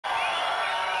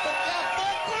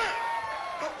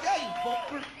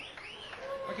fucker.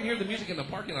 I can hear the music in the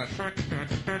parking lot. What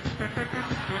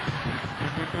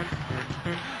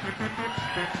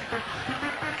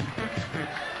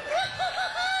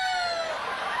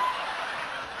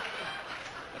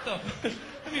the fuck?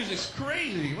 That music's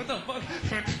crazy. What the fuck?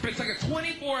 It's like a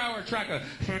 24-hour track of...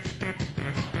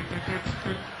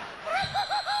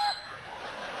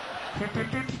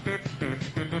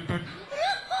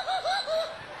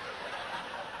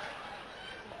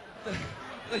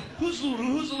 Like, who's the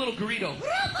little Garrido?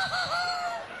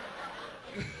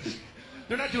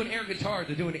 They're not doing air guitar,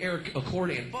 they're doing air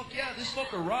accordion. Fuck yeah, this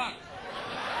fucker rock.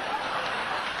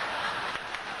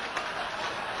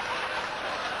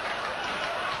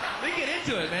 They get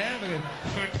into it, man.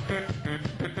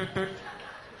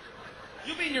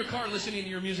 You'll be in your car listening to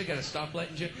your music at a stoplight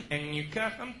and shit. And you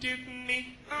come to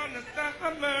me on the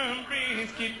summer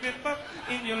breeze. Keep it up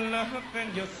in your love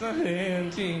and your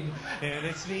certainty. And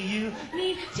it's me you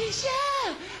need to show.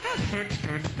 What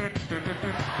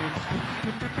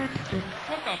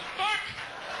the fuck?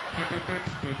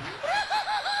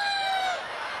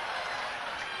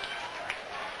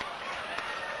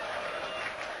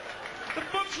 The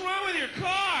fuck's wrong with your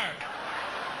car?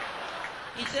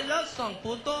 It's a love song,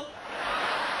 puto.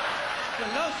 It's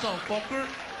a love song, fucker.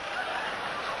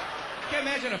 Can't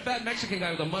imagine a fat Mexican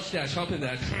guy with a mustache humping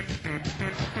that.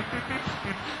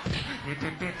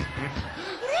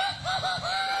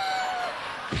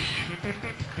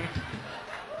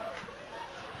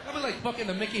 That was like fucking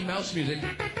the Mickey Mouse music.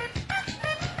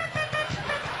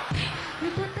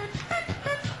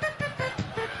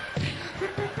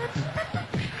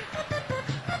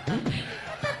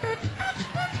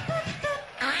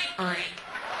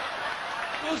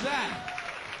 What was that?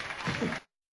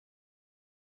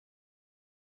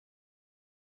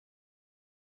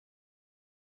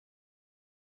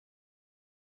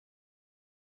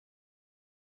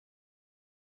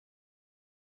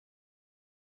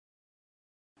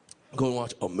 Go and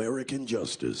watch American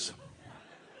Justice.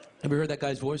 Have you heard that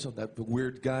guy's voice? That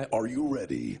weird guy? Are you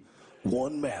ready?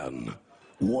 One man,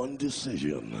 one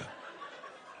decision,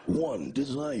 one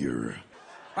desire.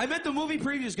 I met the movie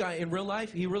previous guy in real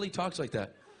life. He really talks like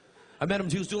that. I met him.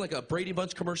 He was doing like a Brady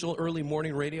Bunch commercial, early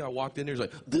morning radio. I walked in there. He's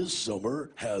like, This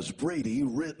summer has Brady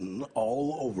written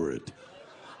all over it.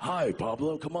 Hi,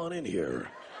 Pablo. Come on in here.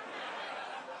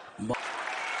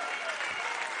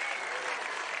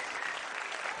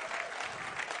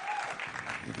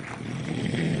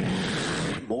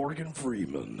 Morgan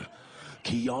Freeman,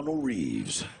 Keanu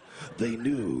Reeves. They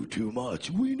knew too much.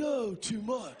 We know too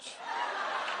much.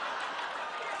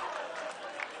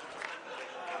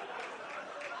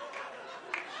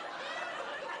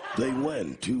 They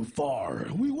went too far.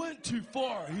 We went too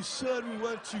far. He said we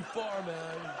went too far,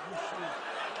 man.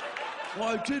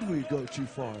 Why did we go too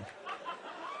far?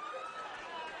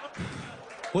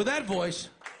 with that voice,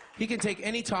 he can take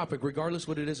any topic, regardless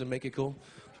what it is, and make it cool.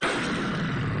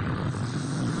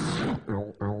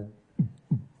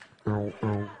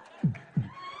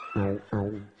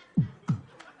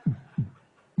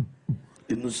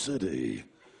 In the city,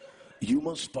 you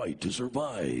must fight to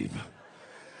survive.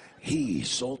 He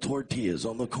sold tortillas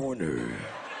on the corner.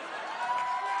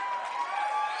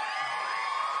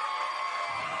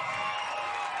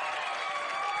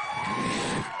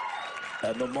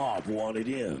 And the mob wanted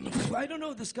in. I don't know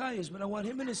who this guy is, but I want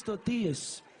him and his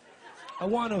tortillas. I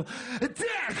want to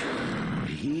attack!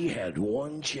 He had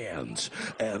one chance,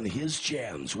 and his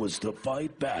chance was to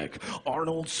fight back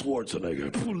Arnold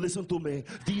Schwarzenegger. Listen to me.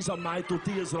 These are my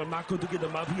tortillas, and I'm not going to get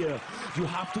them up here. You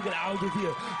have to get out of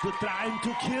here. They're trying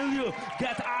to kill you.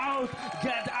 Get out!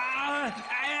 Get out!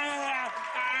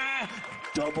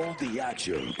 Double the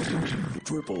action.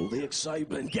 Triple the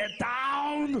excitement. Get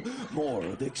down! More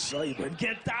the excitement.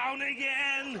 Get down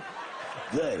again!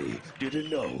 They didn't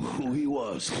know who he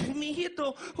was.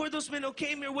 Mijito, who are those men who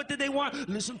came here? What did they want?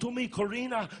 Listen to me,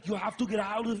 Corina. You have to get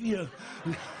out of here.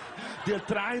 They're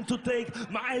trying to take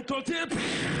my tortilla.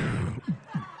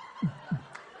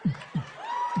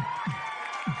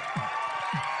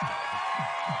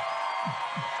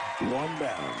 One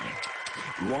man,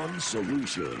 one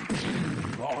solution.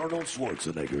 Arnold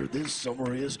Schwarzenegger, this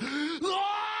summer is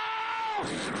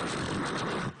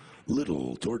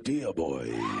Little Tortilla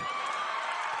Boy.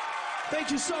 Thank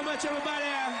you so much, everybody.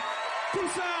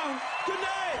 Peace out. Good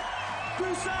night.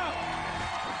 Peace out.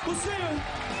 We'll see you.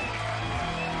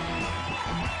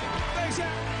 Thanks,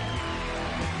 yeah.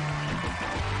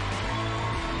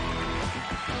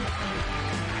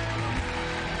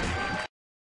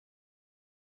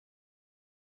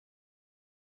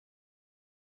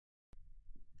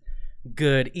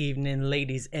 Good evening,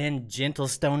 ladies and gentle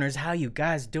stoners. How you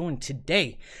guys doing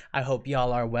today? I hope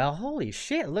y'all are well. Holy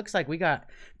shit, looks like we got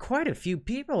quite a few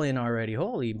people in already.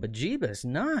 Holy bejeebus,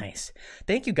 nice.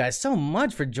 Thank you guys so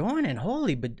much for joining.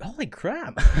 Holy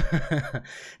crap.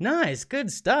 Nice,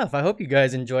 good stuff. I hope you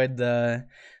guys enjoyed the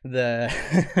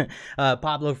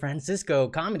Pablo Francisco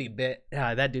comedy bit.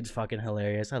 That dude's fucking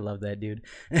hilarious. I love that dude.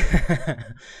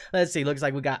 Let's see, looks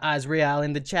like we got Azrael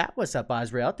in the chat. What's up,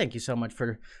 Azrael? Thank you so much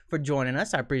for joining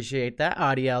us. I appreciate that.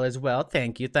 Audiel as well.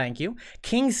 Thank you.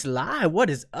 King Sly, what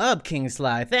is up, King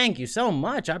Sly? Thank you so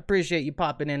much. I appreciate you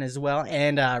popping in as well.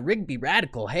 And Rigby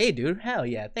Radical, hey dude, hell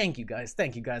yeah. Thank you guys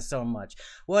so much.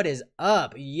 What is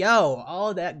up? Yo,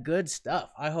 all that good stuff.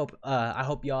 I hope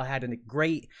y'all had a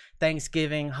great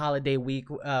Thanksgiving, holiday week,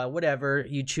 whatever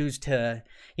you choose to,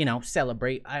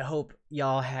 celebrate. I hope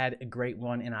y'all had a great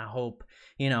one, and I hope,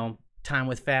 time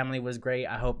with family was great.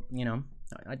 I hope,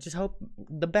 I just hope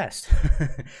the best.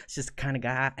 It's just the kind of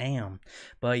guy I am.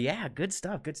 But yeah, good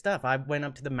stuff. I went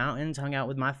up to the mountains, hung out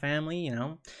with my family,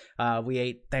 we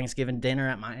ate Thanksgiving dinner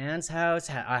at my aunt's house.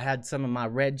 I had some of my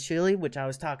red chili, which I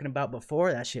was talking about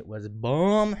before. That shit was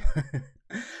bomb.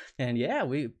 And yeah,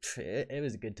 it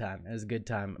was a good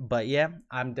time. But yeah,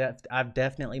 I've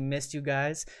definitely missed you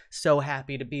guys. So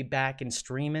happy to be back and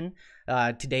streaming.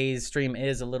 Today's stream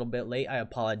is a little bit late. I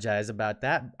apologize about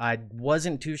that. I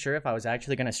wasn't too sure if I was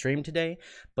actually going to stream today,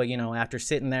 but after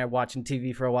sitting there watching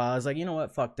TV for a while, I was like, you know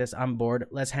what, fuck this, I'm bored.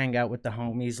 Let's hang out with the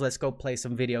homies. Let's go play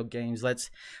some video games. Let's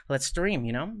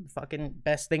stream, fucking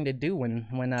best thing to do when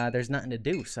there's nothing to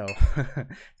do. So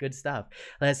good stuff.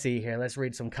 Let's see here. Let's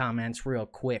read some comments real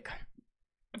quick.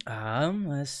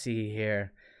 Let's see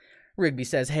here. Rigby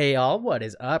says, hey all, what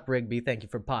is up? Rigby, thank you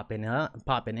for popping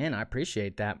in. I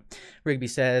appreciate that. Rigby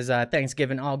says,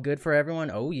 Thanksgiving all good for everyone?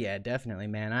 Oh yeah, definitely,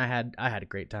 man. I had a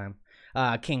great time.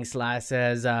 King Sly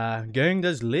says, gang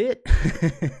does lit.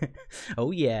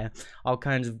 Oh yeah, all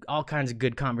kinds of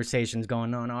good conversations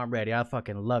going on already. I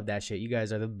fucking love that shit. You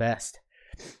guys are the best.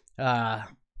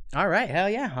 All right, hell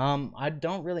yeah. I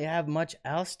don't really have much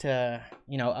else to,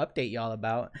 update y'all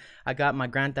about. I got my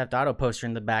Grand Theft Auto poster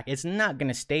in the back. It's not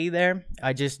gonna stay there.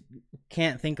 I just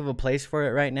can't think of a place for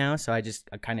it right now, so I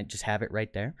kind of just have it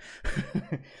right there.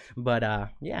 But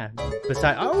yeah.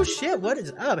 Besides, oh shit, what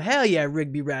is up? Hell yeah,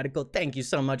 Rigby Radical. Thank you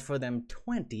so much for them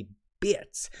 20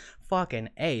 bits. Fucking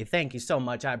A. Thank you so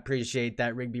much. I appreciate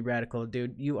that, Rigby Radical,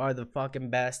 dude. You are the fucking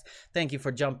best. Thank you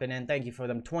for jumping in. Thank you for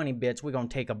them 20 bits. We're gonna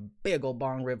take a big ol'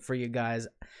 bong rip for you guys.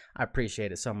 I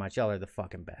appreciate it so much. Y'all are the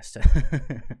fucking best.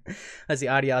 Let's see.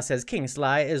 Audio says, King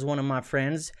Sly is one of my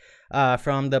friends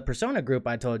from the Persona group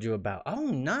I told you about. Oh,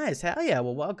 nice. Hell yeah.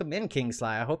 Well, welcome in, King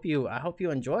Sly. I hope you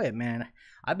enjoy it, man.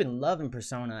 I've been loving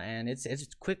Persona, and it's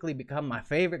quickly become my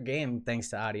favorite game thanks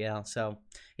to Audiel. So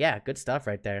yeah, good stuff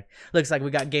right there. Looks like we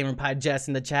got GamerPie Jess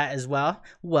in the chat as well.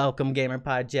 Welcome,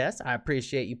 GamerPie Jess. I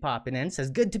appreciate you popping in.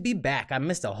 Says, good to be back. I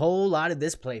missed a whole lot of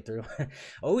this playthrough.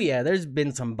 Oh yeah, there's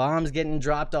been some bombs getting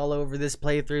dropped all over this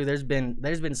playthrough. There's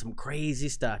been some crazy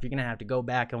stuff. You're gonna have to go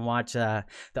back and watch the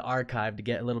archive to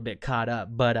get a little bit caught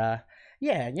up. But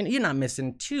yeah, you're not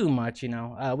missing too much,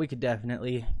 we could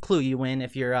definitely clue you in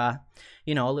if you're, a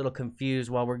little confused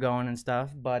while we're going and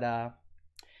stuff. But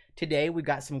today we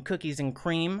got some cookies and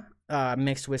cream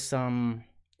mixed with some,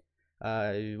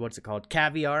 what's it called?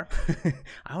 Caviar.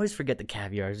 I always forget the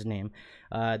caviar's name.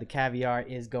 The caviar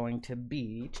is going to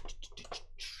be,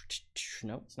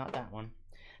 nope, it's not that one.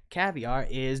 Caviar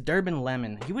is Durban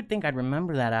Lemon. You would think I'd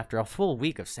remember that after a full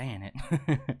week of saying it.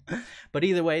 But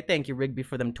either way, thank you, Rigby,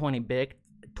 for them 20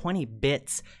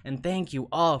 bits, and thank you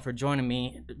all for joining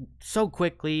me so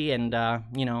quickly and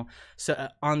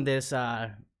on this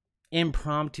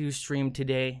impromptu stream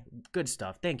today. Good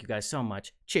stuff. Thank you guys so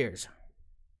much. Cheers.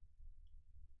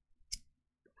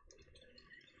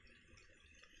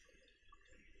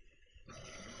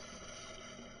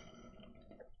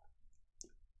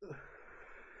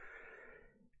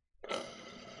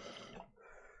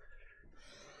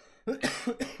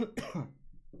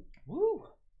 Woo.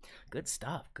 Good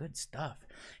stuff.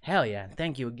 Hell yeah.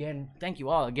 Thank you again. Thank you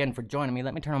all again for joining me.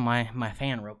 Let me turn on my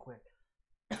fan real quick.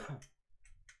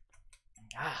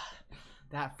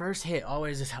 That first hit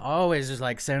always just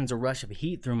like sends a rush of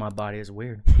heat through my body. It's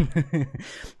weird.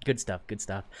 Good stuff.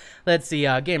 Let's see.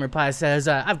 GamerPie says,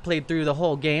 I've played through the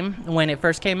whole game when it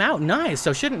first came out. Nice.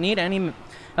 So shouldn't need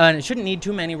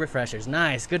too many refreshers.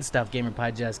 Nice. Good stuff,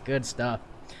 GamerPie Jess. Good stuff.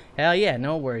 Hell yeah,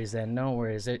 no worries then, no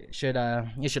worries. It should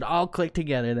all click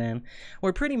together then.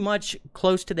 We're pretty much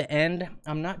close to the end.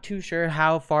 I'm not too sure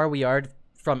how far we are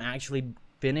from actually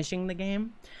finishing the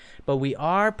game, but we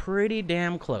are pretty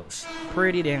damn close.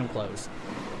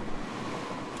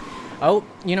 Oh,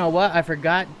 you know what? I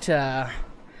forgot to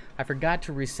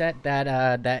reset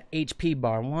that HP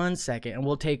bar. 1 second, and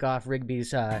we'll take off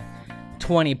Rigby's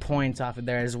 20 points off of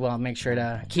there as well. Make sure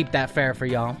to keep that fair for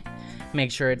y'all.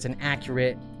 Make sure it's an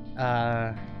accurate.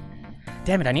 Damn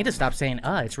it! I need to stop saying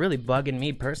It's really bugging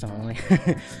me personally.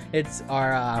 It's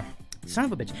our son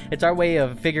of a bitch. It's our way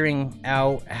of figuring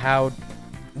out how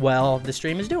well the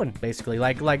stream is doing, basically,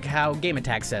 like how Game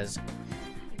Attack says.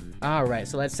 All right,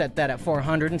 so let's set that at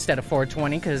 400 instead of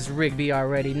 420 because Rigby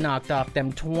already knocked off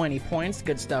them 20 points.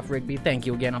 Good stuff, Rigby. Thank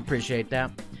you again. I appreciate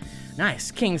that. Nice.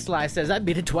 King Sly says, I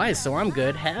beat it twice, so I'm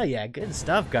good. Hell yeah, good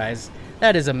stuff, guys.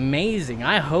 That is amazing.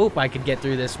 I hope I could get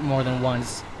through this more than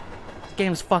once. This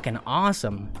game's fucking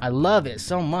awesome. I love it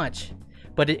so much.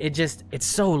 But it's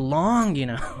so long, you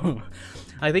know.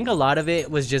 I think a lot of it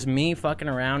was just me fucking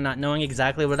around, not knowing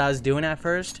exactly what I was doing at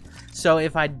first. So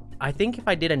I think if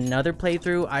I did another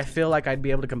playthrough, I feel like I'd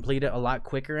be able to complete it a lot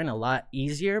quicker and a lot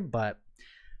easier, but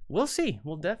we'll see.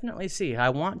 We'll definitely see. I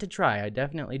want to try. I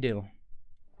definitely do.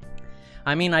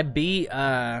 I mean, I beat,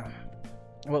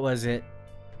 what was it?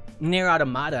 Nier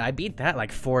Automata. I beat that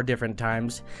like 4 different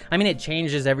times. I mean, it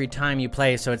changes every time you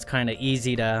play, so it's kind of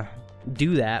easy to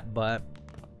do that, but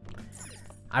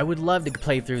I would love to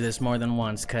play through this more than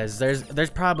once, because there's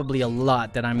probably a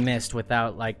lot that I missed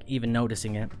without, like, even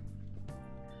noticing it.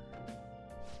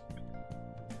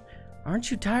 Aren't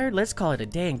you tired? Let's call it a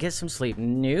day and get some sleep.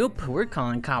 Nope, we're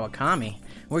calling Kawakami.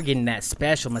 We're getting that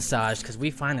special massage because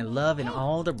we find love in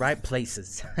all the right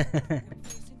places.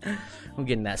 We're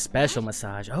getting that special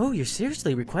massage. Oh, you're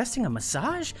seriously requesting a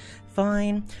massage?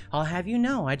 Fine. I'll have you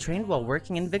know, I trained while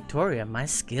working in Victoria. My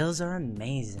skills are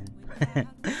amazing.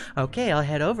 Okay, I'll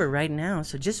head over right now,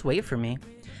 so just wait for me.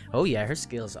 Oh yeah, her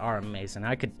skills are amazing.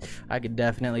 I could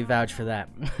definitely vouch for that.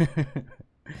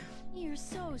 You're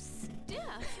so stiff,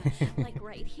 like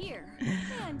right here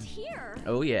and here.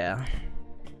 Oh yeah.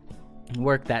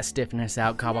 Work that stiffness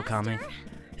out, Kawakami.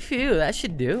 Phew, that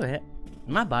should do it.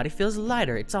 My body feels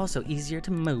lighter. It's also easier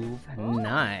to move.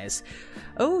 Nice.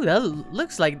 Oh, that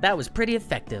looks like that was pretty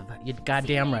effective. You're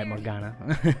goddamn right, Morgana.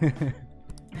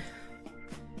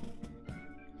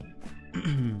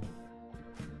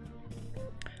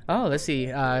 Oh, let's see.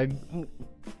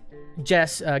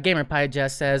 Jess, GamerPie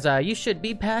Jess says, you should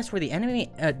be past where the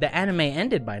anime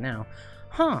ended by now.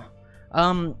 Huh.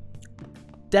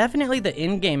 Definitely the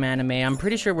in-game anime. I'm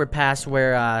pretty sure we're past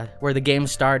where the game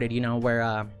started, you know,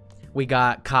 where we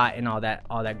got caught and all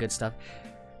that good stuff.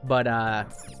 But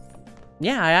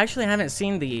yeah, I actually haven't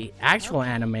seen the actual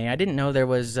anime. I didn't know there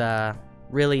was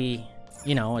really,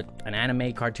 you know, an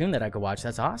anime cartoon that I could watch.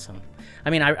 That's awesome. I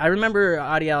mean, I remember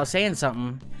Adiel saying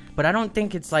something, but I don't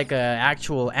think it's like a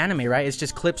actual anime, right? It's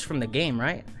just clips from the game,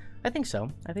 right? I think so.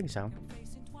 I think so.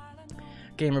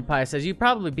 GamerPie says, you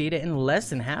probably beat it in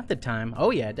less than half the time. Oh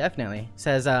yeah, definitely.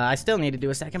 Says, I still need to do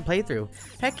a second playthrough.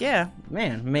 Heck yeah,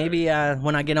 man. Maybe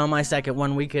when I get on my second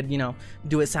one, we could, you know,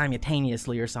 do it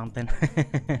simultaneously or something.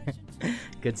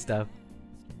 Good stuff.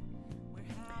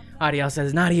 Adiel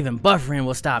says, not even buffering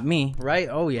will stop me, right?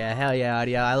 Oh yeah, hell yeah,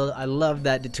 Adiel. I love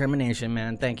that determination,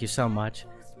 man. Thank you so much.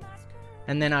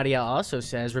 And then Adiel also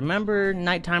says, remember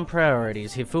nighttime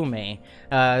priorities, Hifume.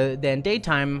 Then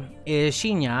daytime is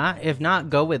Shinya. If not,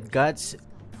 go with Guts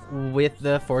with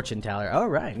the fortune teller. All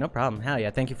right, no problem. Hell yeah,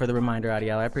 thank you for the reminder,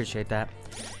 Adiel. I appreciate that.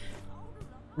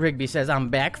 Rigby says, I'm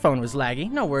back. Phone was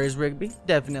laggy. No worries, Rigby.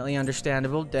 Definitely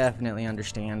understandable. Definitely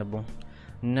understandable.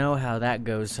 Know how that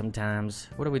goes sometimes.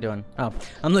 What are we doing? Oh,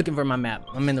 I'm looking for my map.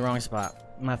 I'm in the wrong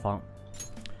spot. My fault.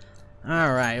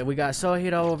 Alright, we got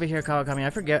Sohiro over here, Kawakami. I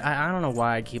forget, I don't know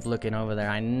why I keep looking over there.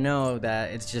 I know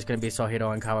that it's just gonna be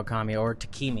Sohiro and Kawakami or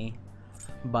Takimi.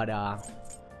 But,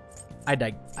 I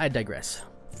digress.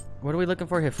 What are we looking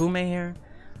for? Hifume here?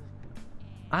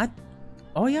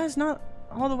 Oh yeah, it's not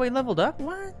all the way leveled up?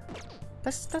 What?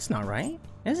 That's not right.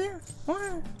 Is it?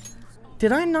 What?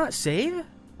 Did I not save?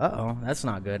 Uh-oh, that's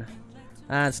not good.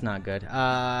 That's not good.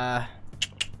 Alright,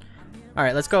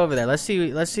 let's go over there. Let's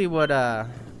see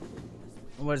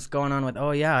what's going on with...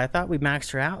 Oh yeah, I thought we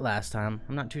maxed her out last time.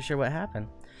 I'm not too sure what happened.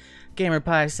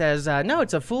 GamerPie says, no,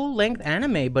 it's a full-length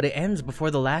anime, but it ends before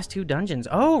the last 2 dungeons.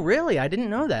 Oh, really? I didn't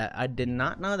know that. I did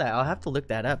not know that. I'll have to look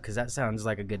that up, because that sounds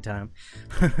like a good time.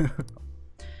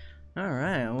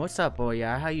 Alright, what's up, oh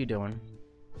yeah? How you doing?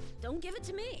 Don't give it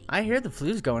to me. I hear the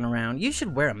flu's going around. You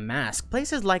should wear a mask.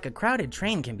 Places like a crowded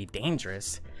train can be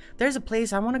dangerous. There's a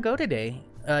place I want to go today.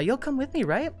 You'll come with me,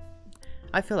 right?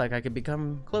 I feel like I could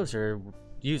become closer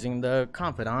using the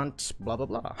confidants, blah blah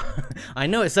blah. I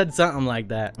know it said something like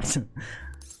that.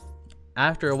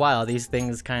 After a while, these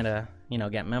things kind of, you know,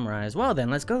 get memorized. Well then,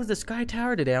 let's go to the Sky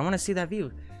Tower today. I want to see that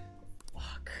view.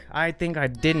 I think I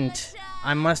didn't.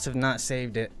 I must have not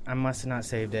saved it. I must have not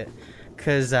saved it.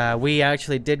 Because we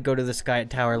actually did go to the Sky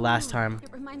Tower last time.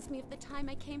 It reminds me of the time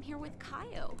I came here with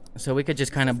Kaio. So we could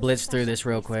just kind of blitz through this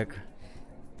real quick.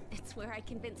 It's where I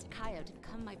convinced Kaio to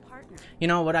become my partner. You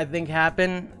know what I think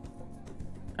happened?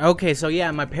 Okay, so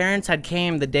yeah, my parents had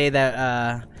came the day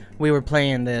that we were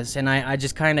playing this, and I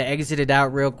just kind of exited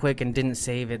out real quick and didn't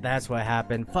save it. That's what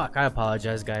happened. Fuck, I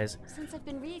apologize, guys. Since I've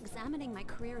been re-examining my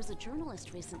career as a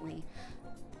journalist recently,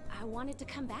 I wanted to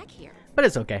come back here. But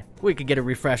it's okay. We could get a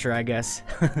refresher, I guess.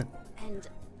 And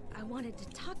I wanted to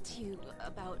talk to you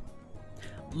about...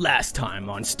 Last time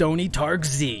on Stony Targ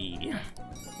Z.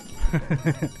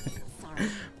 Sorry.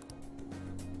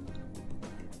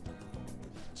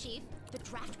 Chief, the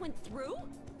draft went through?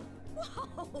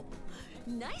 Whoa!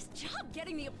 Nice job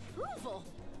getting the approval!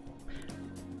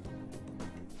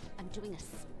 I'm doing a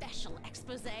special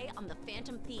expose on the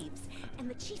Phantom Thieves, and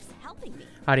the Chief's helping me.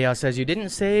 Adiel says you didn't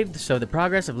save, so the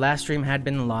progress of last stream had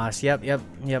been lost. Yep.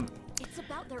 It's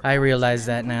about their I realize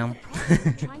that now.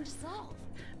 they're trying to solve.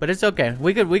 But it's okay.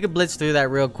 We could blitz through that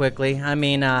real quickly. I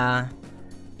mean,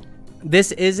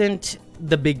 this isn't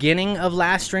the beginning of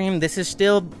last stream. This is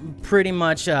still pretty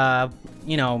much,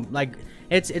 you know, like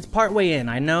it's part way in.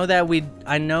 I know that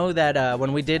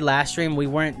when we did last stream, we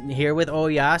weren't here with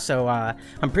Oya, so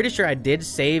I'm pretty sure I did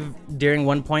save during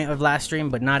one point of last stream,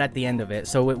 but not at the end of it.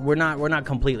 So we're not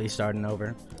completely starting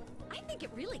over. I think it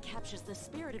really captures the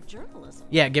spirit of journalism.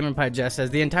 Yeah, Gamer Pie Jess says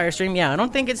the entire stream. Yeah, I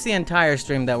don't think it's the entire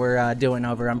stream that we're doing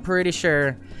over. I'm pretty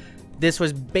sure this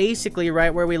was basically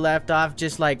right where we left off,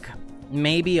 just like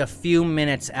maybe a few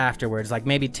minutes afterwards, like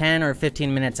maybe 10 or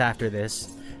 15 minutes after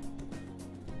this.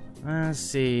 Let's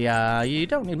see, you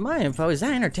don't need my info. Is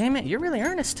that entertainment? You're really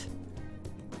earnest.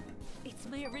 It's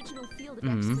my original field of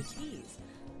expertise.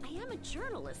 I am a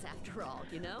journalist after all,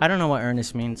 you know? I don't know what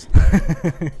earnest means.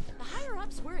 The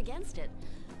higher-ups were against it,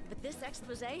 but this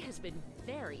expose has been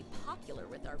very popular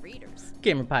with our readers.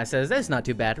 Gamer Pie says that's not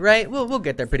too bad, right? We'll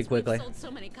get there pretty quickly. We've sold so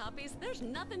many copies, there's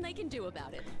nothing they can do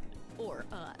about it. Or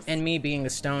us. And me being a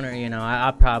stoner, you know,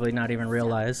 I'll probably not even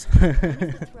realize. We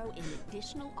could throw in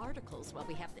additional articles while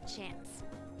we have the chance.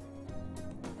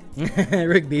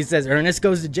 Rick B says Ernest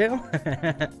goes to jail.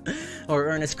 Or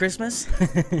Ernest Christmas.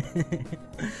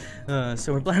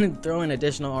 So we're planning to throw in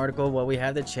additional article while we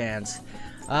have the chance.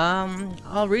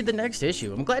 I'll read the next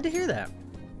issue. I'm glad to hear that.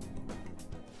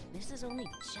 This is only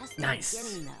just Nice. the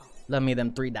beginning, though. Love me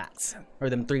them 3 dots. Or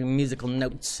them 3 musical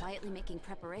notes. Quietly making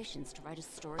preparations to write a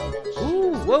story about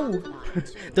Ooh, whoa. Not too.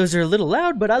 Those are a little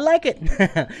loud, but I like it.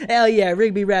 Hell yeah,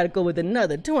 Rigby Radical with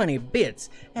another 20 bits.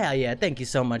 Hell yeah, thank you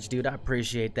so much, dude. I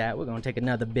appreciate that. We're gonna take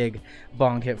another big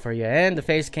bong hit for you. And the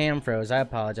face cam froze. I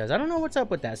apologize. I don't know what's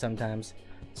up with that sometimes.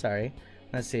 Sorry.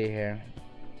 Let's see here.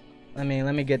 Let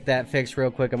me get that fixed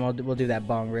real quick, and we'll do that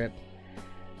bong rip.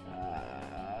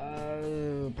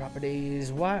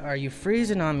 Properties. Why are you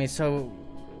freezing on me so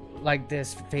like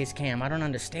this, face cam? I don't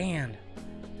understand.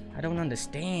 I don't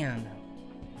understand.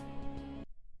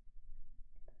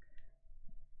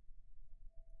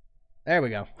 There we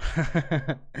go.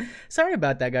 Sorry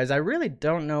about that, guys. I really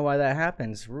don't know why that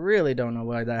happens. Really don't know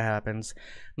why that happens.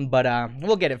 But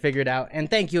we'll get it figured out. And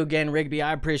thank you again, Rigby.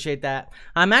 I appreciate that.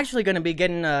 I'm actually going to be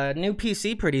getting a new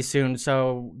PC pretty soon,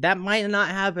 so that might not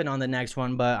happen on the next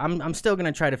one, but I'm still going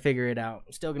to try to figure it out.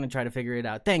 Still going to try to figure it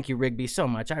out. Thank you, Rigby, so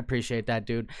much. I appreciate that,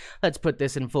 dude. Let's put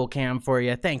this in full cam for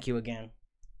you. Thank you again.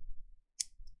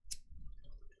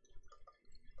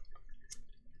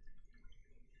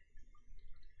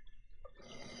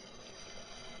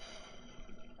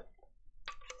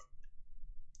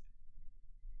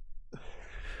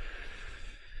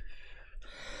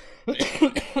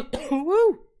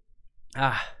 Woo!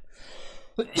 Ah.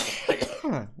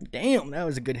 Damn, that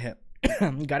was a good hit.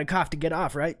 Got a cough to get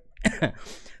off, right?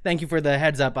 Thank you for the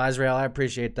heads up, Azrael. I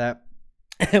appreciate that.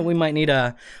 we might need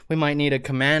a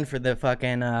command for the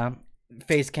fucking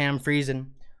face cam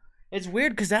freezing. It's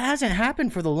weird because that hasn't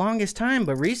happened for the longest time,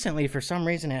 but recently for some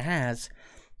reason it has.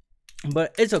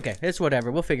 But it's okay. It's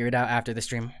whatever. We'll figure it out after the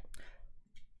stream.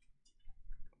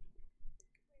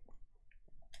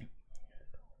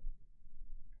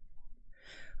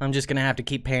 I'm just gonna have to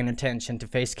keep paying attention to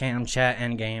face cam, chat,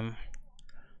 and game.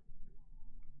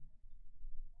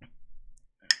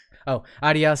 Oh,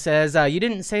 Adiel says, you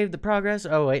didn't save the progress.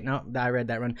 Oh, wait, no, I read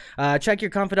that one. Check your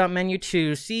confidant menu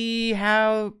to see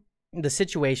how the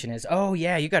situation is. Oh,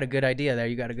 yeah, you got a good idea there.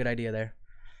 You got a good idea there.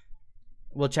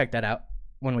 We'll check that out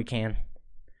when we can.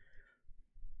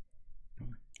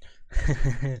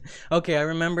 Okay, I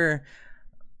remember...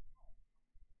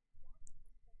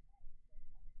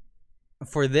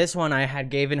 for this one, I had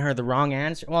given her the wrong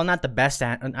answer. Well, not the best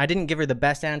answer. I didn't give her the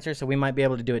best answer, so we might be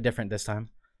able to do it different this time.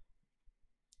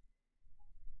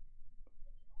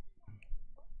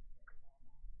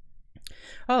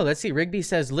 Oh, let's see. Rigby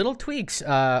says, little tweaks.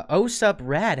 Oh Sup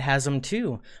Rad has them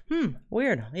too.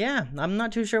 Weird. Yeah, I'm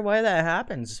not too sure why that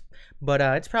happens. But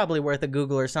it's probably worth a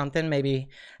Google or something. Maybe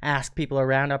ask people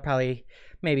around. I'll probably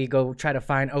maybe go try to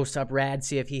find Oh Sup Rad,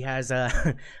 see if he has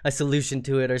a solution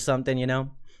to it or something, you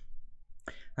know?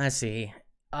 Let's see.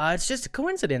 It's just a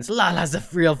coincidence. Lala's a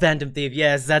real Phantom Thief.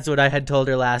 Yes, that's what I had told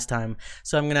her last time.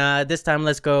 So I'm gonna, this time,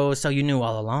 let's go So You Knew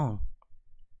All Along.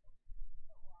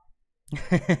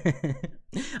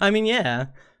 I mean, yeah.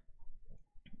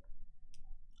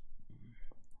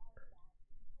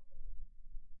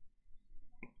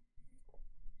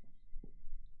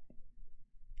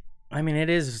 I mean, it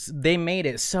is, they made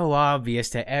it so obvious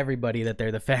to everybody that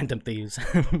they're the Phantom Thieves.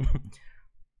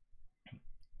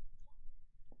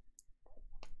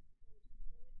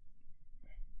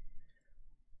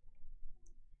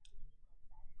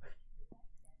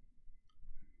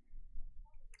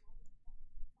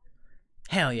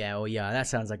 Hell yeah, oh yeah, that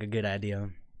sounds like a good idea.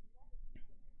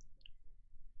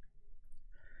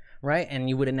 Right, and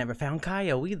you would have never found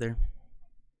Kaio either.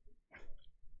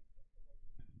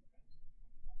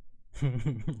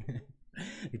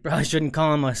 You probably shouldn't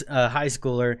call him a high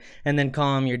schooler and then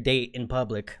call him your date in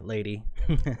public, lady.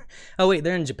 Oh wait,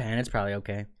 they're in Japan, it's probably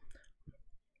okay.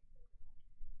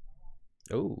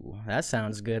 Oh, that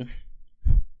sounds good.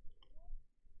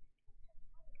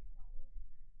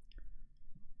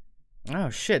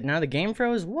 Oh shit, now the game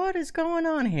froze? What is going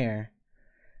on here?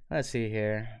 Let's see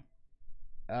here.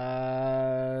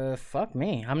 Fuck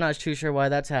me. I'm not too sure why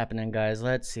that's happening, guys.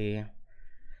 Let's see.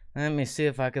 Let me see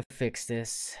if I could fix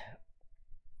this.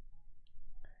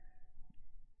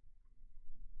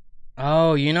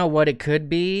 Oh, you know what it could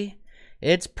be?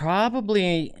 It's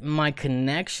probably my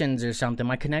connections or something.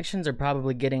 My connections are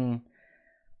probably getting,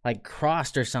 like,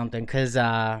 crossed or something. Because,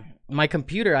 my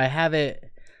computer, I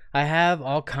have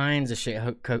all kinds of shit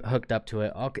hooked up to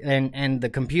it. And the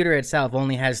computer itself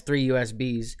only has 3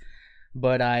 USBs.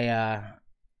 But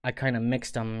I kind of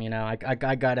mixed them, you know. I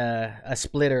got a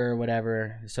splitter or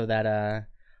whatever so that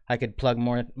I could plug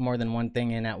more than one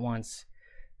thing in at once.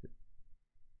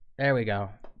 There we go.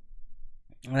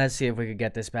 Let's see if we could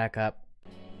get this back up.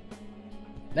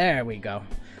 There we go.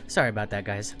 Sorry about that,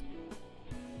 guys.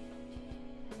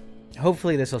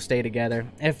 Hopefully this will stay together.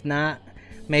 If not,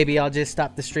 maybe I'll just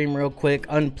stop the stream real quick,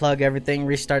 unplug everything,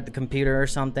 restart the computer or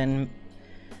something.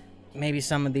 Maybe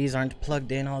some of these aren't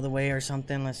plugged in all the way or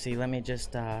something. Let's see. Let me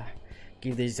just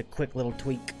give these a quick little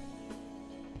tweak.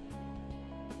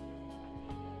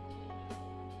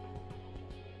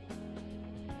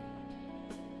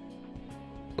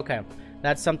 Okay,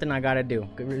 that's something I gotta do.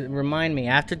 Remind me,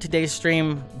 after today's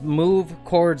stream, move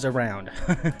cords around.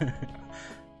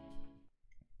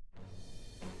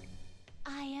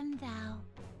 I am thou,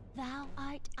 thou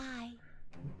art I.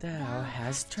 Thou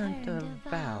hast turned a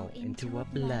vow into a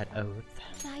blood oath.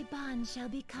 Thy bond shall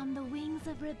become the wings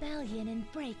of rebellion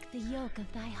and break the yoke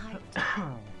of thy heart.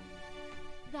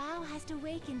 Thou hast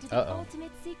awakened to the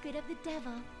ultimate secret of the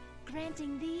devil,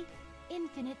 granting thee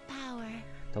infinite power.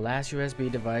 The last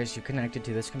USB device you connected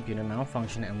to this computer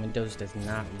malfunctioned and Windows does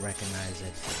not recognize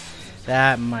it.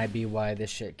 That might be why this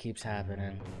shit keeps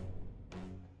happening.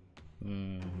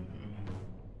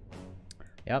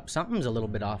 Yep, something's a little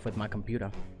bit off with my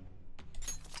computer.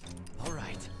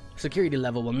 Alright. Security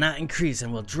level will not increase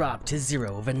and will drop to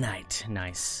 0 overnight.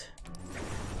 Nice.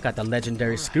 Got the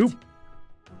legendary scoop.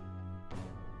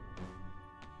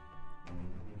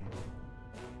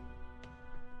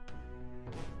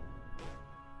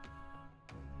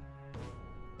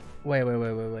 Wait.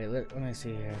 Let me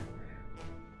see here.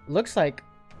 Looks like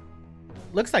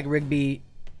Rigby.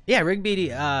 Yeah, Rigby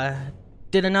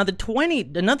did another 20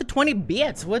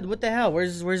 bits. What the hell?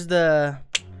 Where's the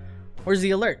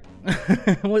alert?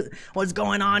 What's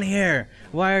going on here?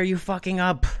 Why are you fucking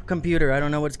up, computer? I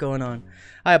don't know what's going on.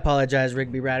 I apologize,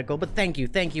 Rigby Radical, but thank you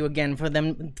again for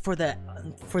the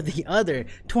other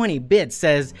 20 bits.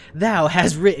 Says thou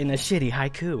has written a shitty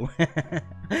haiku.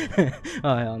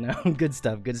 Oh hell no. Good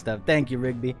stuff. Thank you,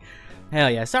 Rigby. Hell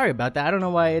yeah. Sorry about that. I don't know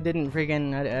why it didn't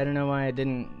freaking. I don't know why I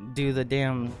didn't do the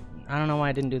damn. I don't know why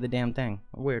I didn't do the damn thing.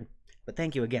 Weird. But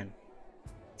thank you again.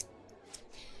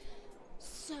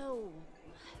 So,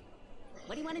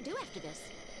 what do you want to do after this?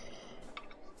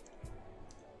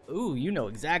 Ooh, you know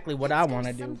exactly what I want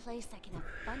to do. Someplace I can have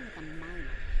fun with a minor.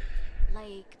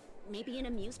 Like, maybe an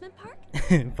amusement park?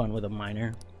 Fun with a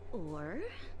minor. Or...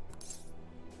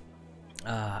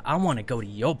 I want to go to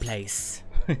your place.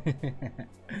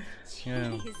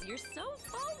 Yeah. Jeez, you're so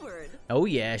forward. Oh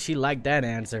yeah, she liked that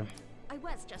answer. I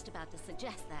was just about to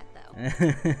suggest that, though.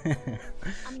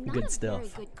 I'm not Good a stuff.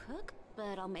 very good cook,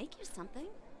 but I'll make you something.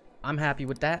 I'm happy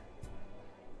with that.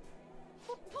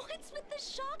 What's with the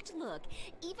shocked look?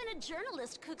 Even a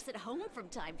journalist cooks at home from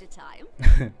time to time.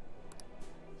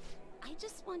 I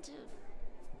just want to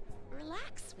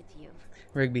relax with you.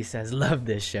 Rigby says, love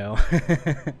this show.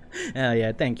 Hell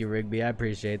yeah, thank you, Rigby. I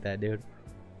appreciate that, dude.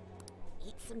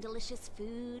 Eat some delicious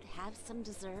food, have some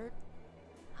dessert.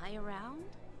 High around.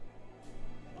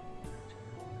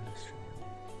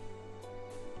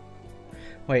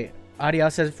 Wait,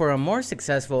 Adiel says, for a more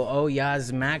successful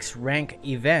Oyaz Max Rank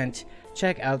event,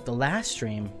 check out the last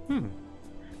stream.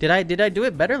 Did I do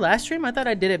it better last stream? I thought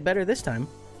I did it better this time.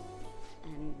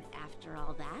 And after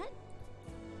all that,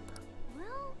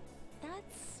 well,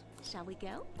 that's... Shall we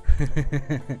go?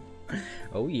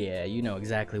 Oh yeah, you know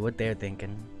exactly what they're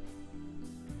thinking.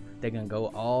 They're gonna go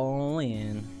all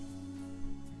in.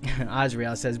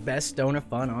 Azrael says, best stoner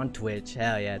fun on Twitch.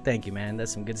 Hell yeah, thank you, man.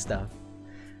 That's some good stuff.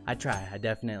 I try. I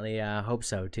definitely hope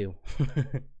so, too.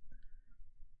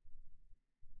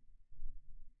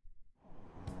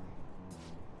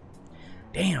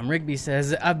 Damn, Rigby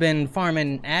says, I've been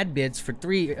farming ad bits for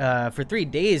 3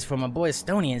 days for my boy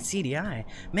Stony and CDI.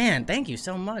 Man, thank you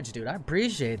so much, dude. I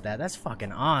appreciate that. That's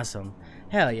fucking awesome.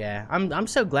 Hell yeah. I'm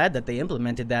so glad that they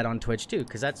implemented that on Twitch, too,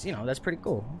 because that's, you know, that's pretty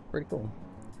cool. Pretty cool.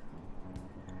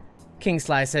 King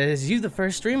Sly says, you the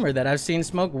first streamer that I've seen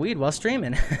smoke weed while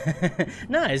streaming.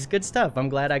 Nice, good stuff. I'm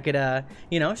glad I could,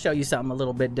 you know, show you something a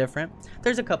little bit different.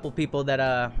 There's a couple people that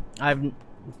I've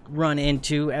run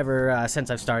into ever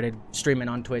since I've started streaming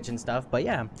on Twitch and stuff. But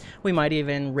yeah, we might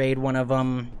even raid one of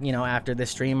them, you know, after this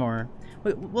stream, or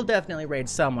we'll definitely raid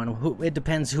someone. It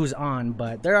depends who's on,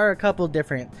 but there are a couple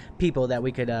different people that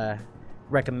we could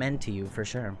recommend to you for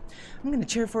sure. I'm gonna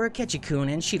cheer for Akechi-kun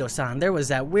and Shido-san. There was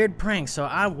that weird prank, so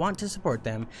I want to support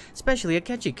them, especially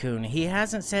Akechi-kun. He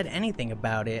hasn't said anything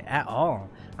about it at all.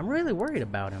 I'm really worried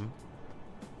about him.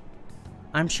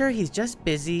 I'm sure he's just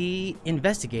busy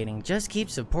investigating. Just keep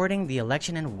supporting the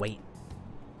election and wait.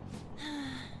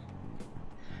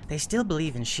 They still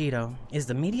believe in Shido. Is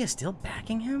the media still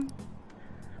backing him?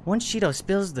 Once Shido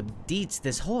spills the deets,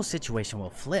 this whole situation will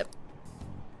flip.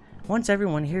 Once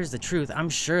everyone hears the truth, I'm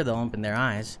sure they'll open their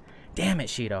eyes. Damn it,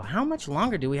 Shido. How much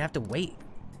longer do we have to wait?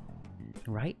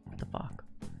 Right? What the fuck?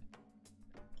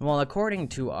 Well, according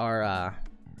to our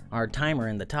timer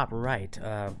in the top right,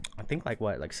 I think like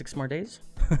what, like 6 more days?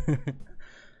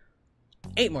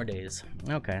 8 more days.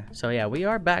 Okay, so yeah, we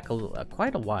are back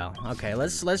quite a while. Okay,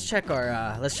 let's check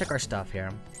our stuff here.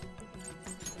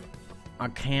 Our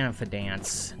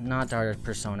confidants, not our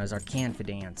personas, our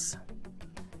confidants.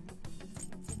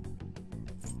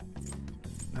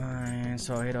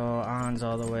 Sohiro, An's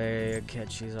all the way,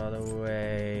 Akechi's all the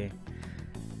way.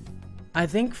 I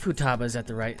think Futaba's at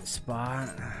the right spot.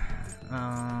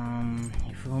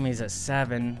 Hifumi's at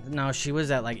 7. No, she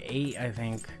was at like 8, I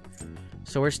think.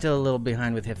 So we're still a little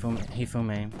behind with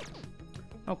Hifume.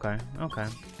 Okay, okay.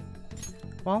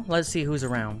 Well, let's see who's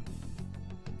around.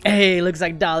 Hey, looks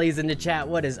like Dolly's in the chat.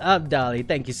 What is up, Dolly?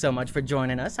 Thank you so much for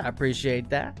joining us. I appreciate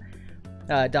that.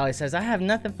 Dolly says, I have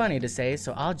nothing funny to say,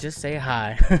 so I'll just say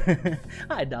hi.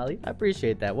 Hi, Dolly. I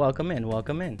appreciate that. Welcome in.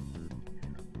 Welcome in.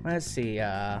 Let's see.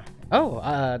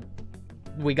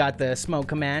 We got the smoke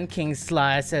command. King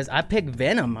Sly says, I pick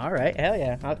Venom. All right. Hell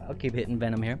yeah. I'll keep hitting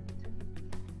Venom here.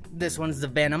 This one's the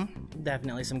Venom.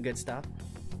 Definitely some good stuff.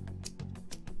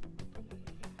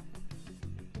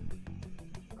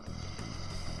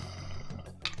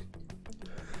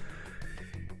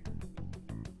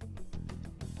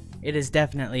 It is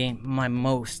definitely my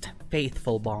most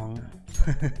faithful bong.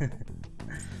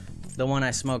 The one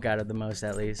I smoke out of the most,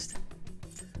 at least.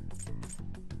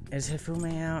 Is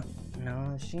Hifume out?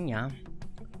 No, Shinya.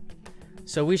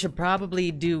 So we should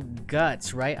probably do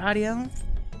guts, right, Audio?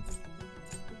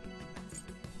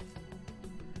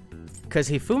 Because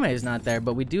Hifume is not there,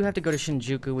 but we do have to go to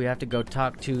Shinjuku. We have to go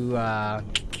talk to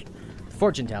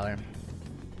fortune teller.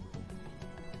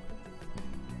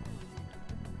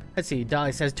 Let's see,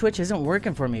 Dolly says, Twitch isn't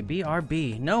working for me,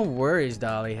 BRB. No worries,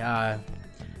 Dolly.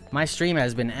 My stream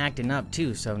has been acting up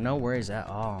too, so no worries at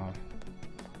all.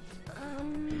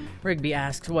 Rigby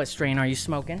asks, what strain are you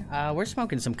smoking? We're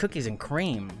smoking some cookies and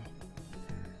cream.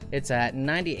 It's at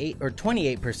 98 or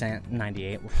 28%.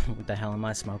 98. What the hell am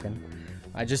I smoking?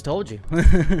 I just told you.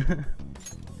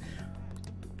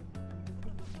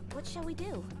 What shall we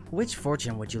do? Which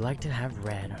fortune would you like to have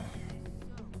read?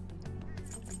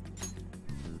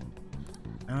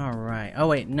 Alright. Oh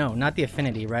wait, no, not the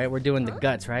affinity, right? We're doing the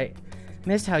guts, right?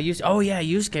 Missed how Yusuke. Oh yeah,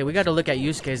 Yusuke. We got to look at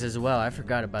Yusuke's as well. I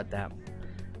forgot about that.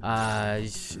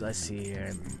 Let's see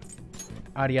here.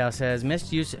 Ariel says,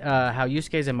 missed how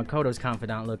Yusuke's and Makoto's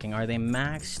confidant looking. Are they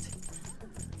maxed?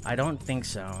 I don't think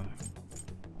so.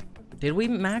 Did we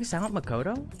max out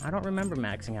Makoto? I don't remember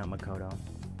maxing out Makoto.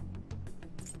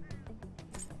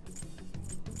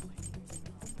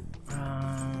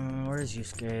 Where's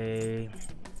Yusuke?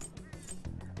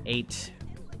 8.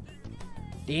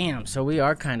 Damn, so we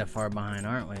are kind of far behind,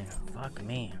 aren't we? Fuck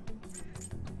me.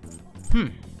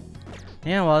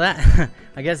 Yeah, well that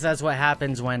I guess that's what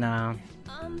happens when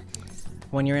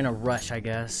you're in a rush, I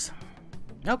guess.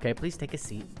 Okay, please take a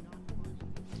seat.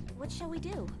 What shall we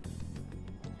do?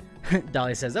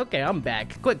 Dolly says, okay, I'm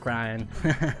back. Quit crying.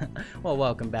 Well,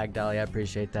 welcome back, Dolly. I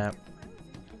appreciate that.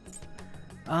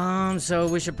 So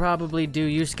we should probably do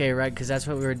Yusuke, right? Because that's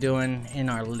what we were doing in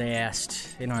our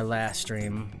last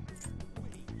stream.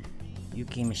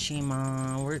 Yuki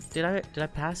Mishima. Where did I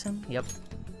pass him? Yep.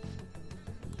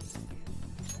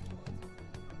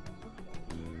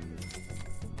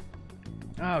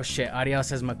 Oh shit, Ariel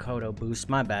says Makoto boost.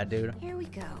 My bad, dude. Here we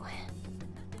go.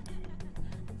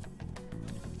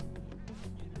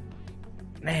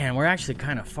 Man, we're actually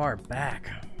kind of far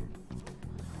back.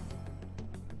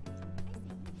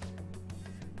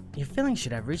 Your feelings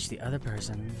should have reached the other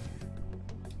person.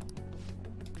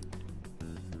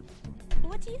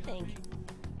 What do you think?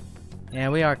 Yeah,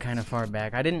 we are kind of far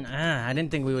back. I didn't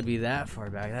think we would be that far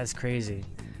back. That's crazy.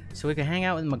 So we can hang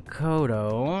out with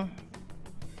Makoto.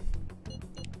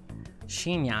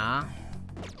 Shinya.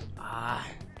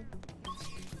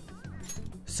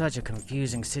 Such a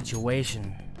confusing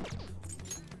situation.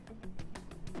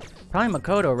 Probably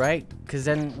Makoto, right? Because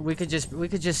then we could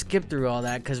just skip through all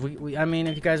that. Because I mean,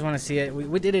 if you guys want to see it,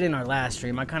 we did it in our last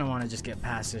stream. I kind of want to just get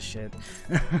past this shit.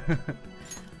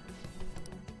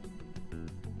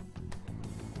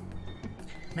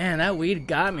 Man, that weed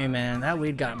got me, man. That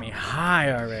weed got me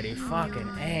high already. Fucking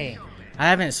A. I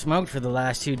haven't smoked for the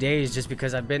last 2 days just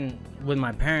because I've been with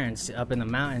my parents up in the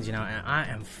mountains, you know, and I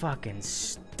am fucking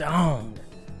stoned.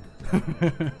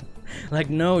 Like,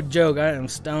 no joke, I am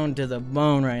stoned to the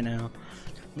bone right now.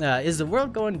 Is the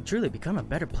world going to truly become a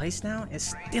better place now? It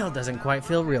still doesn't quite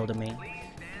feel real to me.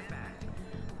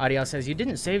 Adiel says, you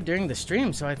didn't save during the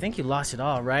stream, so I think you lost it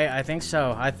all, right? I think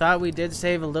so. I thought we did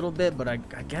save a little bit, but I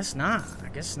guess not. I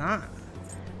guess not.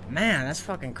 Man, that's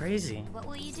fucking crazy. What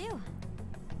will you do?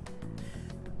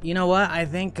 You know what? I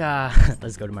think,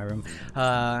 let's go to my room.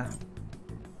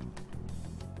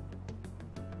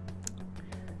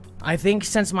 I think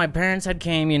since my parents had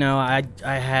came, you know, I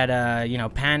had, you know,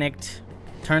 panicked,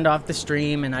 turned off the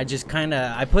stream, and I just kind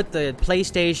of, I put the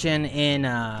PlayStation in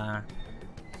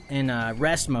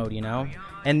rest mode, you know?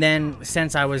 And then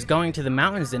since I was going to the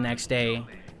mountains the next day,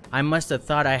 I must have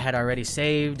thought I had already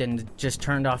saved and just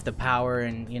turned off the power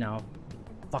and, you know,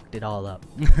 fucked it all up.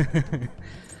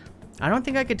 I don't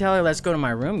think I could tell her let's go to my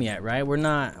room yet, right? We're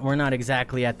not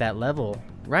exactly at that level,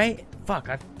 right? Fuck,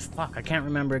 I can't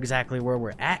remember exactly where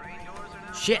we're at.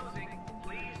 Shit.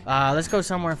 Let's go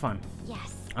somewhere fun.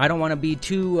 Yes. I don't want to be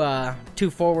too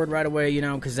forward right away, you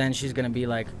know, because then she's gonna be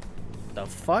like, the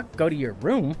fuck? Go to your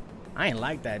room? I ain't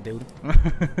like that, dude.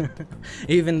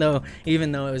 even though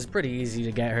it was pretty easy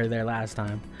to get her there last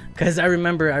time. Cause I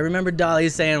remember Dolly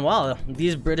saying, "Well,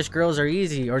 these British girls are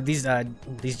easy, or these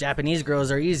Japanese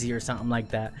girls are easy, or something like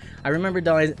that." I remember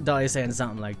Dolly saying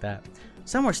something like that.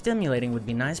 Somewhere stimulating would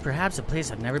be nice, perhaps a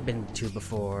place I've never been to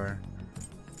before.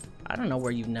 I don't know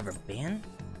where you've never been.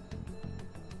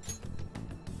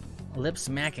 Lip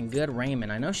smacking good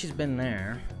Raymond. I know she's been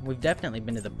there. We've definitely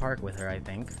been to the park with her, I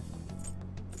think.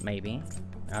 Maybe.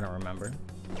 I don't remember.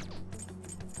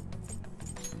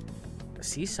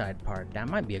 Seaside Park. That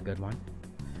might be a good one.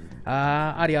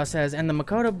 Adiel says, and the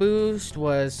Makoto boost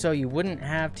was so you wouldn't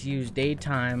have to use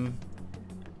daytime.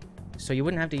 So you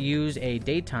wouldn't have to use a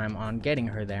daytime on getting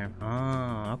her there.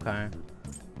 Oh, okay.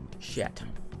 Shit.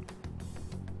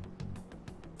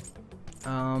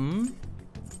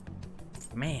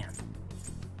 Man.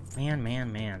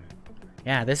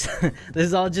 Yeah, this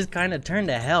this all just kind of turned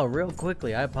to hell real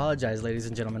quickly. I apologize, ladies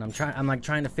and gentlemen. I'm like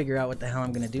trying to figure out what the hell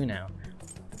I'm gonna do now.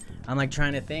 I'm like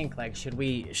trying to think, like, should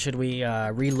we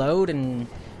reload and,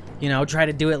 you know, try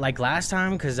to do it like last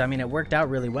time? Because I mean, it worked out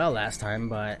really well last time,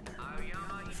 but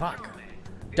fuck.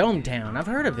 Dome Town, I've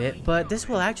heard of it, but this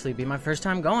will actually be my first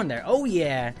time going there. Oh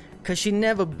yeah, cause she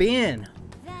never been.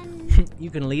 Then You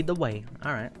can lead the way.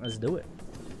 All right, let's do it.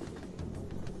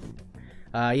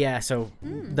 Yeah, so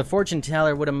the fortune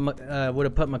teller would have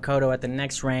put Makoto at the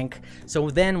next rank. So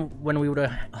then when we would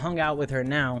have hung out with her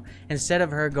now, instead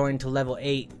of her going to level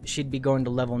 8, she'd be going to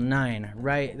level 9,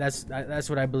 right? That's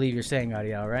what I believe you're saying,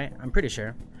 Ariel, right? I'm pretty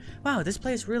sure. Wow, this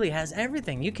place really has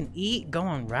everything. You can eat, go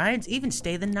on rides, even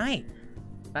stay the night.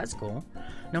 That's cool.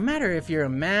 No matter if you're a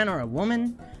man or a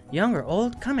woman, young or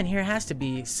old, coming here has to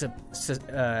be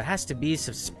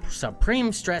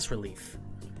supreme stress relief.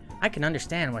 I can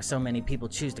understand why so many people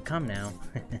choose to come now.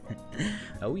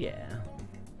 Oh yeah.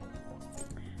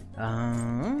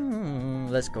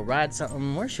 Let's go ride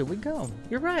something. Where should we go?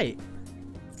 You're right.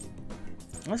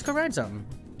 Let's go ride something.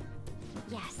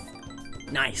 Yes.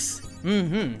 Nice.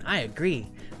 I agree.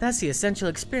 That's the essential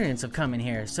experience of coming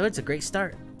here, so it's a great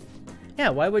start. Yeah,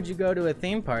 why would you go to a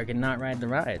theme park and not ride the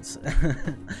rides?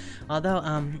 Although,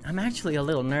 I'm actually a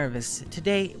little nervous.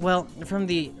 Today, well,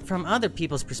 from other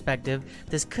people's perspective,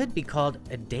 this could be called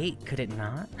a date, could it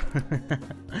not?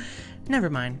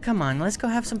 Never mind, come on, let's go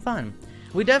have some fun.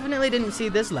 We definitely didn't see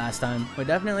this last time.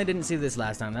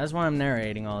 That's why I'm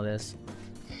narrating all this.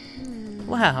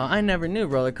 Wow, I never knew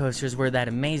roller coasters were that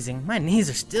amazing. My knees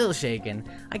are still shaking.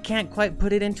 I can't quite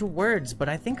put it into words, but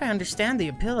I think I understand the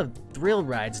appeal of thrill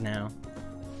rides now.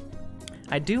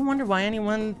 I do wonder why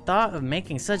anyone thought of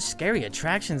making such scary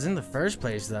attractions in the first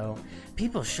place, though.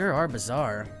 People sure are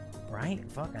bizarre. Right?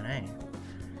 Fucking A.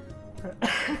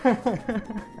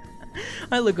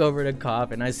 I look over to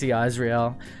Cop and I see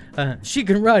Azrael. She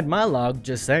can ride my log,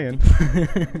 just saying.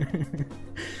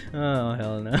 Oh,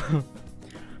 hell no.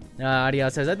 Audio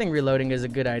says, I think reloading is a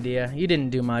good idea. You didn't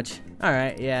do much.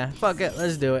 Alright, yeah. Fuck it.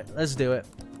 Let's do it.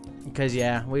 Because,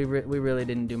 yeah, we really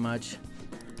didn't do much.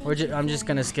 I'm just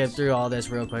gonna skip through all this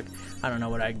real quick. I don't know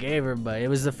what I gave her, but it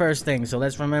was the first thing, so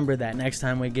let's remember that next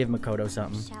time we give Makoto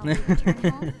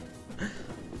something.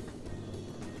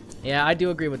 Yeah, I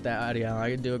do agree with that, Audio.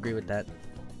 I do agree with that.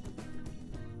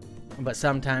 But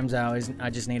sometimes I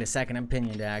just need a second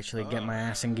opinion to actually get my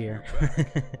ass in gear.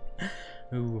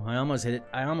 Ooh, I almost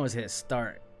hit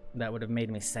start. That would have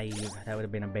made me save. That would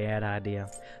have been a bad idea.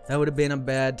 That would have been a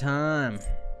bad time.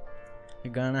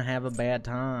 You're gonna have a bad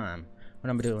time. What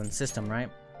am I doing? System,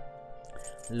 right?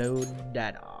 Load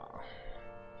data.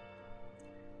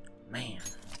 Man.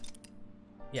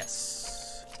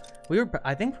 Yes.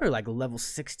 I think we were like level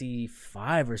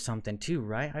 65 or something too,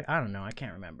 right? I don't know. I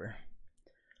can't remember.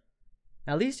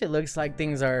 At least it looks like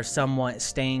things are somewhat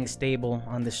staying stable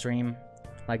on the stream.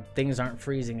 Like things aren't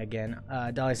freezing again.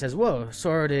 Dolly says, whoa,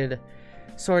 sorted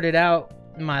out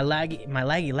my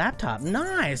laggy laptop.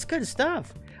 Nice, good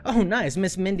stuff. Oh, nice.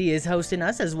 Miss Mindy is hosting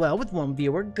us as well with one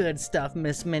viewer. Good stuff,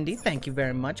 Miss Mindy. Thank you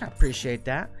very much. I appreciate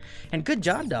that. And good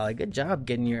job, Dolly. Good job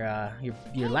getting your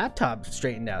laptop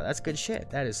straightened out. That's good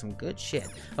shit. That is some good shit.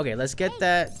 Okay, let's get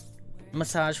that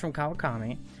massage from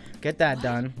Kawakami. Get that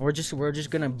done. We're just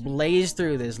gonna blaze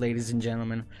through this, ladies and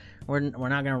gentlemen. We're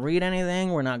not gonna read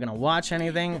anything. We're not gonna watch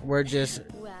anything. We're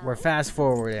fast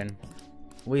forwarding.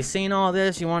 We've seen all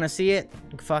this. You want to see it?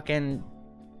 Fucking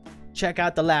check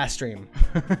out the last stream.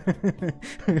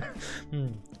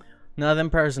 Nothing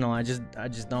personal. I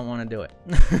just don't want to do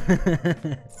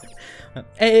it.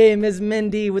 Hey, Miss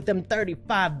Mindy with them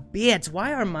 35 bits.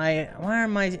 Why are my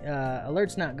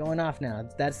alerts not going off now?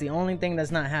 That's the only thing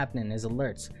that's not happening is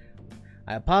alerts.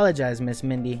 I apologize, Miss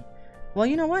Mindy. Well,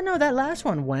 you know what? No, that last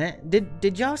one went.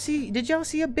 Did y'all see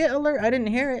a bit alert? I didn't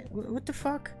hear it. What the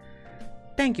fuck?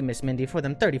 Thank you, Miss Mindy, for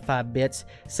them 35 bits.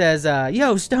 Says,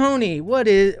 yo, Stoney, what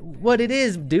it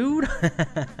is, dude?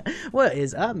 What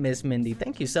is up, Miss Mindy?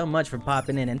 Thank you so much for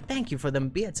popping in, and thank you for them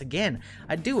bits again.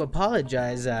 I do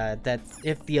apologize that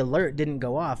if the alert didn't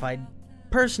go off.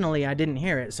 Personally, I didn't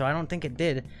hear it, so I don't think it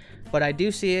did. But I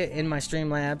do see it in my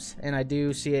Streamlabs, and I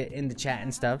do see it in the chat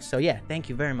and stuff. So yeah, thank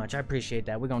you very much. I appreciate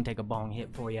that. We're gonna take a bong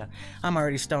hit for you. I'm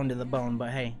already stoned to the bone,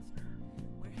 but hey,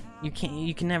 you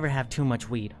can never have too much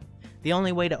weed. The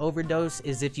only way to overdose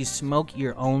is if you smoke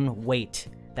your own weight.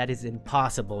 That is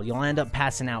impossible. You'll end up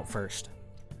passing out first.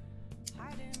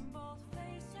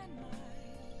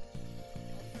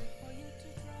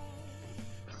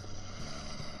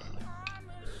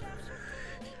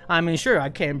 I mean, sure, I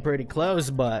came pretty close,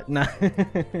 but not,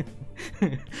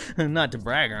 not to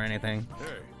brag or anything.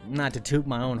 Not to toot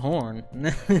my own horn.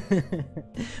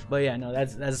 But yeah, no,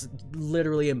 that's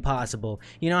literally impossible.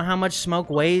 You know how much smoke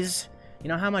weighs? You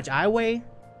know how much I weigh?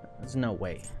 There's no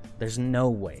way. There's no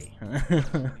way.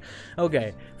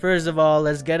 Okay, first of all,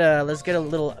 let's get a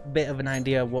little bit of an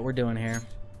idea of what we're doing here.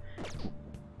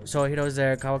 Sohiro's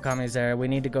there, Kawakami's there. We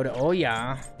need to go to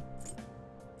Oya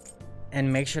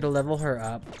and make sure to level her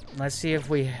up. Let's see if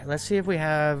we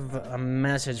have a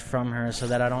message from her so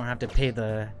that I don't have to pay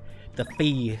the the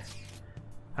fee.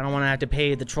 I don't want to have to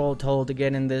pay the troll toll to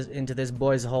get into this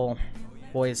boy's hole.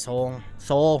 Boy's hole.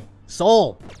 Soul.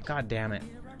 God damn it.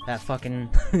 That fucking...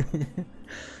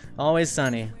 Always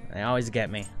Sunny. They always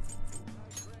get me.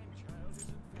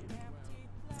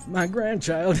 My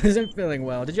grandchild isn't feeling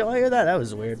well. Did y'all hear that? That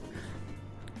was weird.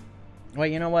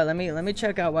 Wait, you know what? Let me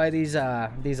check out why these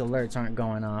alerts aren't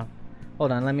going off.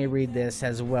 Hold on, let me read this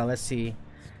as well. Let's see.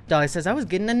 Dolly says, I was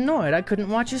getting annoyed. I couldn't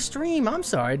watch your stream. I'm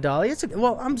sorry, Dolly.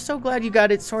 Well, I'm so glad you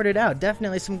got it sorted out.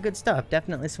 Definitely some good stuff.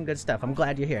 Definitely some good stuff. I'm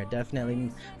glad you're here.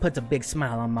 Definitely puts a big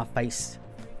smile on my face.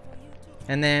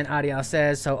 And then Ariel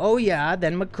says, so, oh yeah,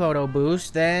 then Makoto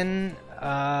boost, then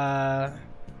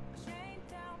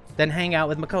hang out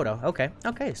with Makoto.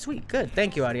 Okay, sweet, good.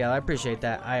 Thank you, Ariel. I appreciate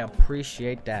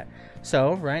that.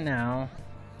 So, right now...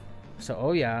 So,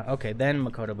 oh yeah, okay, then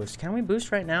Makoto boost. Can we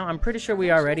boost right now? I'm pretty sure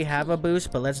we already have a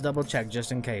boost, but let's double check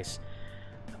just in case.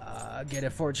 Get a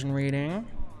fortune reading.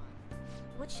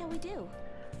 What shall we do?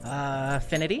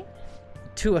 Affinity?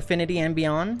 To affinity and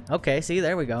beyond. Okay, see,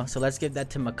 there we go. So let's give that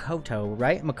to Makoto,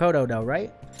 right? Makoto, though,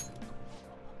 right?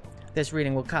 This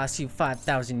reading will cost you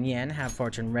 5,000 yen. Have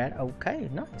fortune read. Okay,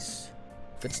 nice.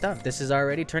 Good stuff. This is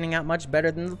already turning out much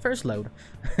better than the first load.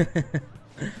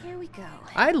 Here we go.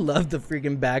 I love the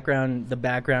freaking background,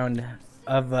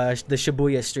 of the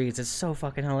Shibuya streets. It's so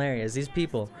fucking hilarious. These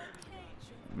people.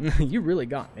 You really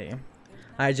got me.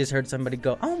 I just heard somebody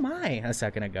go, oh my, a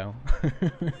second ago.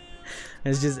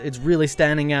 It's really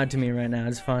standing out to me right now.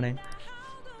 It's funny.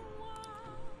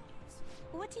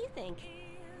 What do you think?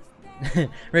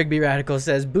 Rigby Radical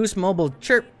says, Boost Mobile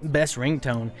Chirp, best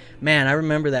ringtone. Man, I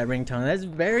remember that ringtone. That's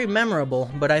very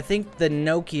memorable, but I think the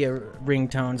Nokia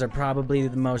ringtones are probably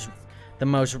the most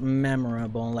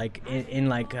memorable, like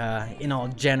in all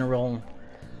general.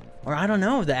 Or I don't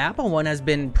know, the Apple one has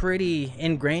been pretty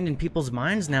ingrained in people's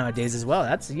minds nowadays as well.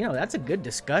 That's a good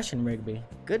discussion, Rigby.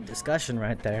 Good discussion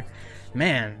right there.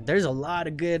 Man, there's a lot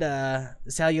of good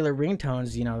cellular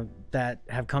ringtones, that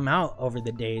have come out over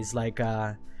the days, like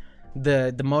the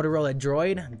Motorola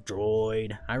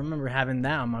Droid. I remember having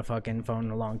that on my fucking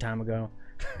phone a long time ago.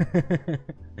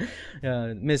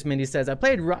 Miss Mindy says, I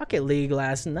played Rocket League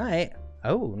last night.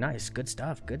 Oh, nice. Good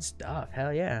stuff.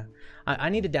 Hell yeah.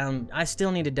 I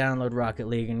still need to download Rocket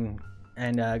League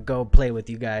and go play with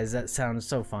you guys. That sounds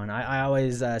so fun. I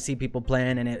always see people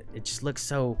playing, and it just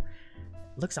looks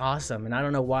awesome, and I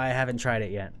don't know why I haven't tried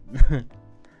it yet.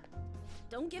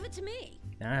 Don't give it to me.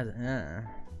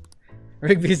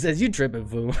 Rigby says, you tripping,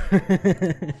 fool.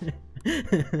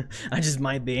 I just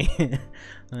might be.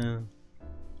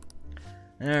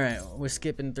 Alright, we're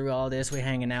skipping through all this. We're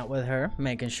hanging out with her,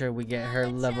 making sure we get her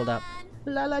leveled up.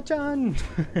 Lala-chan!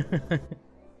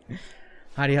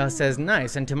 Hadiel says,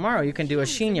 nice, and tomorrow you can do a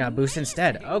Shinya boost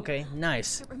instead. Okay,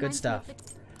 nice. Good stuff.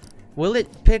 Will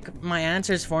it pick my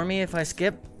answers for me if I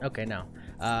skip? Okay, no.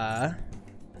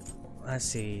 Let's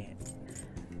see.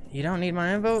 You don't need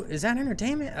my info? Is that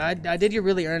entertainment? I did you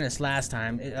really earnest last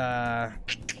time. Is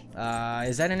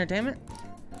that entertainment?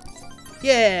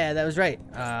 Yeah, that was right.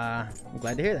 I'm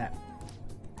glad to hear that.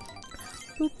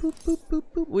 Boop, boop, boop, boop,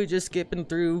 boop. We're just skipping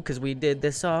through because we did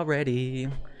this already.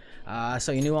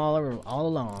 So you knew all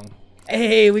along.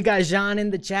 Hey, we got Jean in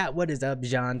the chat. What is up,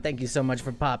 Jean? Thank you so much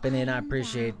for popping in. I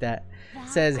appreciate that.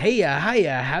 Says, hey ya,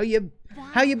 hiya, how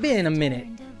you been a minute?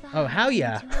 Oh, how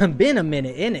ya? Been a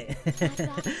minute,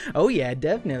 innit? Oh yeah,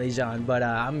 definitely, Jean. But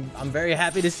I'm very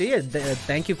happy to see you.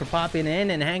 Thank you for popping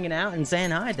in and hanging out and saying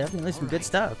hi. Definitely some good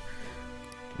stuff.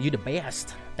 You the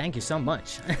best. Thank you so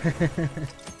much.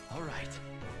 All right.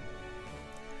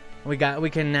 We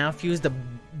can now fuse the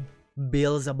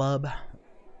Beelzebub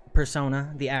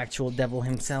persona, the actual devil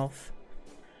himself.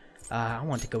 I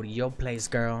want to go to your place,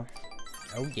 girl.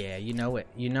 Oh yeah, you know it.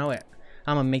 You know it.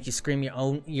 I'm gonna make you scream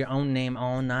your own name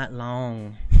all night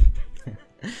long.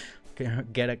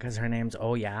 Get it? Cause her name's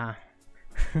Oh yeah.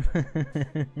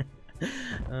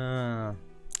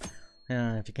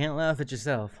 If you can't laugh at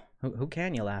yourself, who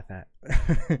can you laugh at?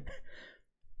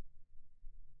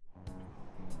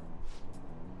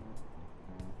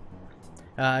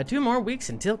 2 more weeks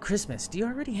until Christmas. Do you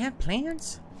already have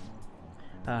plans?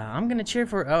 I'm gonna cheer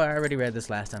for... Oh, I already read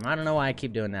this last time. I don't know why I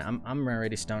keep doing that. I'm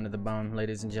already stoned to the bone,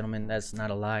 ladies and gentlemen. That's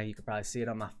not a lie. You could probably see it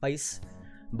on my face.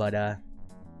 But,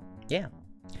 yeah.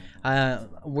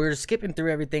 We're skipping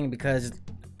through everything because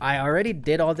I already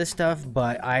did all this stuff,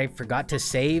 but I forgot to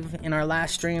save in our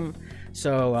last stream.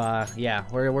 So, yeah,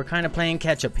 we're kind of playing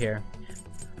catch-up here.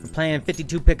 We're playing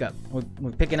 52 pickup.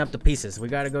 We're picking up the pieces. We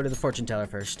gotta go to the fortune teller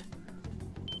first.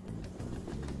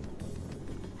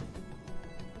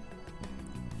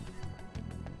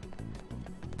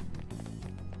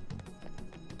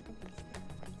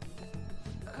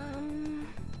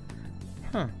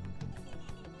 Huh.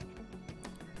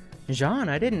 Jean,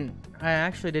 I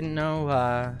actually didn't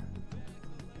know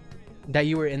that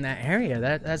you were in that area.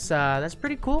 That's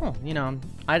pretty cool. You know,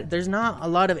 there's not a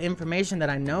lot of information that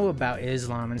I know about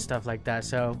Islam and stuff like that.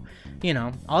 So, you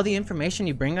know, all the information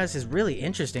you bring us is really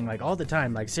interesting, like all the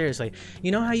time. Like seriously,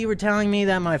 you know how you were telling me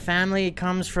that my family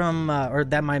comes from, or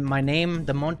that my name,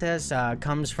 the Montes,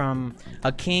 comes from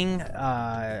a king.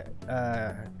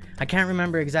 I can't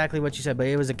remember exactly what you said, but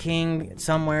it was a king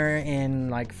somewhere in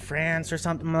like France or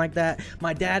something like that.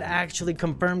 My dad actually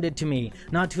confirmed it to me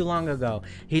not too long ago.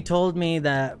 He told me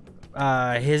that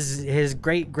his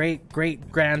great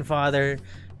grandfather,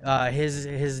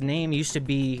 his name used to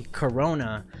be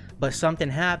Corona, but something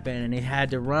happened and he had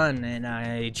to run,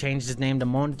 and he changed his name to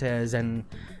Montes, and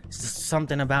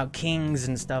something about kings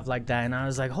and stuff like that. And I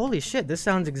was like, holy shit, this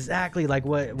sounds exactly like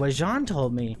what Jean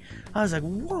told me. I was like,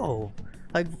 whoa.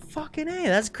 Like, fucking A,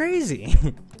 that's crazy.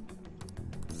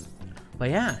 But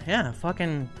yeah,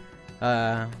 fucking,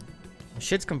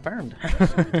 shit's confirmed.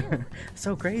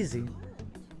 So crazy.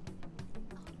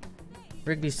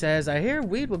 Rigby says, I hear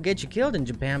weed will get you killed in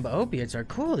Japan, but opiates are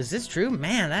cool. Is this true?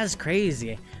 Man, that's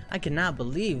crazy. I cannot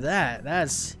believe that.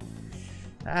 That's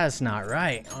not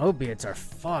right. Opiates are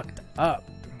fucked up.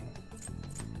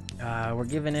 We're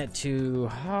giving it to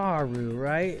Haru,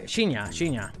 right?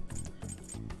 Shinya.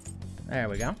 There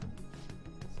we go.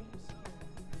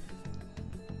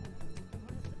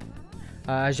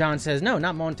 Jean says, no,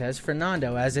 not Montes,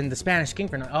 Fernando, as in the Spanish king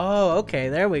Fernando. Oh, okay,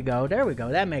 there we go.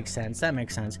 That makes sense.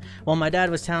 Well, my dad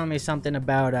was telling me something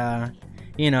about,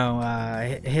 you know,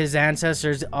 his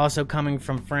ancestors also coming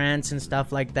from France and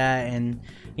stuff like that, and,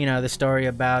 you know, the story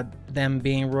about them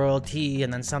being royalty,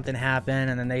 and then something happened,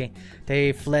 and then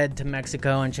they fled to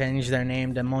Mexico and changed their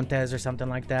name to Montes or something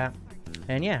like that.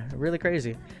 And yeah, really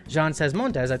crazy. Jean says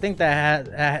Montes. I think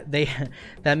that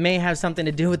that may have something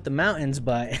to do with the mountains,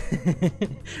 but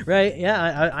right?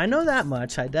 Yeah, I know that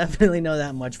much. I definitely know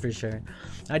that much for sure.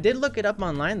 I did look it up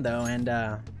online though, and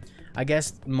I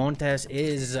guess Montes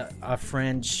is a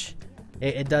French.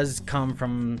 It does come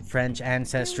from French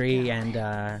ancestry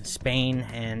and Spain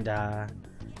and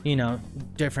you know,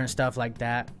 different stuff like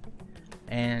that.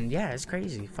 And yeah, it's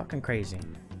crazy, fucking crazy.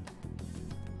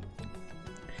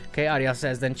 Okay, Audio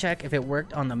says, then check if it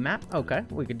worked on the map. Okay,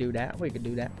 we could do that.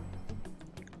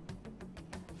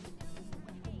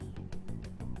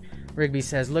 Rigby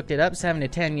says, looked it up, 7 to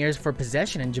 10 years for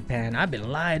possession in Japan. I've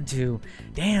been lied to.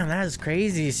 Damn, that is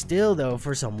crazy still, though,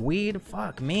 for some weed.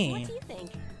 Fuck me. What do you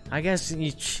think? I guess,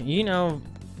 you know,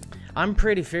 I'm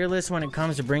pretty fearless when it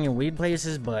comes to bringing weed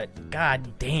places, but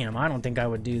god damn, I don't think I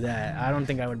would do that. I don't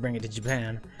think I would bring it to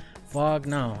Japan. Fuck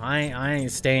no, I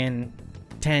ain't staying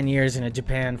 10 years in a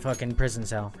Japan fucking prison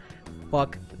cell.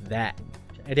 Fuck that.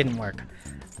 It didn't work.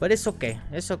 But it's okay.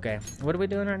 It's okay. What are we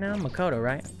doing right now? Makoto,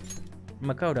 right?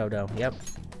 Makoto, though. Yep.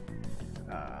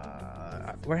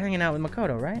 We're hanging out with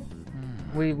Makoto, right?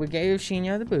 We gave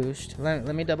Shinya the boost. Let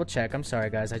me double check. I'm sorry,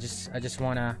 guys. I just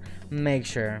want to make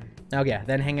sure. Oh, yeah.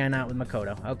 Then hanging out with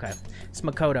Makoto. Okay. It's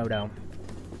Makoto, though.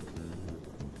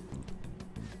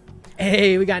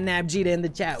 Hey, we got Nabjita in the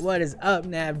chat. What is up,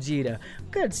 Nabjita?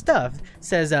 Good stuff.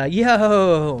 Says,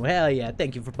 yo, hell yeah.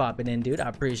 Thank you for popping in, dude. I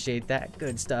appreciate that.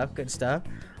 Good stuff.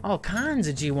 All kinds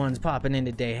of G1s popping in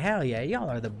today. Hell yeah, y'all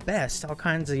are the best. All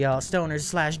kinds of y'all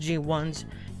stoners / G1s.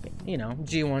 You know,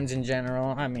 G1s in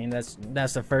general. I mean,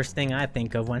 that's the first thing I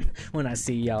think of when I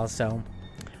see y'all. So,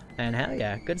 and hell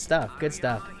yeah, good stuff.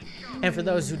 And for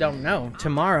those who don't know,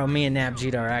 tomorrow me and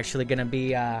Nabjita are actually gonna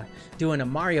be doing a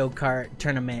Mario Kart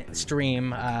tournament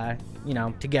stream. You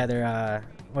know, together.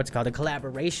 What's it called, a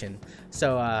collaboration.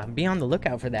 So be on the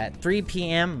lookout for that. 3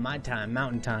 p.m. my time,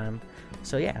 Mountain Time.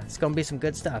 So yeah, it's gonna be some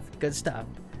good stuff.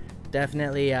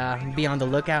 Definitely be on the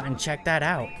lookout and check that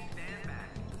out.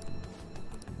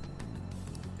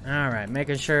 Alright,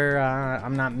 making sure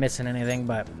I'm not missing anything,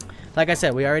 but like I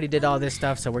said, we already did all this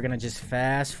stuff, so we're gonna just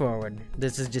fast forward.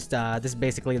 This is just this is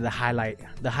basically the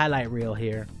highlight reel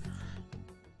here.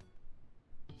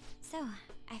 So,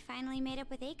 I finally made up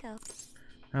with Eiko.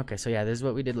 Okay, so yeah, this is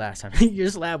what we did last time. Your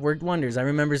slab worked wonders. I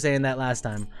remember saying that last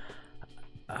time.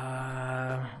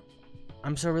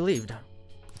 I'm so relieved.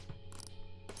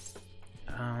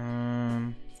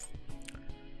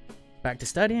 Back to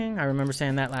studying. I remember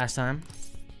saying that last time.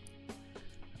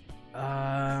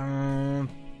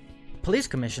 Police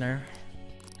commissioner.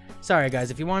 Sorry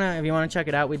guys, if you wanna check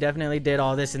it out, we definitely did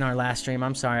all this in our last stream.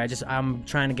 I'm sorry, I'm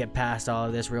trying to get past all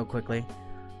of this real quickly.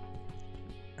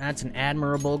 That's an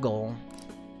admirable goal.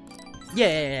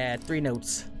 Yeah, 3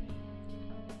 notes.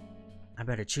 I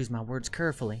better choose my words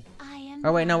carefully.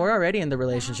 Oh wait, no, we're already in the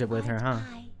relationship with her, huh?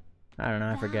 I don't know,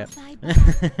 I forget.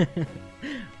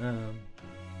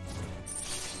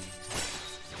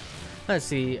 Let's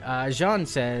see, Jean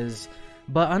says,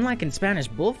 but unlike in Spanish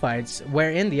bullfights,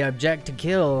 wherein the object to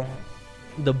kill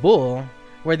the bull,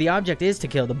 where the object is to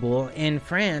kill the bull, in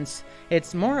France,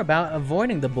 it's more about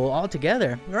avoiding the bull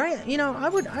altogether, right? You know,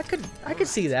 I could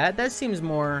see that. That seems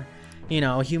more, you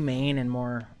know, humane and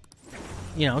more,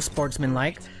 you know,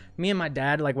 sportsman-like. Me and my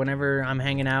dad, like, whenever I'm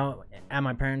hanging out at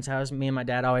my parents' house, me and my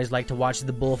dad always like to watch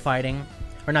the bullfighting.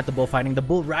 Or not the bullfighting, the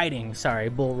bull riding. Sorry,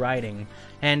 bull riding.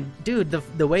 And dude,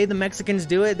 the way the Mexicans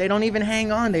do it, they don't even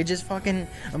hang on. They just fucking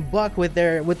buck with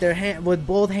with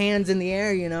both hands in the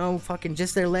air, you know, fucking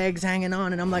just their legs hanging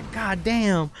on. And I'm like, God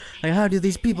damn, like how do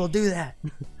these people do that?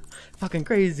 Fucking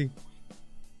crazy.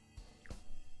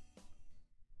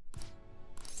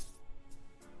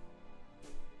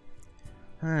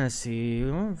 Let's see,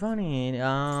 funny.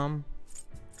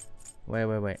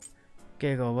 Wait.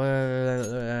 Giggle.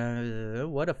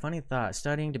 What a funny thought.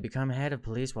 Studying to become head of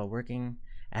police while working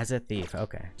as a thief.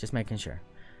 Okay, just making sure.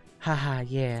 Haha,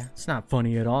 yeah. It's not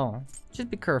funny at all. Just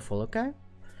be careful, okay?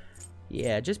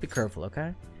 Yeah, just be careful,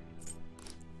 okay?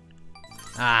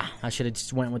 Ah, I should have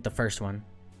just went with the first one.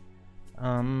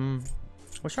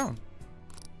 What's wrong?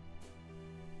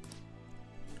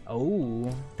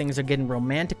 Oh, things are getting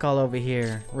romantic all over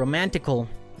here. Romantical.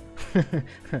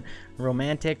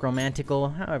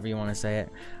 Romantical, however you want to say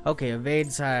it. Okay,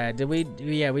 evade side. Did we?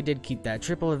 Yeah, we did keep that.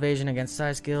 Triple evasion against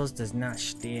side skills does not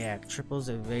stack. Triples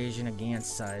evasion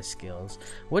against side skills.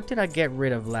 What did I get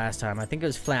rid of last time? I think it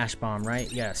was flash bomb,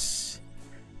 right? Yes.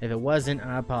 If it wasn't,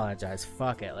 I apologize.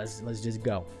 Fuck it. Let's just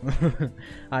go.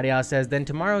 Adiel says, then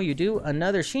tomorrow you do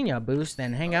another Shinya boost,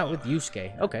 then hang out with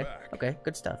Yusuke. Okay. Okay.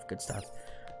 Good stuff. Good stuff.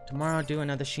 Tomorrow do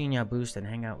another Shinya boost, and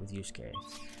hang out with Yusuke.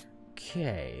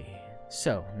 Okay,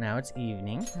 so now it's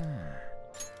evening.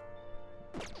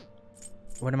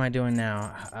 What am I doing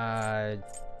now?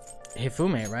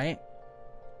 Hifume, right?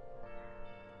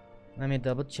 Let me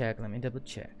double check.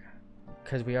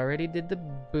 Because we already did the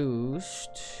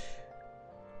boost.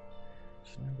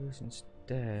 Should I boost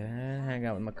instead? Hang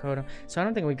out with Makoto. So I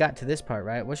don't think we got to this part,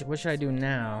 right? What should I do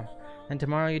now? And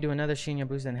tomorrow you do another Shinya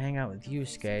boost and hang out with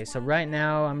Yusuke. So right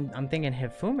now I'm thinking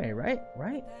Hifume, right?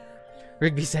 Right?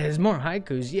 Rigby says, more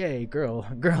haikus, yay, girl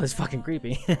is fucking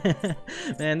creepy.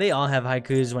 Man, they all have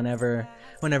haikus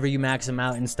whenever you max them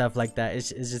out and stuff like that. It's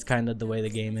just kind of the way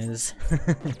the game is.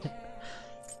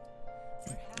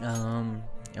 And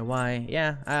why?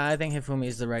 Yeah, I think Hifumi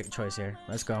is the right choice here.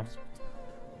 Let's go.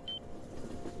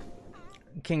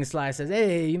 King Sly says,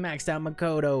 hey, you maxed out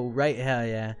Makoto, right? Hell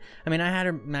yeah. I mean, I had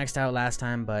her maxed out last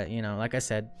time, but, you know, like I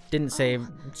said, didn't save.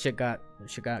 Shit got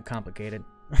complicated.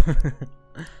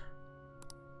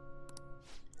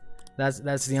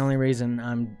 That's the only reason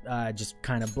I'm just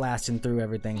kind of blasting through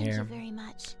everything here. Thank you very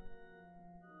much.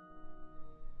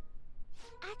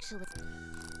 Actually,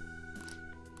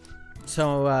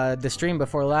 so the stream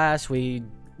before last, we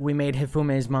made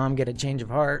Hifume's mom get a change of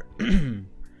heart.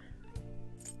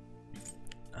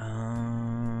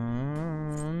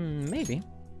 Maybe.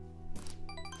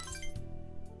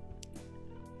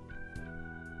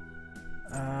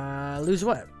 Lose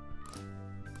what?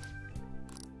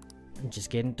 I'm just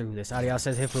getting through this. Adiel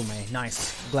says Hifume.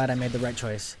 Nice. Glad I made the right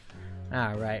choice.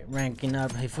 Alright, ranking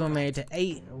up Hifume to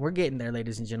 8. We're getting there,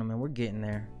 ladies and gentlemen. We're getting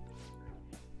there.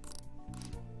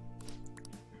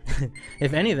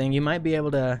 If anything, you might be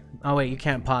able to... Oh, wait, you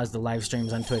can't pause the live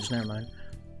streams on Twitch. Never mind.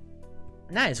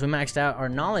 Nice, we maxed out our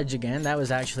knowledge again. That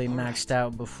was actually maxed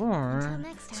out before.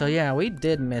 So yeah, we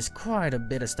did miss quite a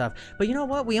bit of stuff. But you know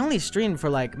what? We only streamed for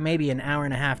like maybe an hour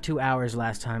and a half, 2 hours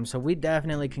last time. So we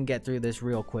definitely can get through this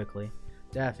real quickly.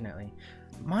 Definitely.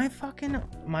 My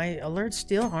alerts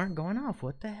still aren't going off.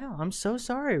 What the hell? I'm so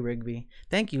sorry, Rigby.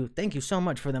 Thank you so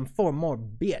much for them 4 more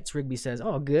bits. Rigby says,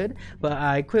 oh, good. But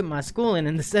I quit my schooling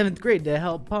in the 7th grade to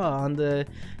help Pa on the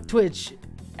Twitch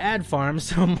ad farm,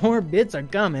 so more bits are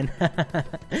coming.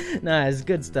 Nice,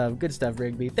 good stuff,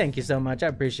 Rigby. Thank you so much, I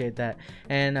appreciate that.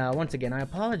 And once again, I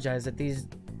apologize that these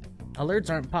alerts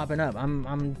aren't popping up.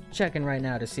 I'm checking right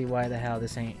now to see why the hell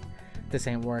this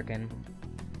ain't working.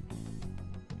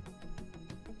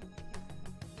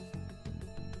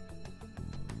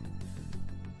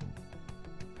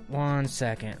 One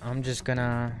second, I'm just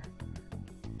gonna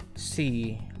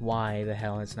see why the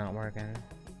hell it's not working.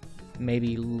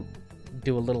 Maybe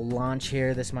do a little launch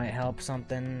here. This might help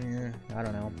something. I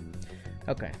don't know.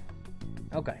 Okay.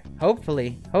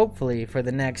 Hopefully for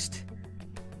the next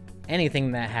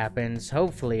anything that happens,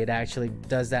 hopefully it actually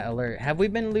does that alert. Have we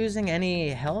been losing any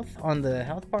health on the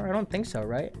health bar? I don't think so,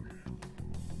 right?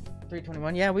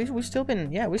 321. Yeah, we've still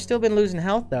been losing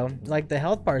health though. Like the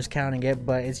health bar is counting it,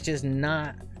 but it's just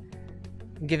not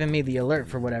giving me the alert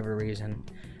for whatever reason.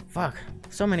 Fuck,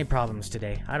 so many problems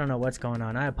today. I don't know what's going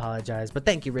on. I apologize, but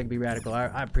thank you, Rigby Radical.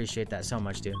 I appreciate that so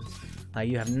much, dude.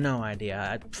 You have no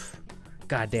idea.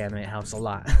 God damn, it helps a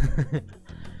lot.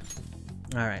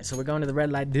 All right, so we're going to the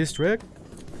red light district.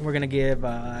 We're gonna give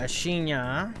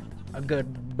Shinya a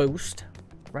good boost,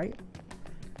 right?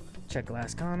 Check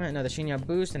last comment, another Shinya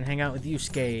boost, and hang out with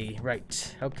Yusuke.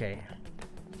 Right, okay.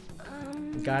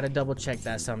 Gotta double check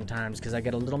that sometimes because I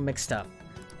get a little mixed up.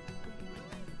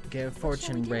 Give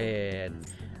fortune red,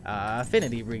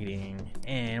 affinity reading,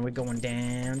 and we're going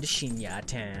down to Shinya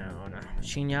Town.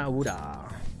 Shinya Uda.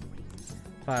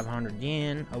 500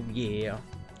 yen, oh yeah.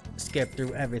 Skip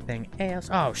through everything else.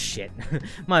 Oh shit.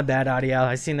 My bad, Audio.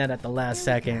 I seen that at the last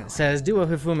second. It says do a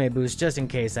Hifume boost just in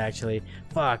case, actually.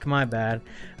 Fuck, my bad.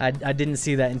 I didn't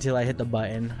see that until I hit the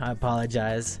button. I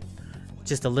apologize.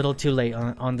 Just a little too late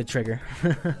on the trigger.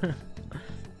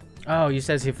 Oh, you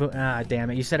said Hifume. Ah,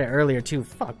 damn it. You said it earlier too.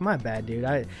 Fuck, my bad, dude.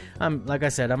 I'm like I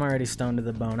said, I'm already stoned to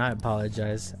the bone. I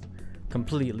apologize.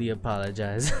 Completely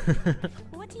apologize.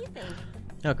 What do you think?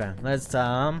 Okay, let's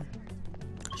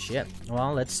shit.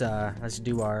 Well, let's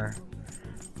do our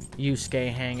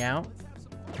Yusuke hangout.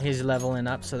 He's leveling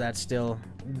up, so that's still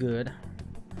good.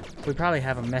 We probably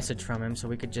have a message from him, so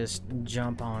we could just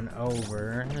jump on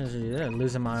over.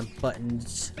 Losing my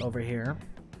buttons over here.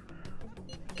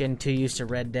 Getting too used to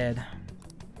Red Dead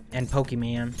and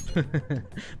Pokemon.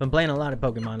 Been playing a lot of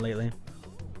Pokemon lately.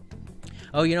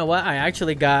 Oh, you know what? I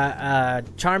actually got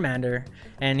Charmander,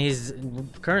 and he's a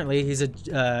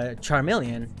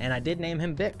Charmeleon, and I did name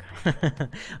him Bic.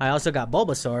 I also got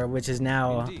Bulbasaur, which is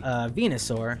now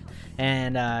Venusaur,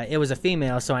 and it was a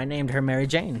female, so I named her Mary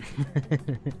Jane.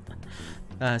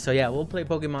 So yeah, we'll play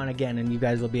Pokemon again, and you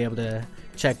guys will be able to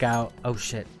check out. Oh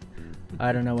shit,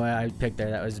 I don't know what I picked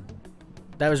there.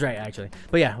 That was right, actually.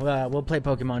 But yeah, we'll play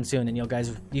Pokemon soon, and you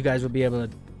guys will be able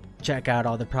to check out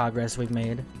all the progress we've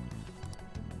made.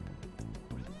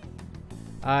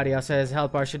 Audio says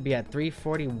health bar should be at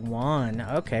 341.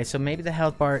 Okay, so maybe the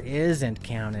health bar isn't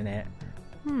counting it.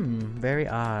 Very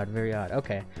odd, very odd.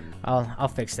 Okay, I'll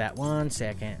fix that. 1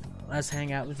 second. Let's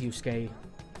hang out with Yusuke.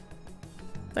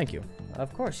 Thank you.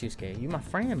 Of course, Yusuke. You my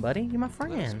friend, buddy. You my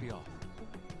friend.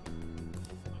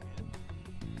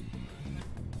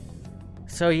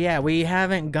 So yeah, we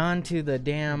haven't gone to the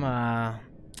damn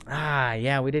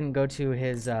yeah, we didn't go to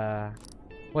his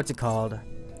what's it called?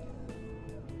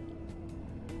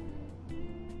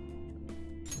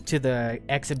 To the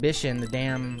exhibition, the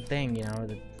damn thing, you know,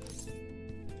 the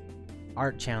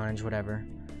art challenge, whatever.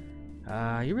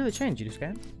 You really changed,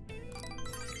 Yusuke.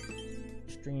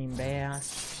 Stream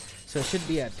bass. So it should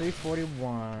be at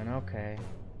 341. Okay.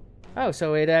 Oh,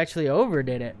 so it actually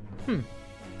overdid it.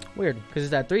 Weird, because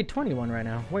it's at 321 right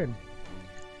now. Weird.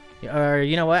 Or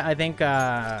you know what? I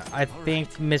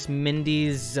think Miss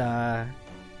Mindy's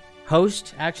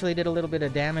host actually did a little bit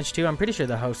of damage too. I'm pretty sure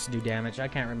the hosts do damage. I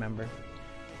can't remember.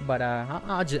 But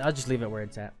I'll just leave it where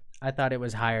it's at. I thought it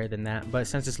was higher than that, but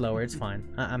since it's lower, it's fine.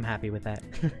 I'm happy with that.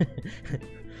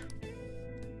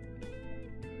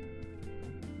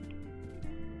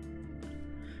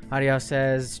 Audio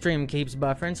says stream keeps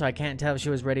buffering, so I can't tell if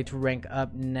she was ready to rank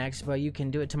up next, but you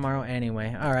can do it tomorrow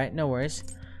anyway. All right, no worries.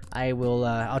 I will.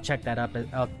 I'll check that up.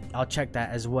 I'll check that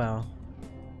as well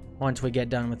once we get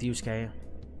done with Yusuke.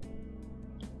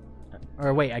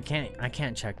 Or wait, I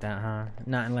can't check that, huh?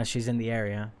 Not unless she's in the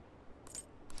area.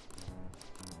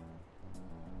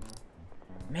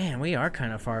 Man, we are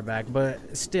kind of far back,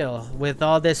 but still, with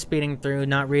all this speeding through,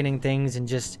 not reading things, and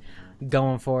just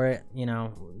going for it, you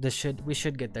know, we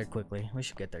should get there quickly. We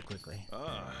should get there quickly.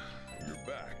 Ah, you're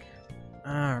back.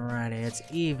 Alrighty, it's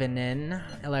evening.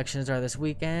 Elections are this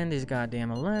weekend. These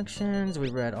goddamn elections. We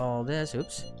read all this.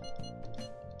 Oops.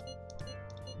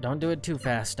 Don't do it too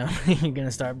fast, don't you're gonna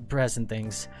start pressing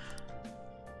things.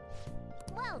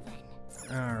 Well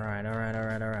then.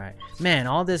 Alright. Man,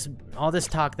 all this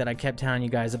talk that I kept telling you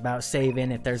guys about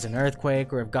saving if there's an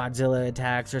earthquake or if Godzilla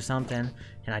attacks or something,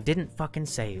 and I didn't fucking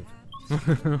save.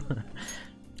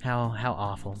 How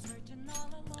awful.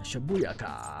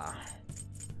 Shibuyaka.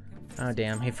 Oh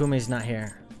damn, Hifume's not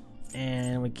here.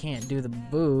 And we can't do the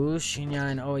boost. Shinya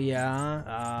and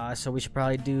Oya. So we should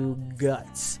probably do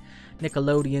Guts.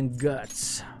 Nickelodeon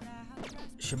Guts.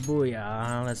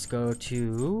 Shibuya. Let's go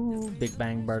to Big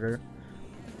Bang Burger.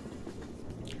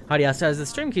 Audio says the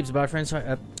stream keeps buffering, so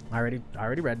I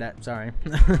already read that. Sorry.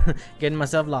 Getting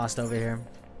myself lost over here.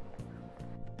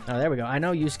 Oh, there we go. I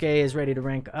know Yusuke is ready to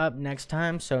rank up next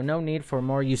time, so no need for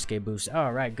more Yusuke boosts.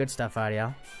 Alright, good stuff,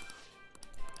 Audio.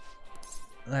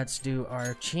 let's do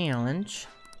our challenge.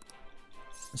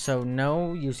 So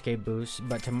no Yusuke boost,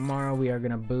 but tomorrow we are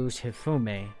gonna boost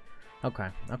Hifume. Okay,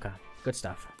 okay, good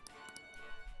stuff.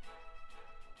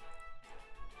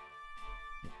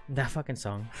 That fucking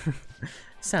song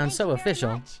sounds so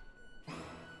official.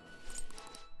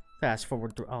 Fast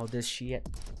forward through all this shit.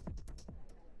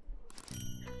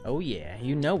 Oh yeah,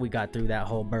 you know we got through that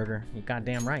whole burger. You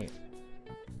goddamn right.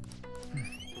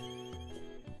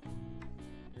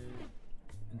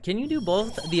 Can you do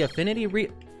both the affinity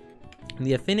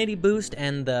boost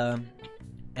and the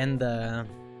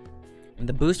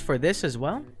boost for this as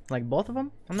well? Like both of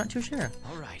them? I'm not too sure.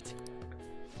 All right.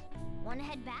 Wanna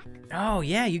head back? Oh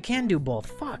yeah, you can do both.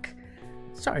 Fuck.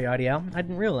 Sorry, Audio. I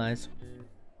didn't realize.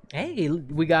 Hey,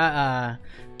 we got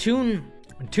Toon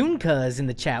Cuz in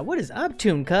the chat. What is up,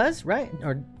 Toon Cuz? Right?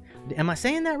 Or am I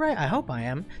saying that right? I hope I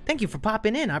am. Thank you for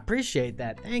popping in. I appreciate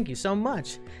that. Thank you so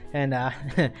much. And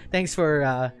thanks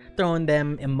for throwing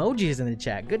them emojis in the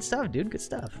chat. Good stuff, dude. Good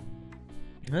stuff.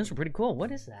 Those are pretty cool.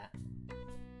 What is that?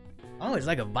 Oh, it's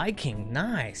like a Viking.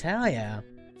 Nice. Hell yeah.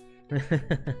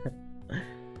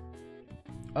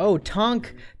 Oh,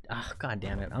 Tonk. Oh, god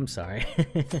damn it. I'm sorry.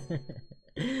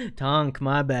 Tonk,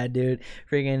 my bad, dude.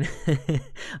 Freaking.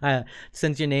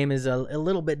 Since your name is a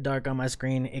little bit dark on my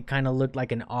screen, it kind of looked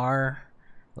like an R.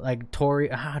 Like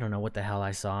Tori. I don't know what the hell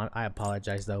I saw. I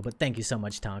apologize, though. But thank you so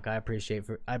much, Tonk. I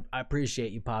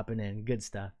appreciate you popping in. Good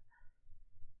stuff.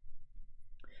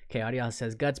 Okay, Audio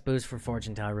says, Guts boost for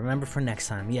Fortune Teller. Remember for next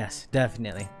time. Yes,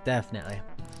 definitely. Definitely.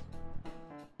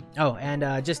 Oh,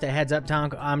 and just a heads up,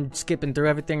 Tonk, I'm skipping through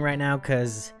everything right now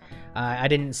because I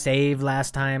didn't save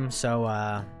last time,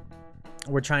 so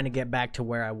we're trying to get back to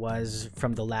where I was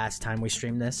from the last time we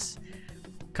streamed this.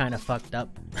 Kind of fucked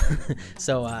up.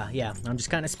 So, yeah, I'm just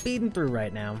kind of speeding through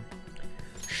right now.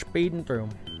 Speeding through.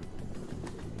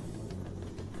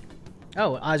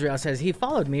 Oh, Azrael says he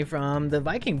followed me from the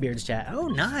Viking Beards chat. Oh,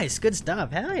 nice. Good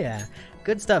stuff. Hell yeah.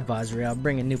 Good stuff, Azrael.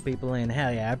 Bringing new people in.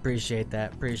 Hell yeah. I appreciate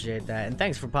that. Appreciate that. And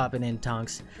thanks for popping in,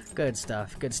 Tonks. Good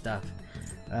stuff. Good stuff.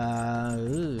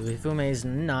 Hifume's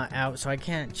not out, so I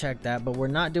can't check that. But we're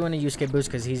not doing a Yusuke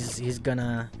boost because he's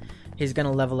gonna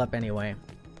level up anyway.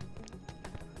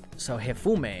 So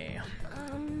Hifume.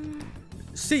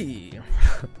 See.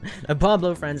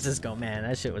 Pablo Francisco, man,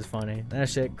 that shit was funny. That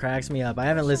shit cracks me up. I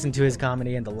haven't listened to his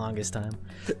comedy in the longest time.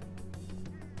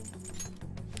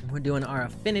 We're doing our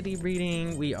affinity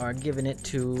reading. We are giving it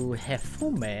to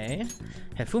Hifume.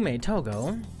 Hifume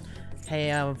Togo.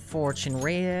 Hey, Fortune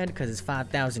Red, because it's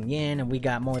 5,000 yen, and we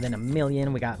got more than 1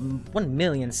 million. We got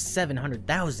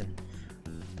 1,700,000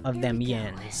 of them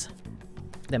yens.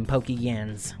 Them pokey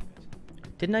yens.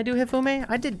 Didn't I do Hifume?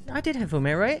 I did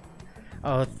Hifume, right?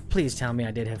 Oh, please tell me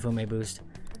I did Hifume boost.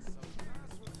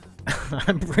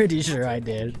 I'm pretty sure I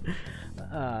did.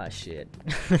 Ah, shit.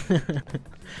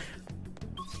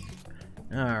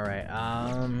 Alright,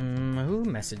 who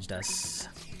messaged us?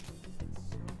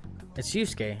 It's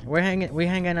Yusuke. We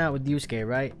hanging out with Yusuke,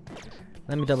 right?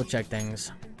 Let me double check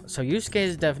things. So Yusuke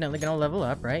is definitely gonna level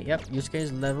up, right? Yep, Yusuke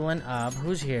is leveling up.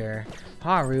 Who's here?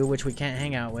 Haru, which we can't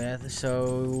hang out with.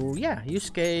 So yeah,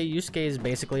 Yusuke is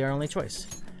basically our only choice.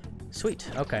 Sweet.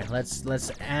 Okay,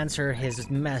 let's answer his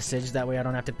message. That way I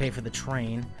don't have to pay for the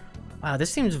train. Wow,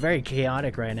 this seems very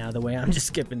chaotic right now, the way I'm just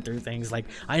skipping through things. Like,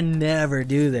 I never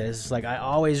do this. Like, I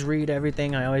always read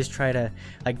everything. I always try to,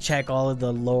 like, check all of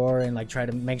the lore and, like, try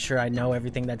to make sure I know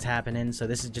everything that's happening. So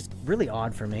this is just really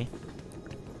odd for me.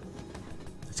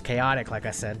 It's chaotic, like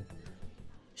I said.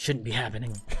 Shouldn't be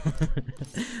happening.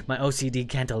 My OCD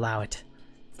can't allow it.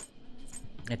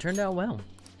 It turned out well.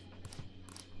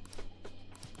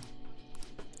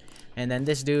 And then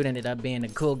this dude ended up being a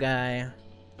cool guy.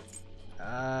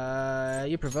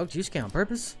 You provoked Yusuke on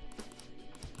purpose?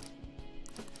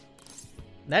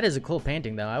 That is a cool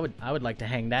painting, though. I would like to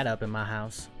hang that up in my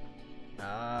house. Do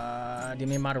you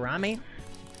mean Madarame?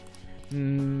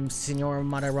 Senor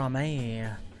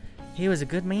Madarame. He was a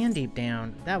good man deep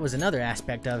down. That was another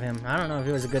aspect of him. I don't know if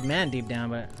he was a good man deep down,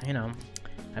 but, you know.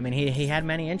 I mean, he had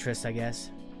many interests, I guess.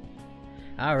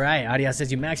 Alright, Audio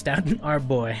says you maxed out our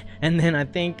boy. And then I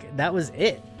think that was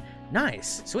it.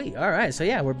 Nice. Sweet. Alright, so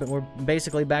yeah, we're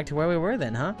basically back to where we were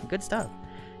then, huh? Good stuff.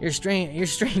 You're stranger,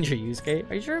 Yusuke.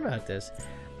 Are you sure about this?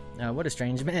 What a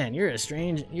strange man. You're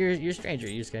stranger,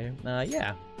 Yusuke.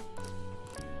 Yeah.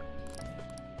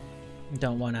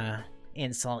 Don't wanna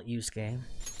insult Yusuke.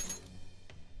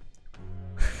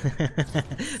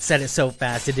 Said it so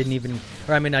fast it didn't even,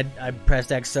 or I mean I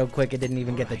pressed X so quick it didn't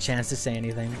even get the chance to say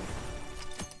anything.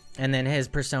 And then his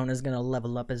persona is gonna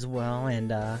level up as well,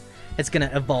 and it's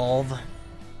gonna evolve.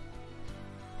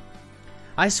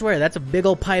 I swear, that's a big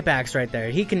old pipe axe right there.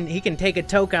 He can take a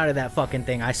toke out of that fucking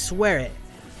thing. I swear it.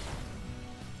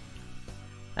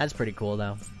 That's pretty cool,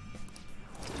 though.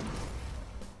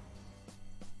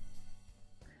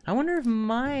 I wonder if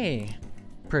my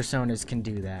personas can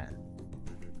do that.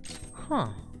 Huh.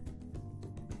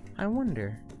 I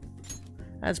wonder.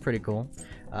 That's pretty cool.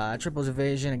 Triples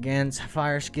evasion against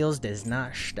fire skills does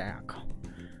not stack.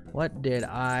 What did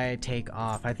I take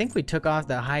off? I think we took off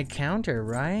the high counter,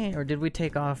 right? Or did we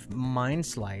take off Mind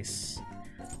Slice?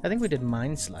 I think we did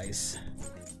Mind Slice.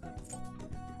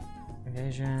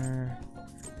 Evasion.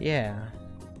 Yeah.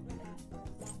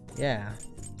 Yeah.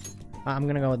 I'm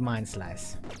gonna go with Mind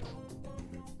Slice.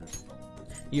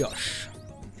 Yes.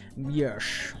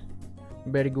 Yes.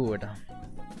 Very good.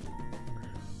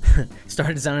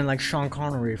 Started sounding like Sean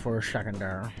Connery for a second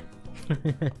there.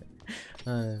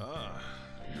 You're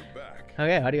back.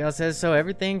 Okay, audio says so.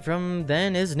 Everything from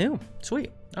then is new.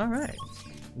 Sweet. All right.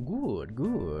 Good,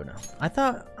 good. I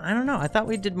don't know. I thought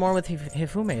we did more with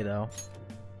Hifume though.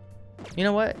 You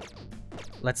know what?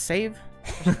 Let's save.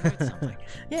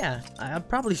 Yeah, I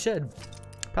probably should.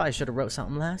 Probably should have wrote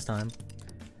something last time.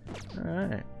 All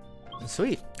right.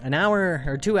 Sweet. An hour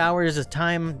or 2 hours of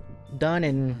time done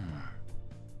in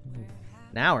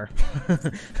an hour.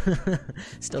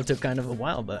 Still took kind of a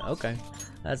while, but okay.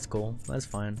 That's cool. That's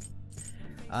fine.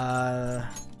 I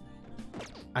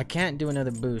can't do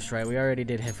another boost, right? We already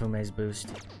did Hifume's boost.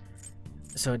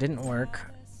 So it didn't work.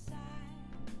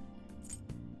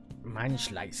 Mind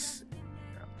Slice.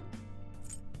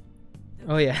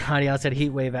 Oh yeah, Adiel said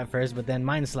Heat Wave at first, but then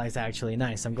Mind Slice actually.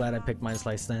 Nice, I'm glad I picked Mind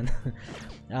Slice then.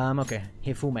 Okay,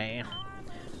 Hifume.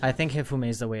 I think Hifume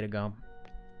is the way to go.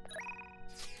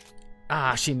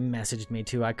 Ah, she messaged me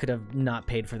too. I could have not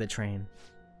paid for the train.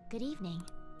 Good evening.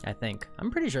 I think. I'm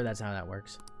pretty sure that's how that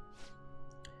works.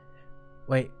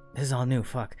 Wait, this is all new,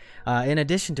 fuck. In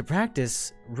addition to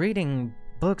practice, reading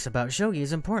books about shogi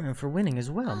is important for winning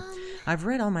as well. I've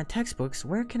read all my textbooks.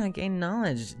 Where can I gain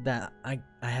knowledge that I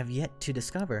have yet to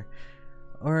discover?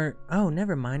 Or, oh,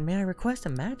 never mind. May I request a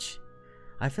match?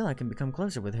 I feel I can become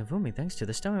closer with Hifumi thanks to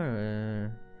the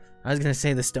stoner... I was gonna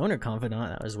say the stoner confidant.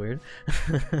 That was weird.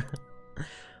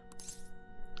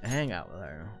 Hang out with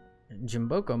her.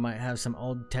 Jimboko might have some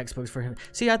old textbooks for him.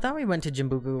 See, I thought we went to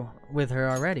Jimbuku with her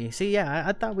already. See, yeah,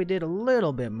 I thought we did a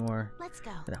little bit more. Let's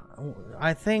go.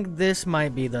 I think this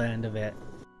might be the end of it.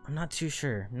 I'm not too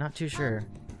sure. Not too sure.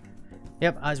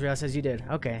 Yep, Azrael says you did.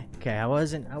 Okay. Okay, I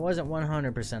wasn't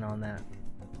 100% on that.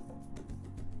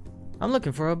 I'm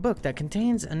looking for a book that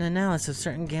contains an analysis of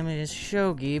certain games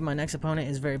shogi. My next opponent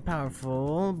is very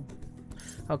powerful.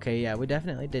 Okay, yeah, we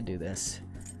definitely did do this.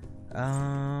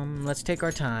 Let's take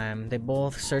our time. They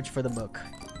both search for the book.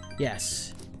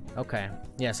 Yes. Okay.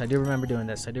 Yes, I do remember doing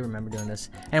this. I do remember doing this.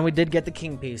 And we did get the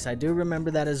king piece. I do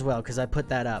remember that as well, because I put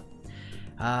that up.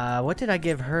 What did I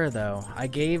give her, though? I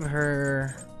gave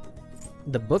her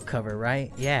the book cover,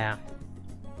 right? Yeah.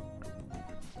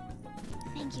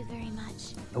 Thank you very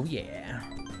much. Oh, yeah.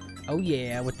 Oh,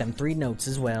 yeah, with them 3 notes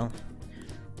as well.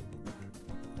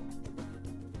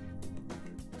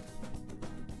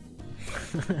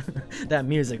 That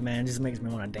music, man, just makes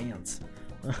me want to dance.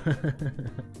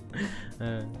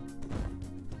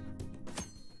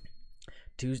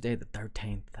 Tuesday the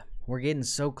 13th. We're getting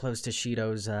so close to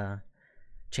Shido's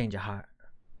change of heart.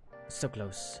 So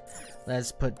close.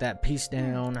 Let's put that piece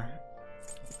down.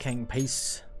 King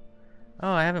piece.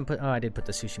 Oh, I haven't put... Oh, I did put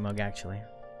the sushi mug, actually.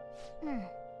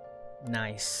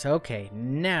 Nice. Okay,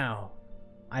 now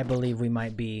I believe we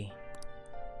might be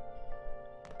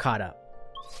caught up.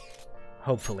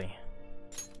 Hopefully.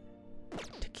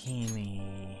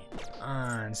 Takemi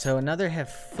on. So another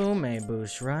Hifume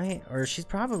boost, right? Or she's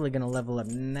probably gonna level up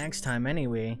next time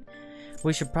anyway.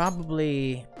 We should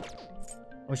probably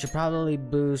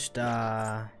boost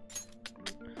the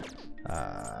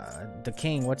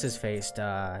king, what's his face?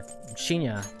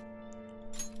 Shinya.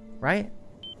 Right?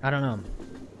 I don't know.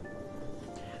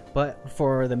 But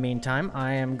for the meantime,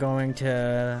 I am going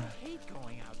to...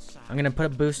 I'm gonna put a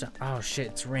boost. Oh shit,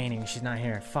 it's raining. She's not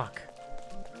here. Fuck.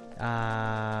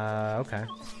 Okay.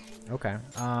 Okay.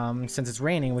 Since it's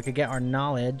raining, we could get our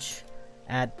knowledge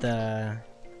at the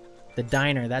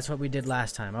diner. That's what we did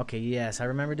last time. Okay, yes, I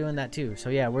remember doing that too. So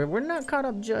yeah, we're not caught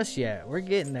up just yet. We're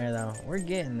getting there though. We're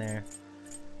getting there.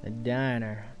 The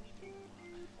diner.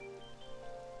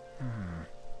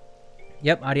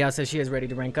 Yep, Adiel says she is ready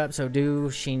to rank up, so do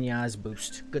Shinya's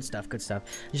boost. Good stuff, good stuff.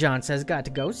 Jean says, got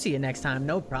to go. See you next time.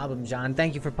 No problem, Jean.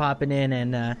 Thank you for popping in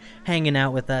and hanging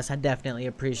out with us. I definitely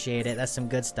appreciate it. That's some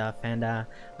good stuff, and I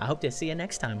hope to see you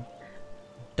next time.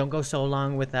 don't go so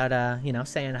long without you know,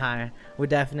 saying hi. We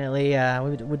definitely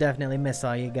we definitely miss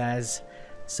all you guys.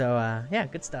 So yeah,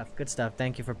 good stuff. Good stuff.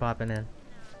 Thank you for popping in.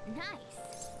 Nice.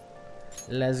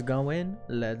 Let's go in.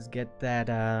 Let's get that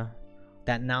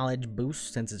that knowledge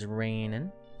boost since it's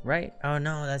raining, right? Oh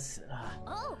no,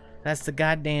 Oh, that's the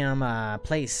goddamn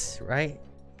place, right?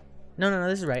 No,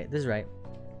 this is right. This is right.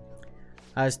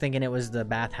 I was thinking it was the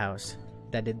bathhouse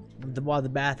that did the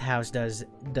bathhouse does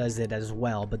it as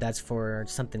well, but that's for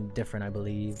something different, I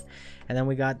believe. And then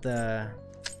we got the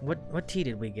what tea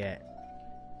did we get?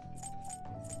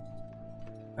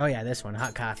 Oh yeah, this one,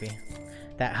 hot coffee.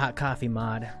 That hot coffee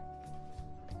mod.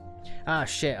 Ah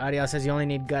shit, Audio says you only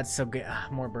need guts, so good.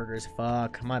 More burgers.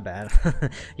 Fuck, my bad.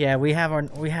 Yeah, we have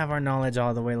our knowledge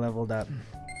all the way leveled up.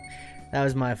 That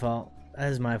was my fault. That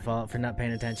is my fault for not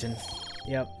paying attention.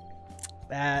 Yep.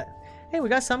 Hey, we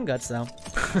got some guts though.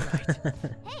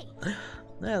 hey.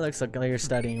 That looks like your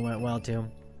studying went well too.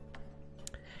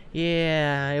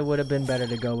 Yeah, it would have been better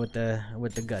to go with the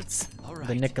guts.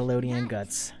 The Nickelodeon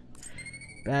guts.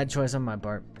 Bad choice on my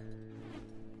part.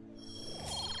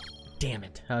 Damn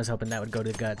it. I was hoping that would go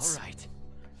to guts. Alright.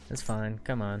 That's fine.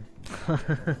 Come on.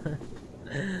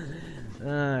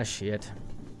 Ah, shit.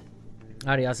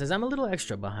 Audio says, I'm a little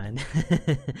extra behind.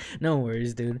 No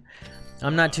worries, dude.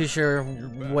 I'm not too sure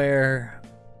where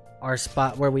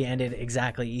where we ended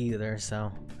exactly either,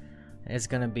 so it's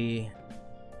gonna be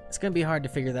hard to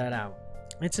figure that out.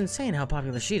 It's insane how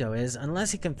popular Shido is.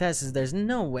 Unless he confesses, there's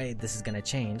no way this is gonna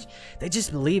change. They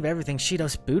just believe everything Shido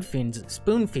spoon feeds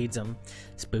them.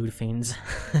 Spoon fiends.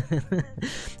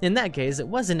 In that case, it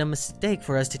wasn't a mistake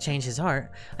for us to change his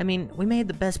heart. I mean, we made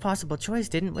the best possible choice,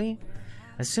 didn't we?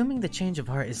 Assuming the change of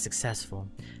heart is successful.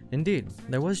 Indeed,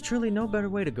 there was truly no better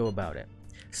way to go about it.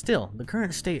 Still, the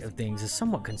current state of things is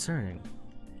somewhat concerning.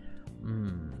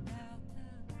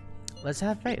 Let's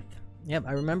have faith. Yep,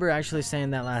 I remember actually saying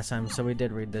that last time, so we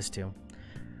did read this too.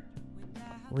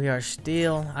 We are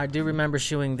still... I do remember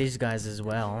shooing these guys as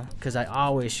well, because I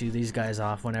always shoot these guys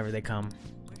off whenever they come.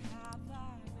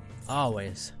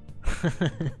 Always.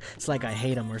 It's like I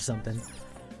hate them or something.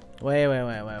 Wait.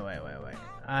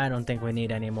 I don't think we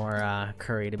need any more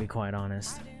curry, to be quite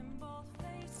honest.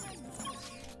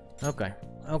 Okay.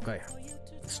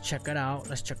 Let's check it out.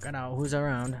 Who's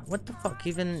around? What the fuck?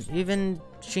 Even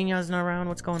Shinya's not around?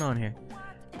 What's going on here?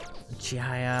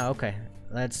 Chihaya. Okay.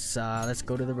 Let's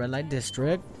go to the red light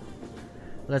district.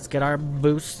 Let's get our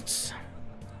boosts.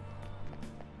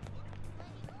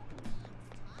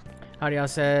 Audio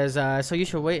says, so you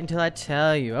should wait until I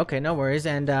tell you. Okay, no worries.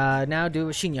 And now do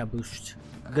a Shinya boost.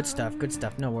 Good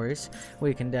stuff. No worries.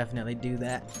 We can definitely do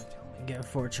that. Get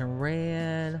Fortune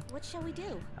Red. What shall we do?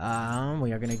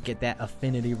 We are gonna get that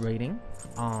affinity rating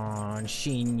on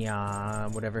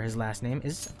Shinya, whatever his last name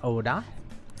is, Oda.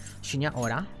 Shinya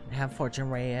Oda. Have Fortune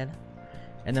Red,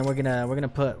 and then we're gonna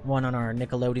put one on our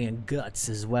Nickelodeon guts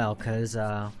as well, cause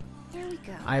There we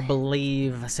go. I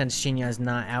believe since Shinya's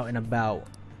not out and about,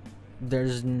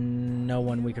 there's no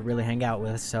one we could really hang out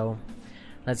with. So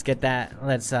let's get that.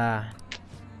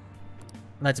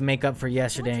 Let's make up for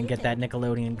yesterday and get that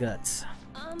Nickelodeon guts.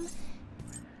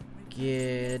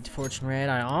 Get Fortune Red.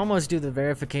 I almost do the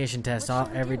verification test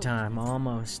every time.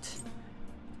 Almost.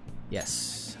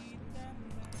 Yes.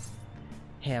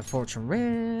 Have Fortune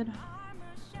Red.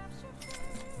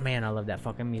 Man, I love that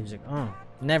fucking music. Oh,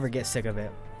 never get sick of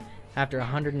it. After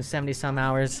 170 some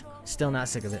hours, still not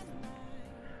sick of it.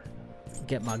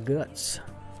 Get my guts.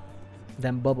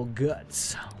 Them bubble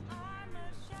guts.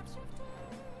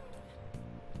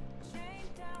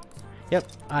 Yep,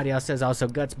 Audio says also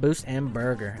guts, boost, and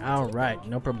burger. Alright,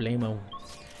 no problemo.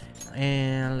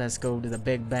 And let's go to the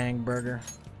Big Bang Burger.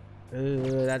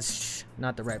 That's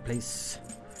not the right place.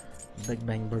 Big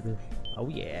Bang Burger. Oh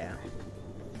yeah.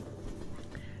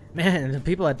 Man, the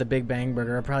people at the Big Bang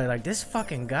Burger are probably like, this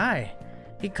fucking guy.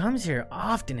 He comes here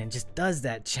often and just does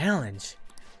that challenge.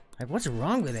 Like, what's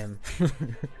wrong with him?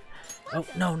 Oh,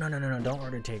 no, don't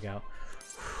order takeout.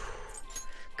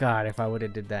 God, if I would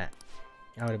have did that.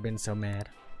 I would have been so mad.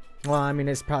 Well, I mean,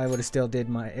 it probably would have still did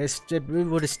my... It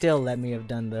would have still let me have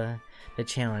done the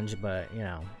challenge, but, you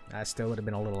know, I still would have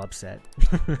been a little upset.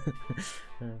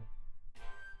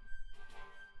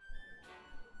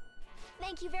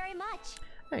 Thank you very much.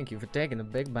 Thank you for taking the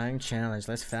Big Bang Challenge.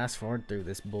 Let's fast forward through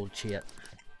this bullshit.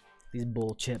 These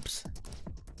bull chips.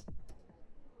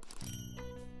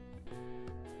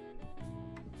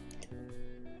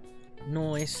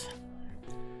 Nice.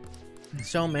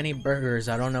 So many burgers,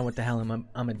 I don't know what the hell I'm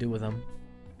gonna do with them.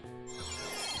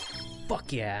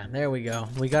 Fuck yeah, there we go.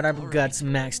 We got our guts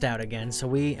maxed out again.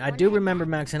 So I do remember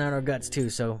maxing out our guts too,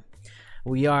 so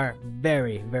we are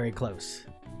very, very close.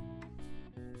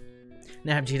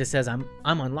 Nabjita says, I'm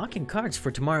unlocking cards for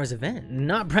tomorrow's event.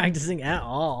 Not practicing at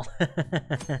all.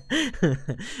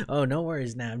 Oh, no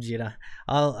worries, Nabjita.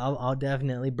 I'll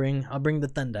definitely bring the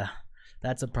thunder.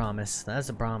 That's a promise. That's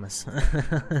a promise.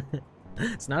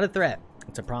 It's not a threat.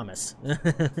 It's a promise.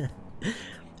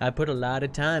 I put a lot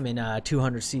of time in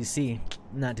 200cc.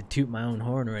 Not to toot my own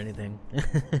horn or anything.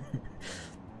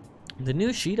 The new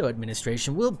Shido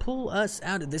administration will pull us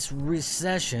out of this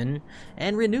recession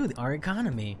and renew our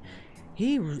economy.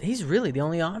 He's really the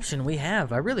only option we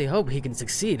have. I really hope he can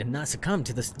succeed and not succumb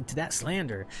to that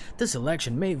slander. This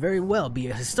election may very well be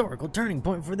a historical turning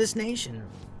point for this nation.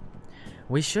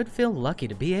 We should feel lucky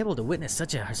to be able to witness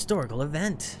such a historical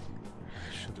event.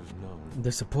 I should have known.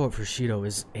 The support for Shido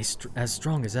is as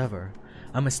strong as ever.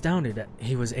 I'm astounded that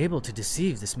he was able to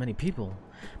deceive this many people.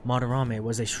 Madarame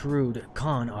was a shrewd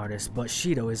con artist, but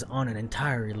Shido is on an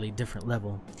entirely different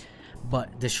level.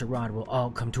 But this charade will all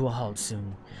come to a halt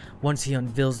soon. Once he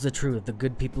unveils the truth, the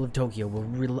good people of Tokyo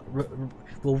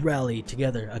will rally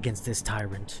together against this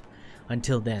tyrant.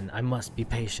 Until then, I must be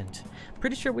patient.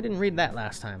 Pretty sure we didn't read that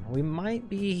last time. We might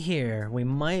be here. We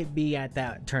might be at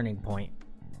that turning point.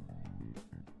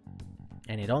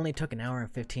 And it only took an hour and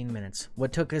 15 minutes.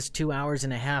 What took us 2 hours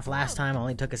and a half last time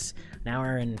only took us an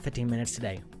hour and 15 minutes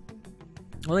today.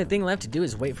 Only thing left to do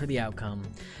is wait for the outcome.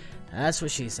 That's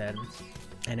what she said.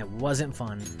 And it wasn't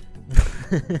fun.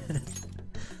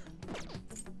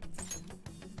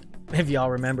 If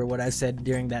y'all remember what I said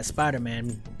during that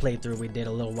Spider-Man playthrough we did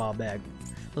a little while back.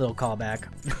 A little callback.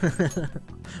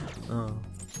 Oh.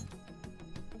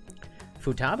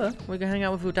 Futaba? We can hang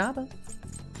out with Futaba.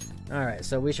 Alright,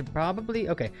 so we should probably...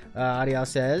 Okay, Ariel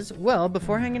says, well,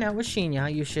 before hanging out with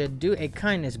Shinya, you should do a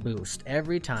kindness boost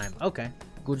every time. Okay,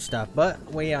 good stuff.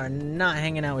 But we are not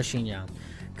hanging out with Shinya,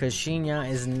 because Shinya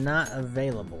is not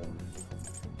available.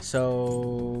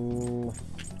 So...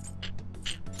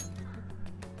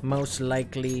 most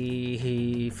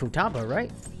likely Futaba,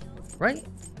 right? Right?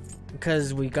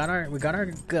 Because we got our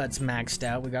guts maxed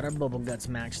out. We got our bubble guts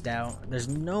maxed out. There's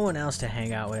no one else to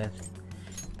hang out with.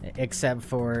 Except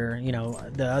for, you know,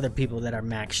 the other people that are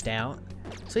maxed out.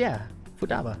 So yeah,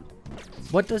 Futaba.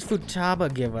 What does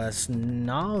Futaba give us?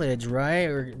 Knowledge, right?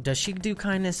 Or does she do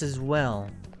kindness as well?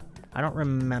 I don't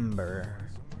remember.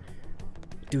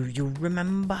 Do you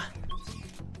remember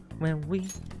when we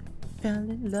fell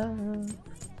in love?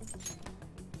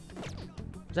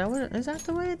 Is that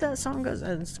the way that song goes?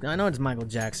 I know it's Michael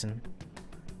Jackson.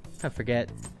 I forget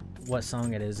what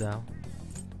song it is though.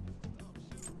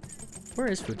 Where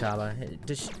is Futaba?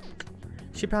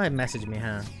 She probably messaged me,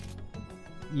 huh?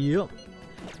 Yep.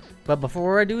 But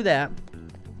before I do that,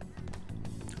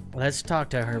 let's talk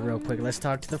to her real quick. Let's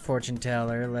talk to the fortune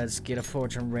teller. Let's get a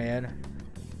fortune read.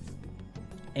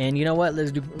 And you know what?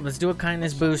 Let's do a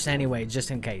kindness boost anyway,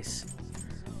 just in case.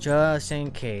 Just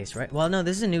in case, right? Well, no,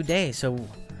 this is a new day, so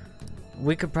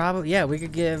we could probably we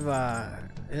could give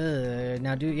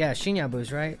Shinya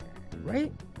boost, right?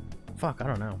 Right? Fuck, I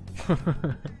don't know.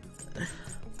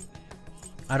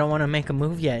 I don't want to make a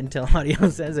move yet until Audio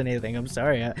says anything. I'm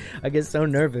sorry. I get so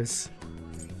nervous.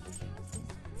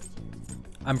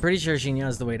 I'm pretty sure Shinya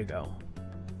is the way to go.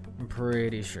 I'm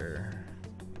pretty sure.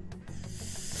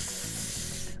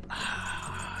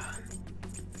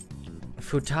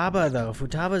 Futaba, though.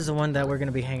 Futaba is the one that we're going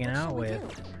to be hanging out with.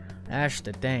 That's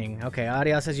the thing. Okay,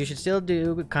 Audio says you should still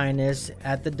do kindness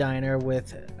at the diner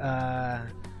with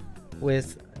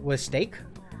steak.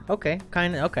 Okay,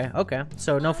 okay.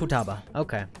 So no Futaba.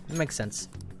 Okay, that makes sense.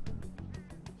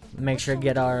 Make sure we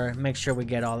get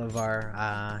all of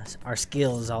our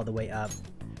skills all the way up.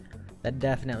 That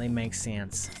definitely makes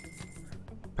sense.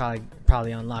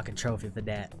 Probably unlock a trophy for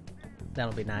that.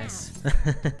 That'll be nice.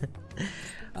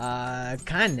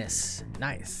 Kindness,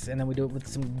 nice. And then we do it with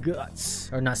some guts,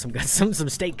 or not some guts, some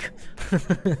steak.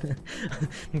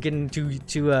 I'm getting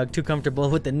too comfortable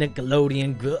with the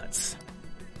Nickelodeon guts.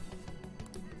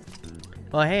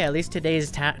 Well, hey, at least today's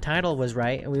title was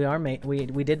right.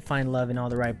 We did find love in all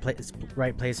the right places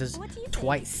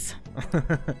twice.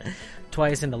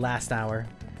 Twice in the last hour.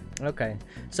 Okay,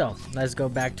 so let's go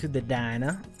back to the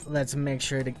diner. Let's make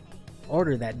sure to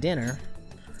order that dinner,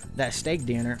 that steak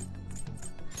dinner,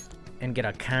 and get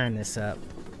our kindness up.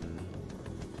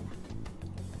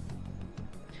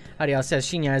 Ariel says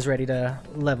Shinya is ready to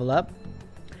level up.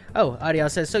 Oh, Ariel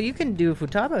says, so you can do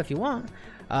Futaba if you want.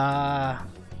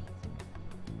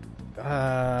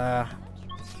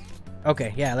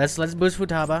 Okay, yeah, let's boost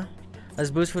Futaba.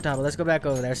 Let's boost Futaba. Let's go back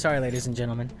over there. Sorry, ladies and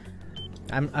gentlemen.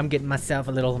 I'm getting myself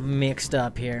a little mixed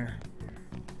up here.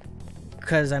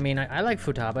 Cause I mean I like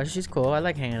Futaba. She's cool. I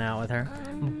like hanging out with her.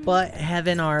 but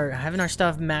having our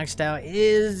stuff maxed out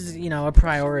is, you know, a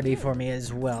priority for me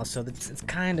as well. So it's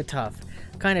kind of tough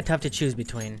to choose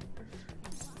between.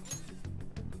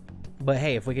 But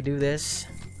hey, if we could do this,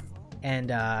 and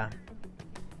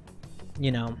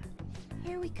you know,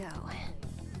 Here we go.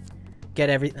 get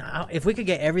if we could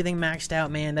get everything maxed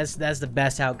out, man, that's the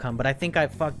best outcome. But I think I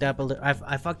fucked up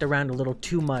I fucked around a little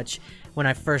too much when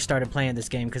I first started playing this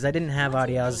game, because I didn't have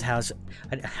Audiel's I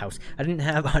didn't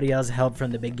have Audiel's help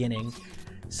from the beginning.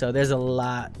 So there's a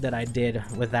lot that I did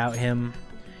without him,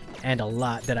 and a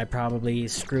lot that I probably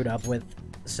screwed up with.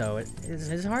 So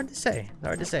it's hard to say.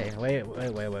 Hard to say. Wait.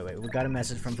 We got a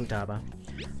message from Futaba.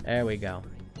 There we go.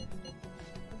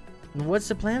 What's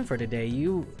the plan for today?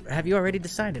 Have you already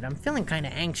decided? I'm feeling kind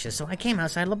of anxious, so I came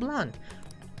outside LeBlanc.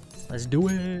 Let's do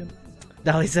it.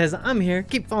 Dolly says, I'm here.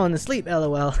 Keep falling asleep,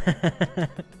 lol.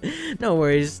 No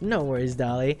worries,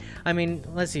 Dolly. I mean,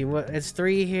 let's see. What it's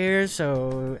 3 here,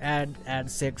 so add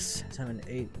 6, 7,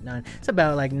 8, 9. It's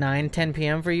about like 9-10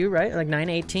 p.m. for you, right? Like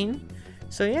 9:18.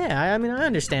 So yeah, I mean, I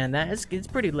understand that. It's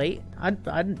pretty late. I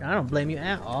don't blame you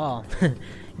at all.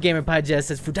 Gamer Pie Jess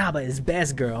says Futaba is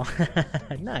best girl.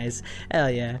 Nice. Hell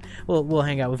yeah. We'll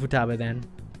hang out with Futaba then.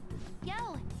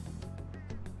 Yo,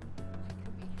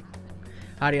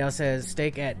 Adiel says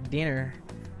steak at dinner.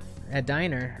 At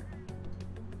diner.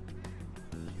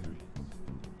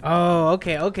 Oh,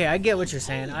 okay. I get what you're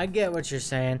saying.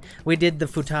 We did the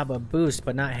Futaba boost,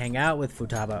 but not hang out with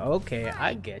Futaba. Okay,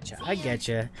 I get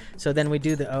you. So then we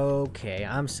do the... Okay,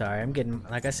 I'm sorry. I'm getting...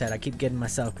 Like I said, I keep getting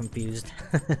myself confused.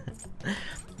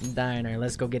 Diner,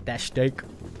 let's go get that steak.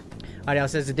 Ariel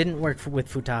says it didn't work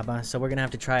with Futaba, so we're gonna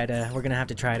have to try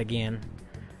it again.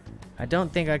 I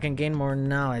don't think I can gain more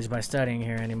knowledge by studying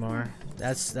here anymore.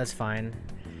 That's fine.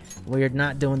 We're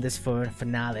not doing this for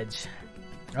knowledge.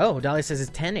 Oh, Dolly says it's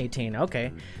 10:18.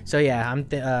 Okay, so yeah,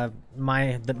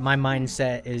 my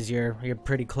mindset is you're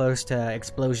pretty close to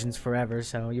explosions forever,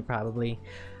 so you're probably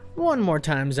one more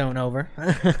time zone over.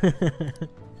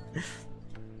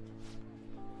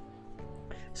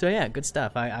 So yeah, good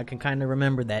stuff. I can kind of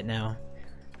remember that now.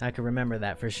 I can remember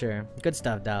that for sure. Good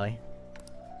stuff, Dolly.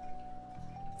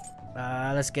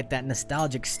 Let's get that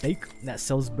nostalgic steak, that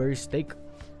Salisbury steak.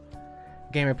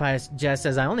 Gamer Pie Jess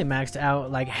says I only maxed out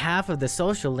like half of the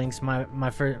social links my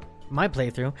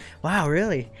playthrough. Wow,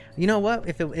 really? You know what?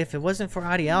 If it wasn't for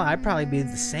Adiel, I'd probably be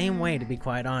the same way, to be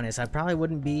quite honest. I probably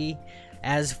wouldn't be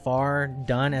as far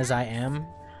done as I am,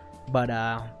 but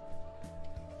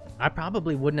I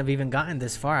probably wouldn't have even gotten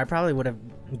this far. I probably would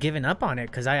have given up on it,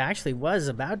 because I actually was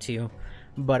about to,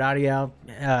 but Adiel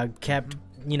kept,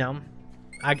 you know,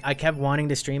 I kept wanting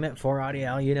to stream it for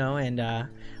Adiel, you know, and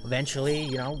eventually,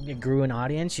 you know, it grew an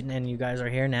audience, and you guys are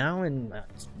here now, and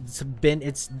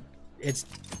it's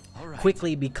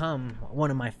quickly become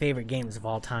one of my favorite games of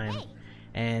all time.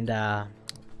 And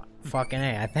fucking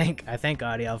A, I thank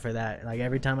Adiel for that. Like,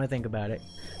 every time I think about it.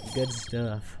 Good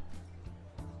stuff.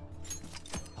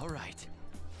 All right.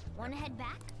 wanna head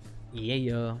back? Yeah,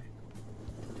 yo.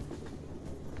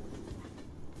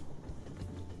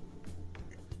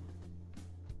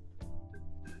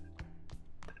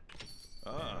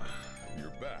 You're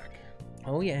back.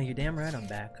 Oh yeah, you're damn right I'm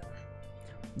back.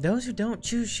 Those who don't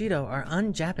choose Shido are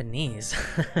un-Japanese.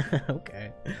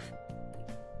 Okay.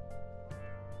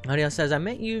 Audio says, I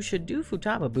meant you should do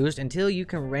Futaba boost until you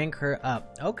can rank her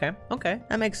up. Okay,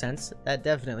 that makes sense. That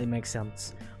definitely makes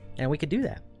sense. And we could do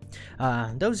that.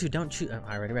 Those who don't choose...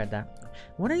 I already read that.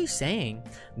 What are you saying?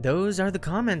 Those are the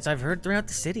comments I've heard throughout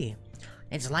the city.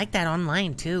 It's like that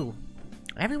online too.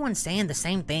 Everyone's saying the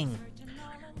same thing.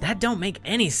 That don't make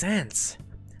any sense.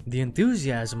 The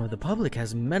enthusiasm of the public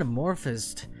has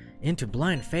metamorphosed into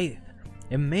blind faith.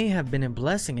 It may have been a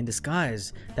blessing in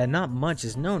disguise that not much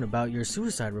is known about your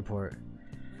suicide report.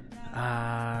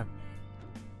 Yeah,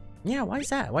 why is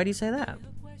that? Why do you say that?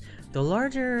 The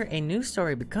larger a news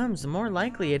story becomes, the more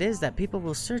likely it is that people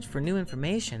will search for new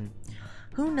information.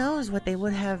 Who knows what they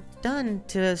would have done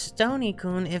to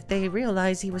Stony-kun if they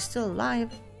realized he was still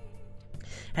alive?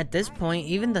 At this point,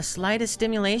 even the slightest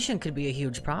stimulation could be a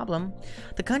huge problem.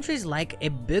 The country's like a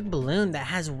big balloon that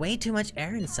has way too much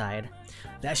air inside.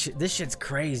 This shit's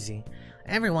crazy.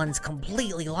 Everyone's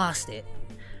completely lost it.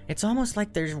 It's almost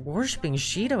like they're worshipping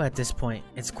Shido at this point.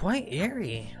 It's quite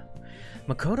eerie.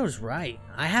 Makoto's right.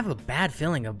 I have a bad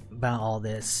feeling about all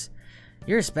this.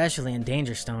 You're especially in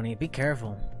danger, Stony. Be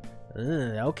careful.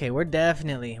 Ugh, okay, we're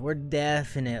definitely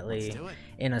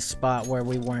in a spot where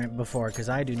we weren't before, because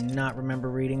I do not remember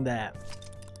reading that.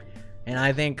 And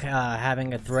I think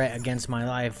having a threat against my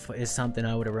life is something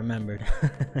I would have remembered.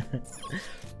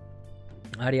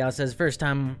 Adiel says, first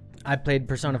time I played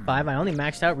Persona 5. I only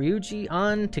maxed out Ryuji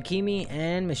on Takemi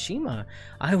and Mishima.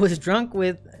 I was drunk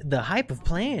with the hype of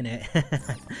playing it.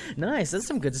 Nice, that's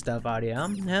some good stuff, Audio.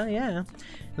 Hell yeah.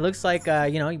 It looks like,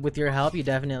 you know, with your help, you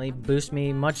definitely boost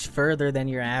me much further than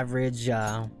your average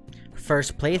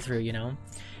first playthrough, you know.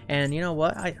 And you know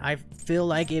what? I feel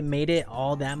like it made it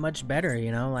all that much better,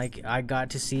 you know? Like, I got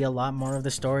to see a lot more of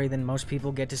the story than most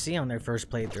people get to see on their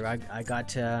first playthrough. I got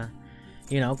to,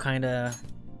 you know, kind of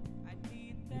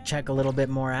check a little bit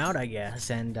more out, I guess,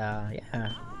 and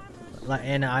yeah,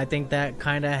 and I think that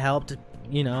kind of helped,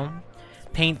 you know,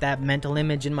 paint that mental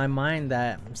image in my mind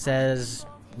that says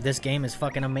this game is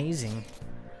fucking amazing.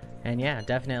 And yeah,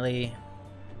 definitely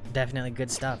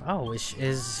good stuff. Oh, is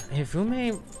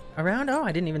Hifume around? Oh,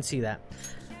 I didn't even see that.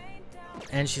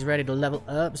 And she's ready to level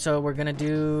up, so we're gonna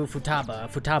do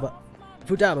Futaba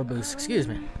boost, excuse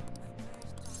me.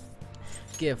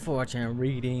 Give fortune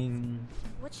reading.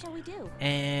 What shall we do?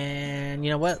 And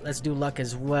you know what? Let's do luck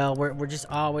as well. We're just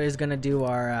always gonna do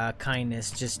our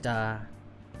kindness. Just oh,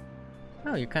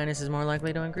 your kindness is more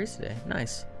likely to increase today.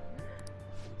 Nice.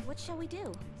 What shall we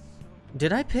do?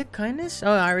 Did I pick kindness?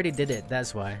 Oh, I already did it.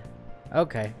 That's why.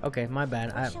 Okay, my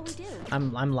bad. What shall we do?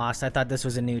 I'm lost. I thought this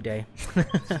was a new day.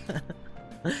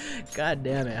 God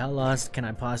damn it! How lost can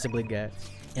I possibly get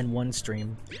in one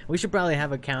stream? We should probably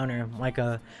have a counter, like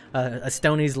a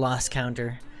Stoney's lost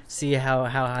counter. See how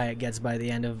high it gets by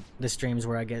the end of the streams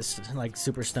where I get like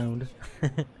super stoned.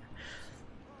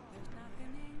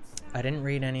 I didn't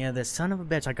read any of this. Son of a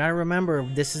bitch! I gotta remember.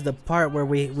 This is the part where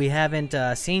we haven't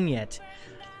seen yet.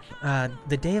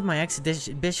 The day of my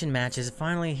exhibition match is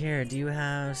finally here. Do you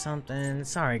have something?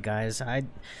 Sorry guys,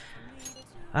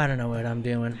 I don't know what I'm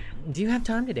doing. Do you have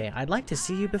time today? I'd like to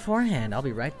see you beforehand. I'll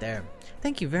be right there.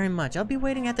 Thank you very much. I'll be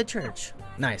waiting at the church.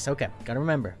 Nice. Okay, gotta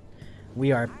remember.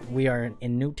 We are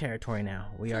in new territory now.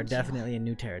 We are definitely in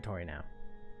new territory now.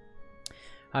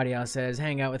 Hadiao says,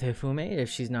 hang out with Hifume. If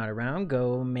she's not around,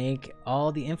 go make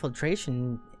all the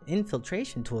infiltration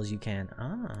tools you can.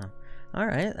 Ah.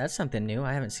 Alright, that's something new.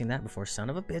 I haven't seen that before. Son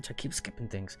of a bitch, I keep skipping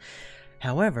things.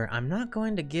 However, I'm not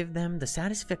going to give them the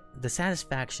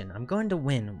satisfaction. I'm going to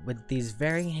win with these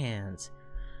very hands.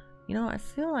 You know, I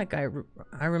feel like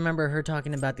I remember her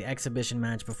talking about the exhibition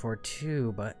match before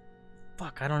too, but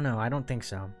fuck, I don't know. I don't think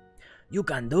so. You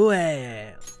can do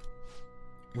it!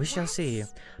 We shall see,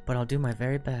 but I'll do my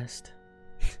very best.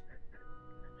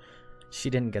 She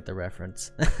didn't get the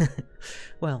reference.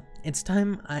 Well, it's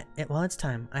time. It's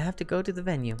time. I have to go to the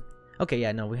venue. Okay,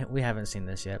 yeah, no, we haven't seen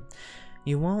this yet.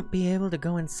 You won't be able to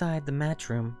go inside the match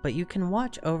room, but you can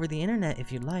watch over the internet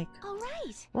if you'd like. All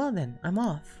right. Well then, I'm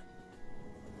off.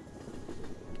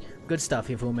 Good stuff,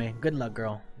 Hifume. Good luck,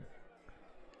 girl.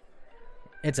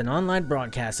 It's an online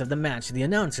broadcast of the match. The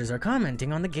announcers are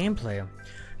commenting on the gameplay.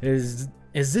 Is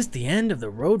this the end of the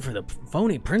road for the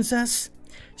phony princess?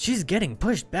 She's getting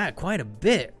pushed back quite a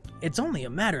bit. It's only a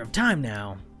matter of time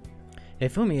now.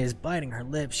 Hifumi is biting her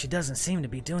lips. She doesn't seem to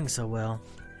be doing so well.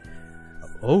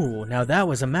 Oh, now that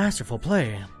was a masterful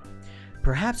play.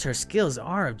 Perhaps her skills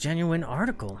are of genuine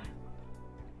article.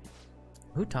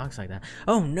 Who talks like that?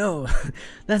 Oh no,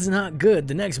 that's not good.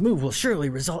 The next move will surely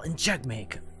result in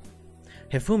checkmate.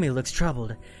 Hifumi looks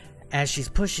troubled. As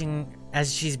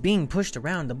she's being pushed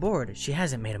around the board, she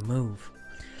hasn't made a move.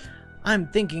 I'm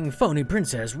thinking phony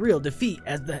princess, real defeat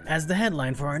as the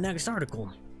headline for our next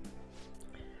article.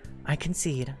 I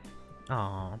concede.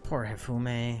 Aw, poor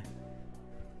Hifume.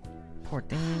 Poor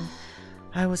thing.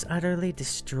 I was utterly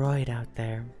destroyed out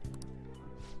there.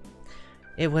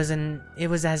 It was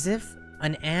as if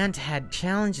an ant had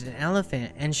challenged an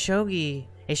elephant, and a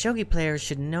shogi player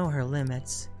should know her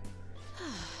limits.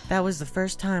 That was the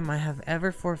first time I have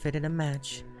ever forfeited a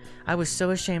match. I was so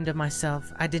ashamed of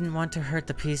myself. I didn't want to hurt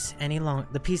the pieces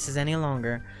any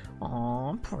longer.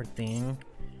 Aw, poor thing.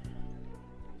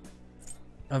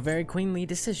 A very queenly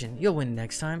decision. You'll win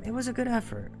next time. It was a good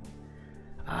effort.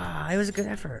 It was a good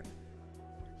effort.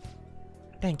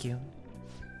 Thank you.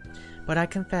 But I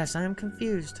confess, I am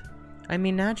confused. I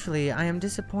mean, naturally, I am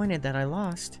disappointed that I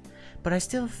lost, but I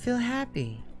still feel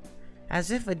happy.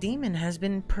 As if a demon has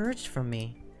been purged from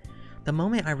me. The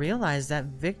moment I realized that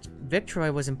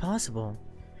victory was impossible,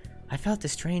 I felt a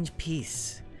strange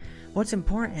peace. What's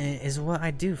important is what I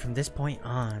do from this point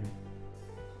on.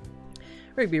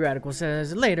 Rigby Radical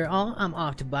says, later on, I'm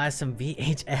off to buy some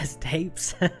VHS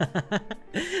tapes.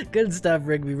 Good stuff,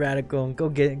 Rigby Radical. Go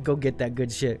get that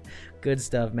good shit. Good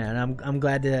stuff, man. I'm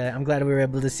glad we were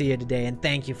able to see you today, and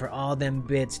thank you for all them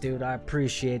bits, dude. I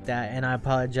appreciate that, and I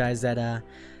apologize that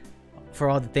for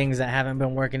all the things that haven't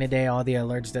been working today, all the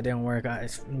alerts that didn't work.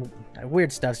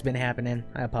 Weird stuff's been happening.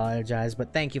 I apologize,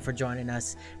 but thank you for joining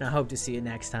us, and I hope to see you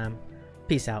next time.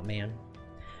 Peace out, man.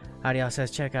 Audio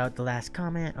says check out the last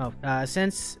comment. Oh,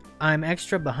 since I'm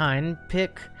extra behind,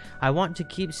 pick I want to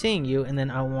keep seeing you, and then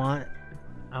I want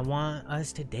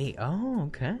us to date. Oh,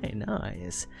 okay,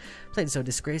 nice. Played so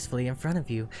disgracefully in front of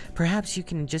you. Perhaps you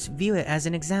can just view it as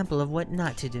an example of what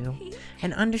not to do,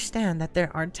 and understand that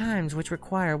there are times which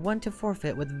require one to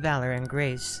forfeit with valor and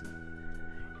grace.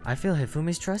 I feel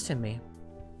Hifumi's trust in me.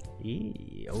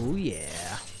 Oh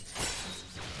yeah.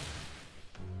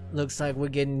 Looks like we're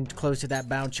getting close to that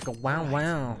bow chicka wow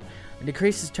wow.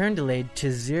 Decreases turn delay to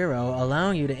 0,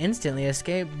 allowing you to instantly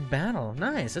escape battle.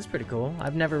 Nice, that's pretty cool.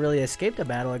 I've never really escaped a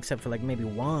battle except for like maybe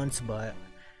once, but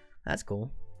that's cool.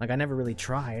 Like I never really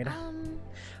tried.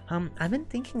 I've been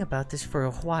thinking about this for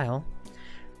a while.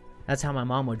 That's how my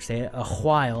mom would say it, a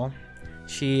while.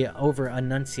 She over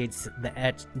enunciates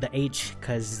the H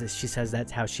because she says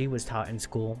that's how she was taught in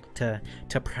school to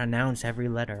pronounce every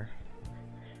letter.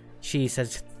 She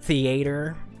says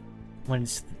theater when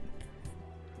it's,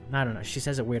 I don't know, she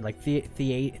says it weird, like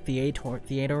theater.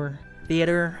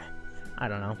 I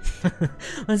don't know.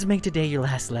 Let's make today your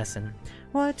last lesson.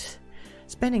 What?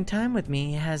 Spending time with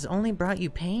me has only brought you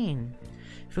pain.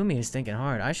 Fumi is thinking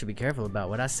hard. I should be careful about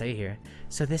what I say here.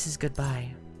 So this is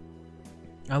goodbye.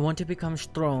 I want to become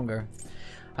stronger.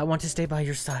 I want to stay by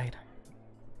your side.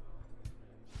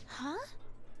 Huh?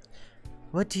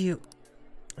 What do you...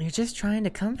 You're just trying to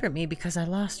comfort me because I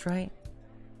lost, right?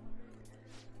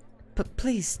 But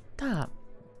please, stop.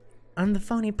 I'm the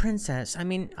phony princess. I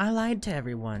mean, I lied to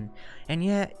everyone. And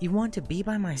yet, you want to be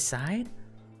by my side?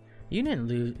 You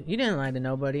didn't lie to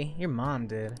nobody. Your mom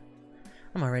did.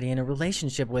 I'm already in a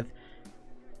relationship with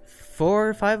 4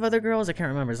 or 5 other girls? I can't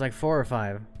remember. It's like 4 or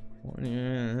 5.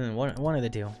 One of the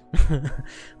two.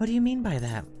 What do you mean by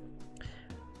that?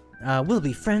 We'll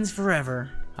be friends forever.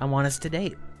 I want us to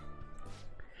date.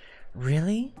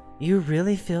 Really? You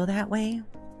really feel that way?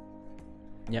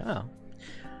 Yeah.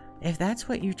 If that's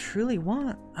what you truly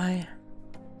want, I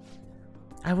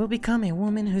will become a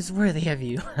woman who's worthy of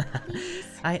you.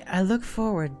 I look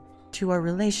forward to our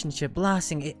relationship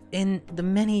blossoming in the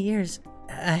many years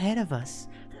ahead of us.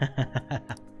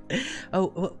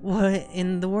 Oh, what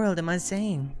in the world am I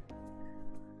saying?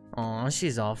 Aw,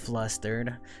 she's all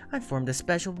flustered. I formed a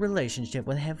special relationship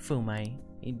with Hifumi.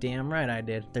 You damn right I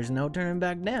did. There's no turning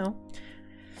back now.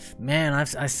 Man,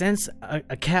 I sense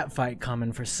a cat fight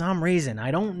coming for some reason.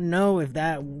 I don't know if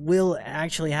that will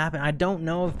actually happen. I don't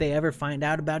know if they ever find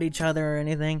out about each other or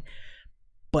anything.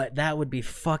 But that would be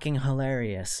fucking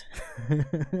hilarious.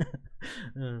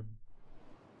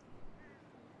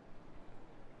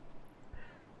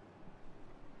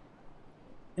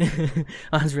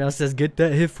 Azrael says, get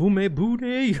that Hifumi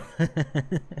booty.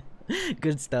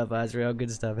 Good stuff, Azrael.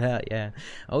 Good stuff. Hell yeah.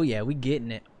 Oh yeah, we getting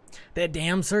it. That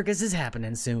damn circus is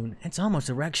happening soon. It's almost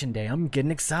erection day. I'm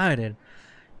getting excited.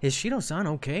 Is Shido-san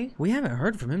okay? We haven't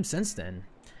heard from him since then.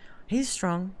 He's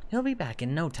strong. He'll be back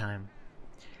in no time.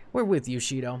 We're with you,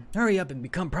 Shido. Hurry up and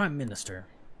become Prime Minister.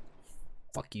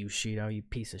 Fuck you, Shido, you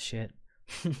piece of shit.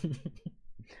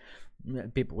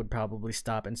 People would probably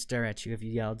stop and stare at you if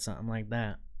you yelled something like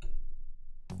that.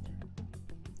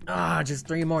 Ah, just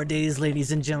 3 more days,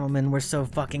 ladies and gentlemen. We're so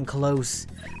fucking close.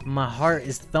 My heart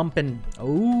is thumping.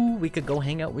 Oh, we could go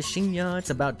hang out with Shinya. It's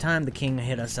about time the king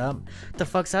hit us up. What the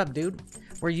fuck's up, dude?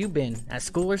 Where you been? At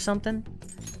school or something?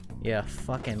 Yeah,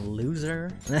 fucking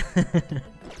loser.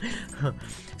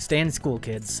 Stay in school,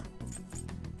 kids.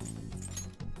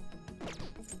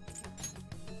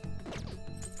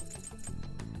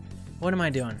 What am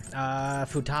I doing?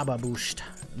 Futaba boost.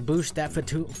 Boost that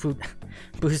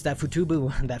boost that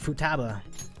futubu, that futaba.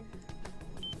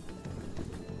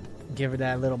 Give her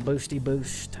that little boosty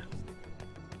boost.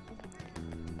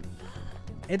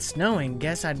 It's snowing.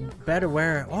 Guess I'd better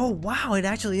wear... Oh, wow, it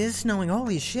actually is snowing.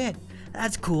 Holy shit.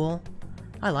 That's cool.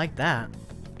 I like that.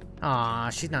 Aw,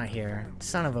 she's not here.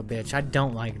 Son of a bitch. I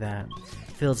don't like that.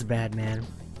 Feels bad, man.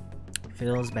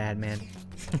 Feels bad, man.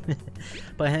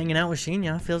 But hanging out with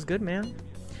Shinya feels good, man.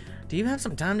 Do you have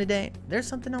some time today? There's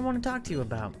something I want to talk to you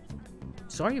about.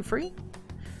 So are you free?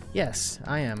 Yes,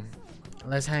 I am.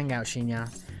 Let's hang out,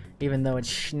 Shinya. Even though it's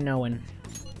snowing.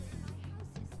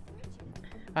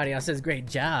 Audio says, great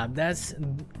job. That's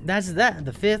that.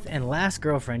 The 5th and last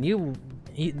girlfriend. You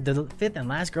the fifth and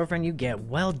last girlfriend you get.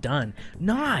 Well done.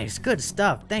 Nice. Good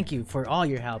stuff. Thank you for all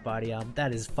your help, Audio.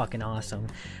 That is fucking awesome.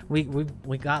 We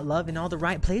got love in all the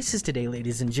right places today,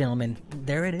 ladies and gentlemen.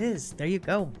 There it is. There you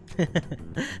go.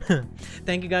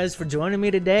 Thank you guys for joining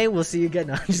me today. We'll see you again.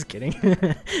 No, I'm just kidding.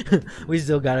 we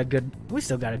still got a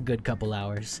good couple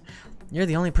hours. You're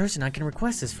the only person I can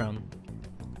request this from.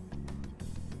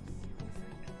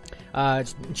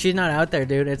 She's not out there,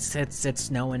 dude. It's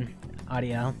snowing.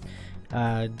 Audio.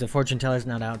 The fortune teller's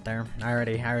not out there. I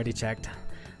already checked.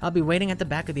 I'll be waiting at the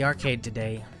back of the arcade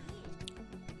today.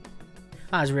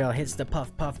 Azrael hits the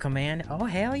puff puff command. Oh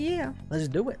hell yeah. Let's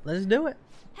do it. Let's do it.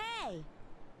 Hey!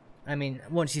 I mean,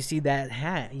 once you see that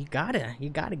hat, you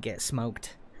gotta get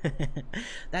smoked.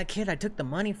 That kid I took the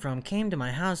money from came to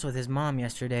my house with his mom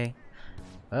yesterday.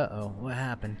 Uh-oh, what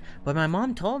happened? But my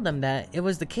mom told them that it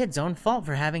was the kid's own fault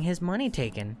for having his money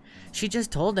taken. She just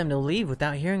told them to leave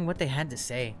without hearing what they had to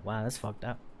say. Wow, that's fucked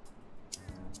up.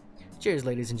 Cheers,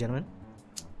 ladies and gentlemen.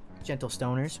 Gentle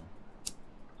stoners.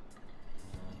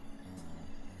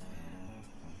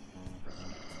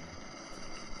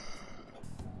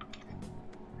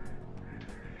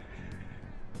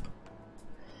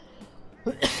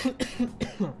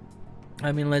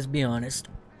 I mean, let's be honest.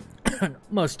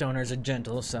 Most stoners are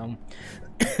gentle, so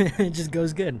it just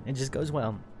goes good. It just goes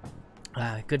well.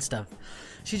 Good stuff.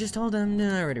 She just told him,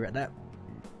 no, I already read that.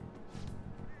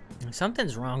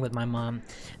 Something's wrong with my mom.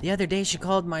 The other day she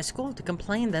called my school to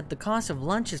complain that the cost of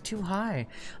lunch is too high.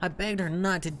 I begged her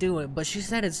not to do it, but she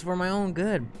said it's for my own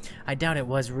good. I doubt it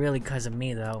was really because of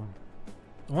me, though.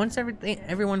 Once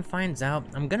everyone finds out,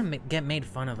 I'm gonna get made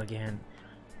fun of again.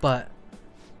 But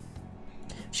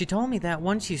she told me that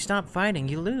once you stop fighting,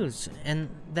 you lose, and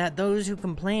that those who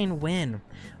complain win.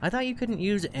 I thought you couldn't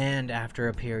use "and" after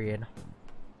a period.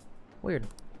 Weird.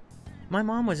 My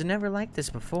mom was never like this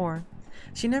before.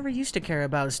 She never used to care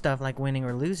about stuff like winning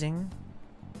or losing.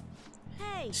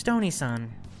 Hey!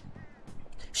 Stony-san.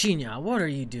 Shinya, what are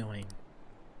you doing?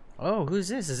 Oh, who's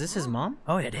this? Is this his mom?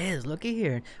 Oh, it is. Looky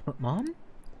here. What, Mom?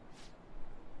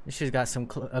 She's got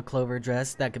a clover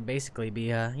dress that could basically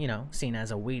be, you know, seen as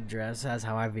a weed dress. That's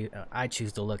how I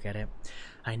choose to look at it.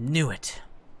 I knew it.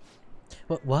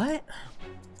 What?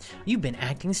 You've been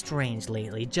acting strange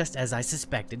lately, just as I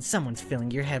suspected. Someone's filling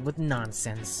your head with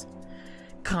nonsense.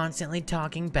 Constantly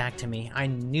talking back to me. I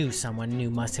knew someone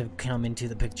new must have come into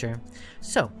the picture.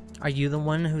 So, are you the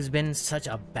one who's been such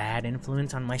a bad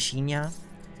influence on my Shinya?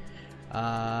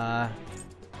 I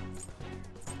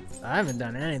haven't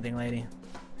done anything, lady.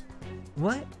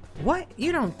 What? What?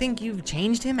 You don't think you've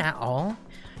changed him at all?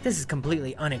 This is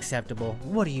completely unacceptable.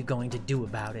 What are you going to do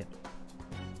about it?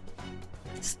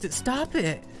 Stop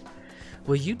it!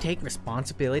 Will you take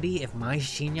responsibility if my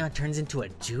Shinya turns into a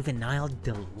juvenile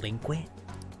delinquent?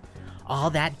 All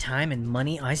that time and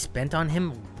money I spent on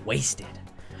him wasted.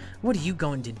 What are you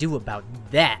going to do about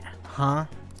that, huh?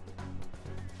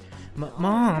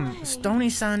 Mom,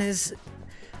 Stony-san is...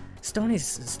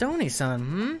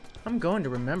 Stony-san, I'm going to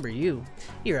remember you.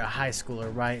 You're a high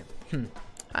schooler, right?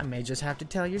 I may just have to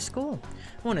tell your school.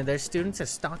 One of their students is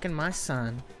stalking my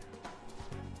son.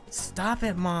 Stop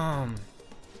it, Mom.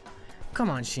 Come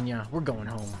on, Shinya, we're going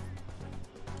home.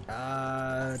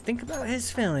 Think about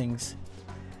his feelings.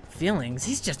 Feelings?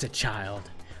 He's just a child.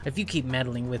 If you keep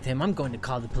meddling with him, I'm going to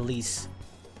call the police.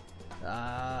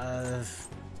 I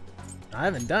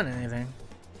haven't done anything.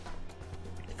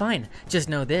 Fine, just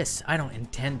know this, I don't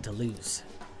intend to lose.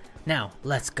 Now,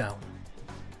 let's go.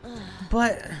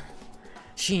 But...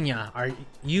 Shinya,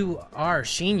 you are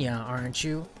Shinya, aren't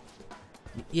you?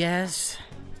 Yes.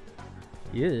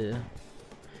 Yeah.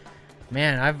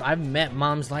 Man, I've met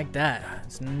moms like that.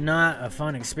 It's not a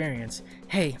fun experience.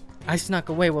 Hey, I snuck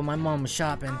away while my mom was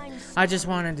shopping. I just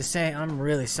wanted to say I'm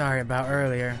really sorry about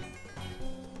earlier.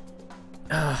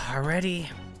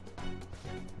 Already?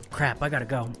 Crap, I gotta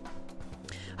go.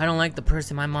 I don't like the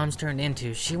person my mom's turned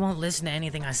into. She won't listen to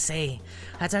anything I say.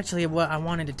 That's actually what I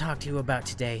wanted to talk to you about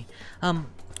today.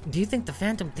 Do you think the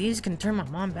Phantom Thieves can turn my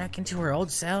mom back into her old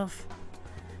self?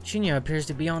 Shinya appears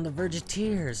to be on the verge of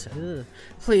tears. Ugh.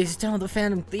 Please tell the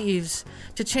Phantom Thieves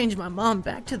to change my mom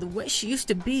back to the way she used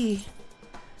to be.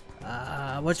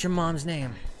 What's your mom's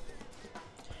name?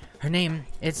 Her name,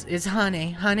 it's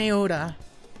Hane Oda.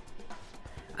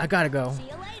 I gotta go. See you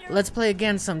later. Let's play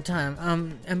again sometime.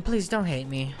 And please don't hate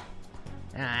me.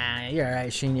 You're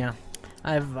alright, Shinya.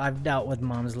 I've dealt with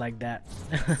moms like that.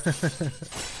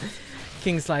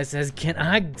 King Slice says, can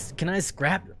I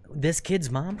scrap this kid's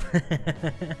mom?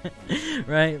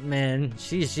 Right, man.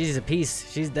 She's a piece.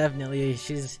 She's definitely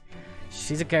she's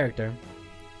a character.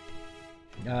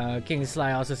 King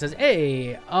Sly also says,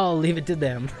 hey, I'll leave it to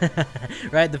them.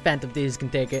 Right, the Phantom Thieves can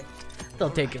take it. They'll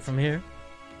take it from here.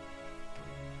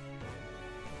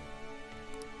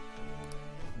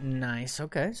 Nice,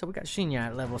 okay, so we got Shinya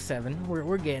at level 7.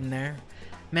 We're getting there.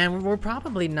 Man, we're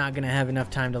probably not gonna have enough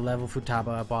time to level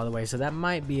Futaba up all the way, so that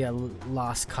might be a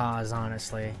lost cause,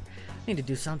 honestly. I need to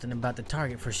do something about the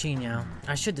target for Shinya.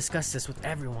 I should discuss this with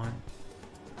everyone.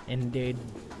 Indeed.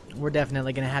 We're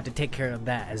definitely gonna have to take care of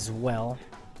that as well.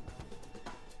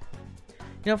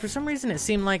 You know, for some reason it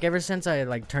seemed like ever since I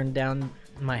like turned down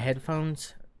my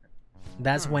headphones,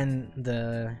 that's when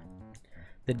the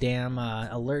damn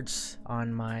alerts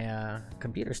on my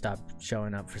computer stopped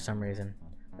showing up for some reason.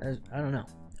 I don't know.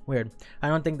 Weird. I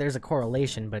don't think there's a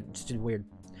correlation, but it's just weird.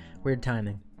 Weird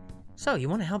timing. So, you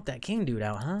want to help that king dude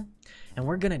out, huh? And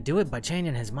we're gonna do it by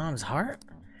changing his mom's heart?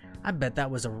 I bet that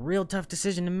was a real tough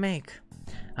decision to make.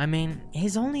 I mean,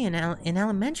 he's only in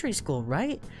elementary school,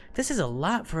 right? This is a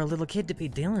lot for a little kid to be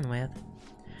dealing with.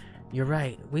 You're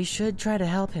right. We should try to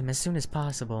help him as soon as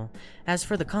possible. As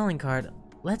for the calling card,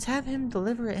 let's have him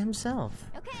deliver it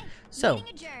himself. Okay. So,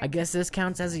 meeting adjourned. I guess this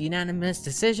counts as a unanimous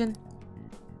decision?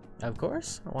 Of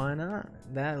course. Why not?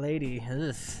 That lady,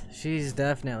 ugh, she's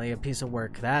definitely a piece of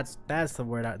work. That's the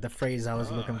word, the phrase I was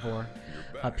looking for.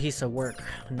 A piece of work,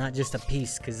 not just a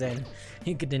piece, because then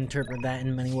you could interpret that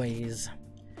in many ways.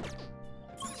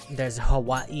 There's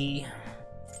Hawaii.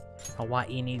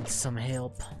 Hawaii needs some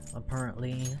help,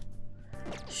 apparently.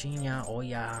 Shinya, oh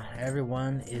yeah,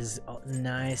 everyone is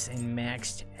nice and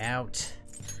maxed out.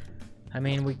 I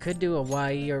mean, we could do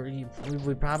Hawaii, or we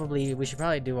should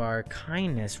probably do our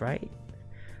kindness, right?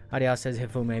 Ariel says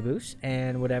Hifume boost,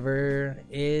 and whenever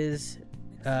is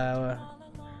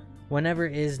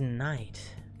night.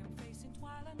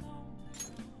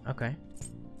 Okay.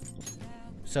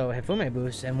 So Hifume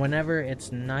boost, and whenever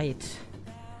it's night.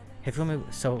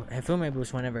 Hifume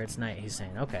boost whenever it's night, he's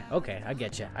saying. Okay, I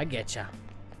get ya.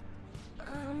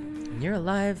 You're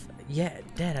alive, yet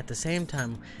dead at the same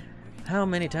time. How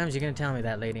many times are you gonna tell me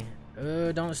that, lady?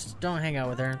 Don't hang out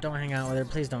with her. Don't hang out with her.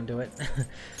 Please don't do it.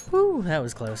 Woo, that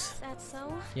was close. Is that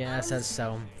so? Yeah, it says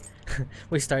so.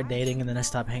 We start dating and then I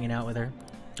stop hanging out with her.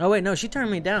 Oh wait, no, she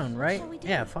turned me down, right?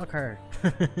 Yeah, fuck her.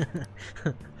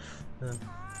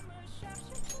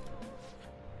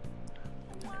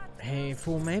 Hey,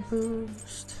 Fume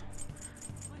boost.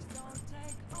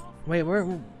 Wait,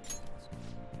 we're...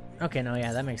 Okay, no,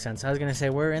 yeah, that makes sense. I was gonna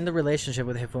say, we're in the relationship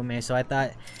with Hifume, so I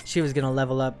thought she was gonna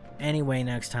level up anyway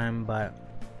next time, but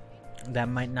that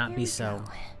might not be so.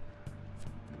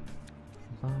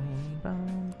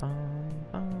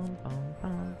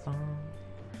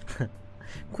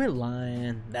 Quit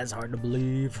lying. That's hard to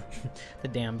believe. The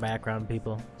damn background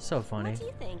people. So funny. What do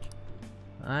you think?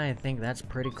 I think that's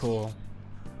pretty cool.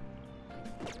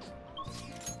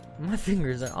 My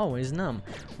fingers are always numb.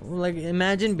 Like,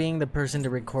 imagine being the person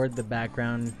to record the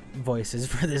background voices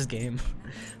for this game.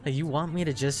 Like, you want me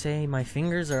to just say my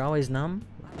fingers are always numb?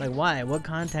 Like, why? What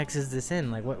context is this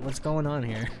in? Like, what's going on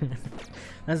here?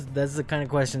 That's the kind of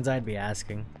questions I'd be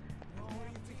asking.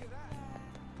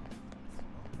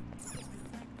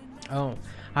 Oh,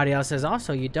 Ariel says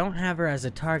also, you don't have her as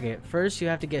a target. First, you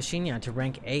have to get Shinya to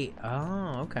rank 8.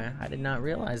 Oh, okay. I did not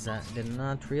realize that.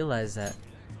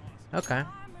 Okay.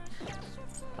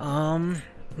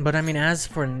 But I mean, as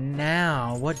for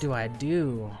now, what do I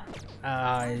do?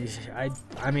 I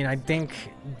mean, I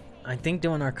think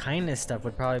doing our kindness stuff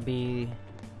would probably be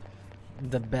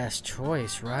the best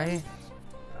choice, right?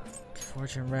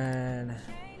 Fortune red.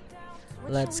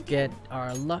 Let's get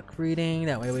our luck reading.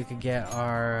 That way we could get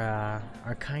our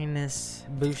kindness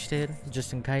boosted,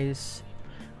 just in case.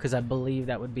 Because I believe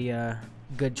that would be a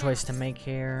good choice to make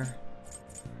here.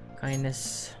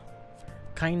 Kindness,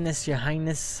 your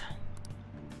highness.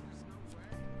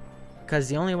 Because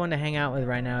the only one to hang out with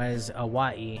right now is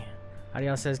Hawaii.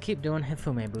 Ariel says, keep doing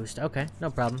Hifume boost. Okay, no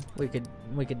problem. We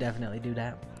could definitely do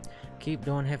that. Keep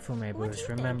doing Hifume boost.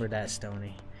 Remember that,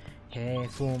 Stony.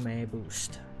 Hifume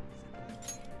boost.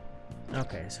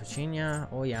 Okay, so Shinya,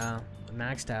 oh yeah,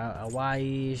 maxed out.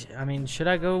 Hawaii. I mean, should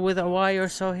I go with Hawaii or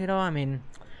Sohiro? I mean,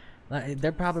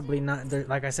 they're probably not.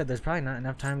 Like I said, there's probably not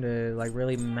enough time to like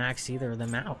really max either of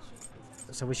them out.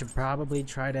 So we should probably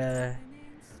try to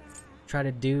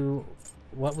do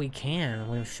what we can.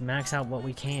 We should max out what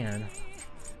we can.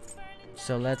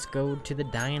 So let's go to the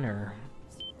diner.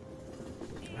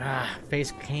 Ah,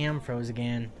 face cam froze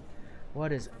again.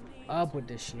 What is up with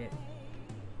this shit?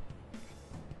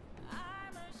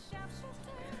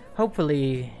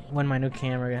 Hopefully, when my new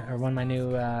camera or when my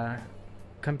new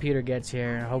computer gets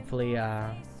here, hopefully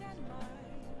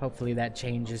that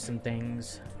changes some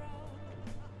things.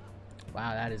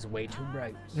 Wow, that is way too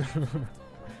bright.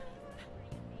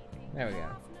 There we go.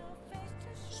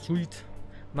 Sweet.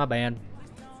 My bad.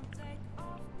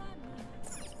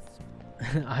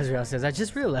 Azrael says, I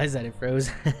just realized that it froze.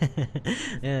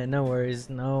 Yeah, no worries,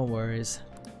 no worries.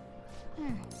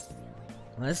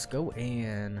 Let's go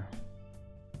in.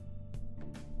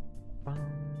 Bum,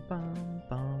 bum,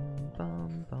 bum,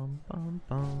 bum, bum, bum,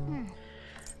 bum.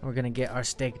 We're gonna get our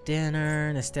steak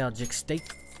dinner, nostalgic steak.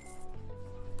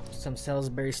 Some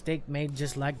Salisbury steak made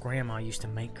just like Grandma used to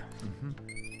make.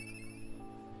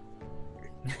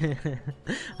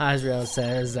 Azrael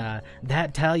says,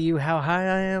 that tell you how high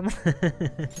I am?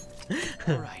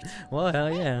 All right. Well,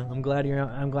 hell yeah. I'm glad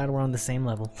we're on the same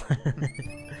level.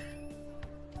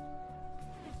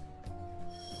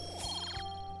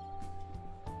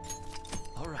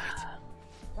 All right.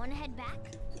 Wanna head back?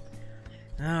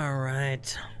 All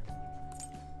right.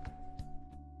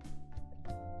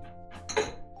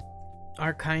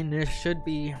 Our kindness should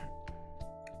be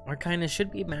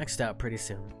maxed out pretty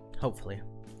soon, hopefully.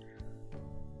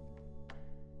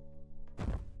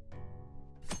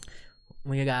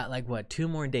 We got like what, 2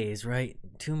 more days, right?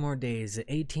 2 more days. The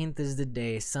 18th is the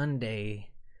day.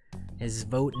 Sunday is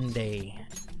voting day.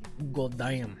 God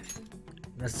damn.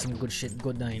 That's some good shit.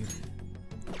 God damn.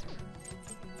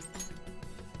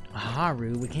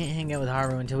 Haru, we can't hang out with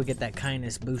Haru until we get that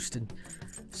kindness boosted.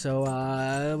 So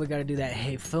we gotta do that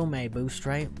Heifume boost,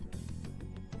 right?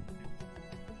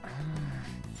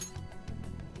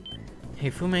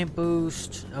 Heifume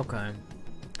boost, okay.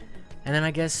 And then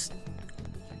I guess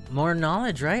more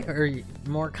knowledge, right? Or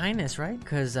more kindness, right?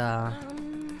 Because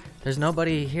there's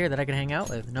nobody here that I can hang out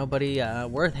with. Nobody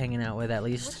worth hanging out with, at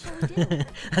least.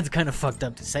 That's kind of fucked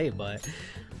up to say, but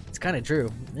it's kind of true.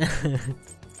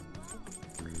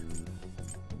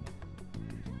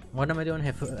 What am I doing?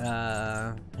 Heifume.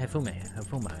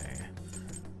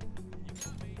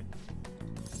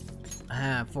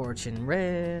 Fortune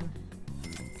red.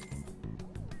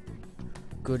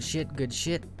 Good shit, good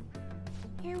shit.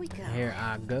 Here we go. Here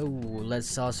I go.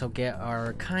 Let's also get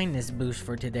our kindness boost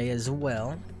for today as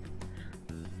well.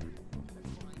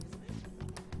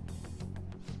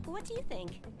 What do you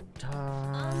think?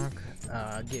 Talk.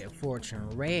 Get fortune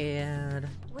red.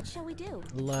 What shall we do?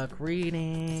 Luck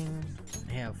reading.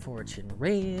 Have fortune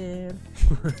red.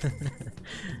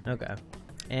 Okay.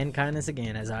 And kindness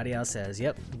again, as Adiel says.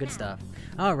 Yep, good stuff.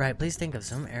 Alright, please think of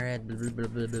some arid blah, blah,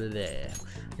 blah, blah, blah.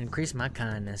 Increase my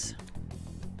kindness.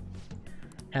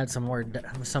 Had some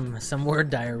word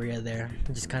diarrhea there.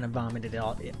 Just kind of vomited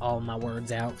all my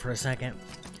words out for a second.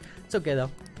 It's okay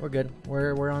though. We're good.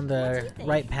 We're on the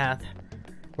right path.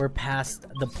 We're past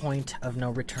the point of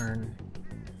no return,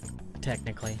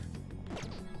 technically.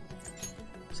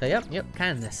 So yep,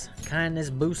 kindness. Kindness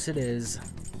boost it is.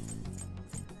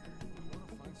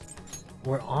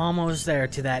 We're almost there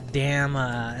to that damn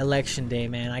election day,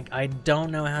 man. I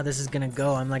don't know how this is gonna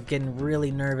go. I'm like getting really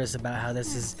nervous about how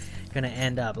this is gonna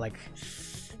end up. Like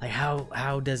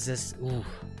how does this? Ooh,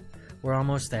 we're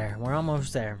almost there. We're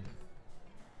almost there.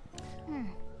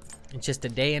 It's just a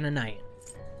day and a night,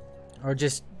 or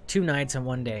just 2 nights and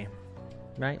 1 day,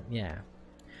 right? Yeah.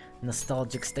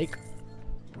 Nostalgic steak.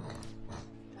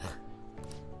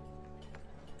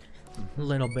 A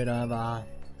little bit of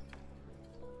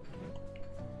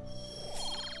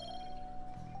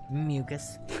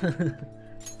mucus.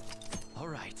 All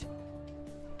right.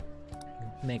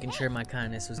 Making sure my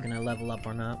kindness was gonna level up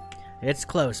or not. It's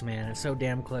close, man. It's so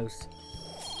damn close.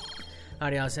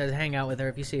 Adiel says, hang out with her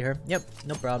if you see her. Yep,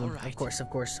 no problem. Right. Of course,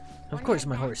 of course. Of course,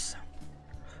 my horse.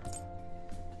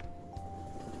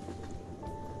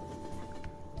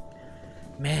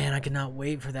 Man, I cannot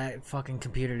wait for that fucking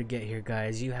computer to get here,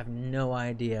 guys. You have no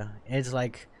idea. It's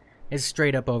like, it's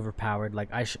straight up overpowered. Like,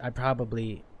 I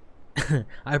probably,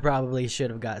 I probably should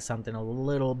have got something a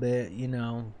little bit, you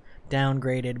know,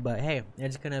 downgraded. But hey,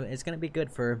 it's gonna be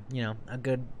good for, you know, a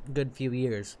good few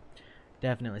years.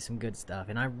 Definitely some good stuff,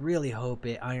 and I really hope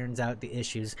it irons out the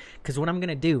issues. Cause what I'm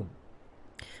gonna do,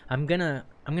 I'm gonna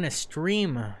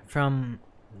stream from.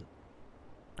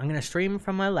 I'm gonna stream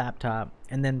from my laptop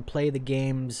and then play the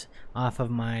games off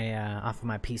of my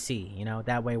PC. You know,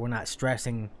 that way we're not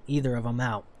stressing either of them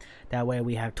out. That way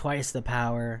we have twice the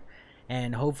power,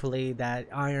 and hopefully that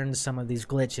irons some of these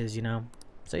glitches. You know,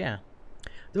 so yeah,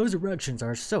 those erections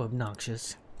are so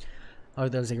obnoxious. Or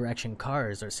those erection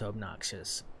cars are so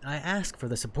obnoxious. I ask for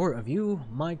the support of you,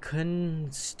 my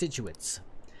constituents.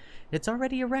 It's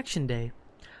already erection day.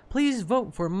 Please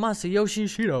vote for Masayoshi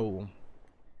Shido.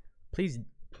 Please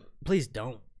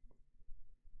don't.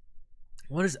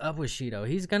 What is up with Shido?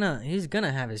 He's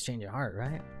gonna have his change of heart,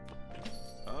 right?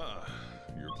 Ah,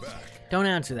 you're back. Don't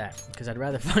answer that, because I'd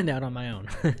rather find out on my own.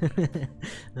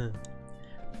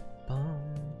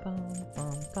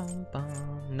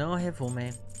 No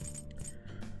Hifume.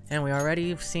 And we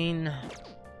already seen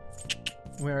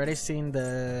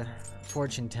the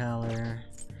fortune teller.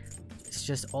 It's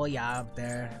just Oya up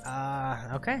there.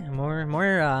 Okay, more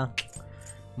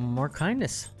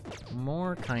kindness.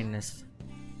 More kindness.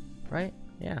 Right?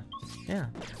 Yeah. Yeah.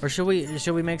 Or should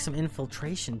we make some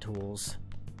infiltration tools?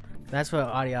 That's what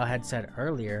Audio had said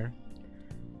earlier.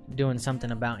 Doing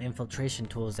something about infiltration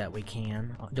tools that we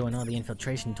can. Doing all the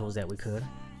infiltration tools that we could.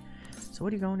 So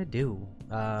what are you going to do?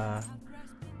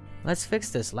 Let's fix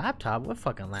this laptop. What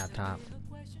fucking laptop?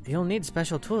 You'll need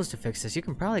special tools to fix this. You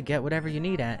can probably get whatever you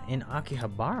need in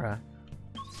Akihabara.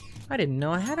 I didn't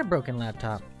know I had a broken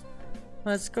laptop.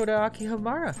 Let's go to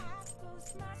Akihabara.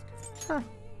 Huh.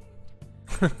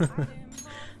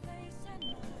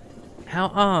 How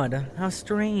odd. How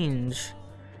strange.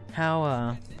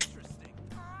 How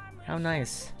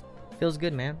nice. Feels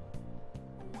good, man.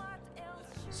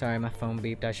 Sorry, my phone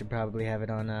beeped. I should probably have it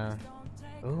on,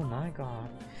 oh my god.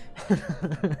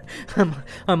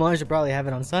 I should probably have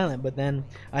it on silent, but then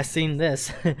I seen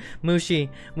this. Mushi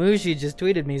just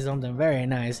tweeted me something very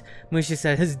nice. Mushi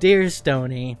says, "Dear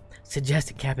Stony,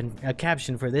 suggest a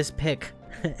caption for this pic."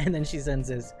 And then she sends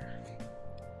this.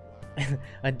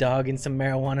 A dog in some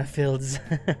marijuana fields.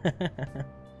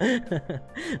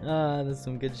 That's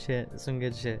some good shit. That's some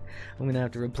good shit. I'm gonna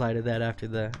have to reply to that after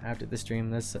the stream.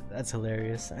 That's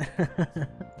hilarious.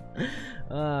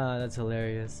 That's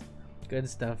hilarious. Good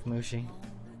stuff, Mushi.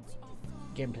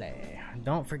 Gameplay.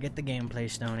 Don't forget the gameplay,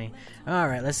 Stony.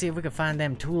 Alright, let's see if we can find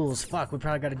them tools. Fuck, we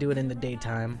probably gotta do it in the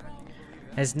daytime.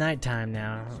 It's nighttime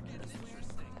now.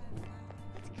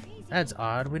 That's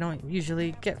odd. We don't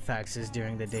usually get faxes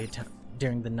during the daytime,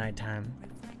 during the nighttime.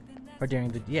 Or during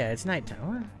the, yeah, it's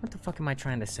nighttime. What the fuck am I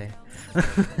trying to say?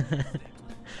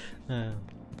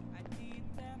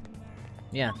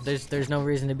 Yeah, there's no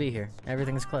reason to be here.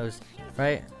 Everything's closed,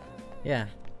 right? Yeah,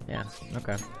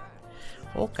 okay.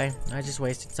 Okay, I just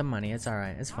wasted some money. It's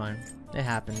alright, it's fine. It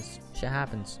happens. Shit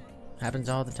happens. Happens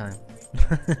all the time.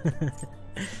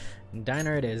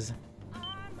 Diner it is.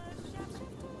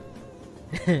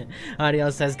 Audio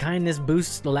says kindness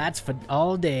boosts lats for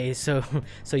all day, so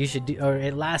you should do, or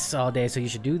it lasts all day, so you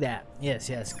should do that.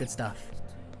 Yes, good stuff.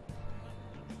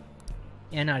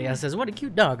 And Audio says, what a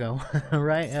cute doggo.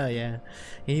 Right? Oh yeah,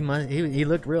 he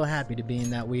looked real happy to be in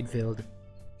that weed field.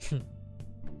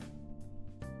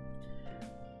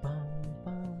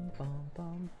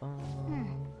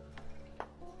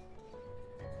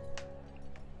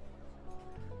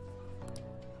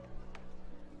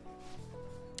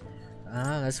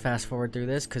 Let's fast forward through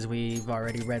this because we've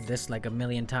already read this like a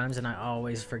million times and I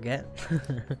always forget.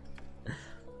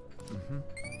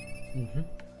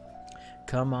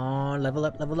 Come on, level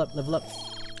up. Level up.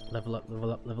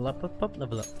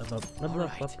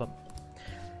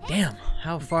 Damn,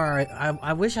 how far,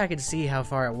 I wish I could see how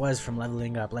far it was from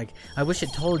leveling up. Like, I wish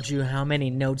it told you how many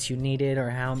notes you needed or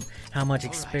how much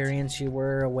experience you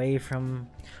were away from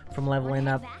leveling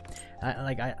up.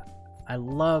 I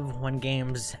love when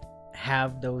games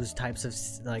have those types of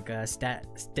like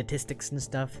statistics and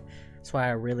stuff. That's why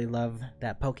I really love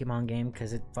that Pokemon game,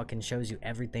 because it fucking shows you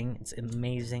everything. It's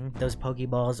amazing. Those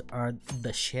Pokeballs are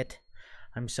the shit.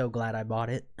 I'm so glad I bought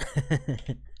it.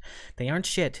 They aren't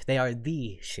shit, they are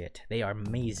the shit. They are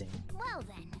amazing. Well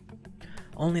then.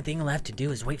 Only thing left to do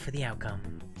is wait for the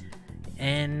outcome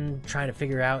and try to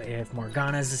figure out if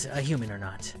Morgana's a human or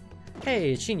not.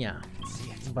 Hey, Shinya.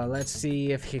 But let's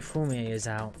see if Hifume is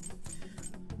out.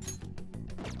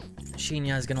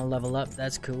 Shinya's gonna level up,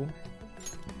 that's cool.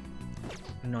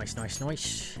 Nice.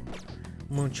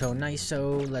 Mucho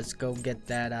nice-o. Let's go get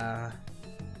that,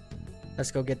 let's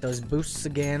go get those boosts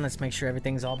again. Let's make sure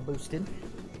everything's all boosted.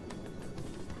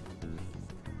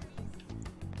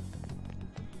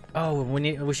 Oh,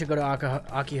 we should go to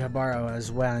Akihabara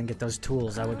as well and get those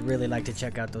tools. I would really like to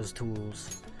check out those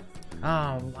tools.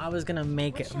 Oh, I was gonna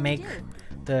make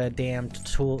the damn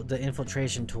tool, the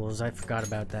infiltration tools. I forgot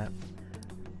about that.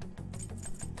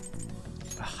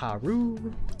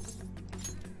 Haru.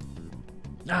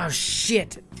 Oh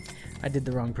shit! I did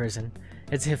the wrong person.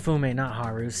 It's Hifume, not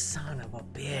Haru. Son of a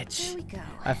bitch. There we go.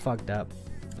 I fucked up.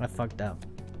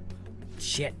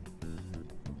 Shit.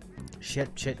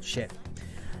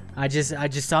 I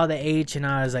just saw the H and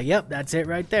I was like, yep, that's it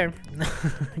right there.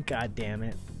 God damn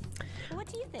it. What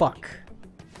do you think? Fuck.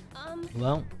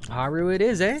 Well, Haru it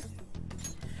is, eh?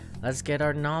 Let's get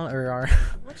our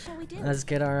What shall we do? let's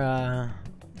get our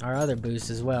other boost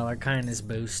as well, our kindness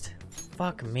boost.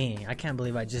 Fuck me. I can't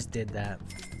believe I just did that.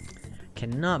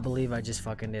 Cannot believe I just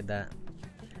fucking did that.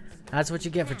 That's what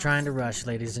you get for trying to rush,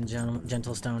 ladies and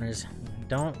gentle stoners.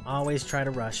 Don't always try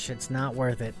to rush. It's not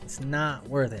worth it. It's not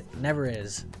worth it. Never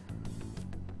is.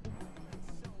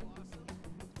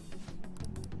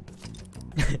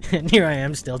 And here I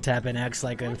am still tapping X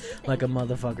like a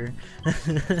motherfucker.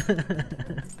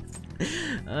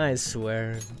 I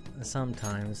swear.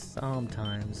 Sometimes.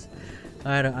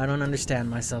 I don't understand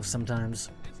myself sometimes.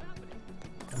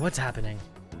 What's happening?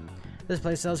 This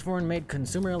place sells foreign-made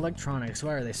consumer electronics.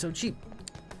 Why are they so cheap?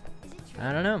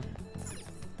 I don't know.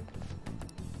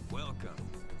 Welcome.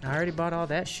 I already bought all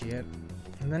that shit.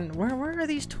 And then where are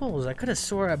these tools? I could have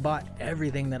swore I bought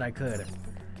everything that I could.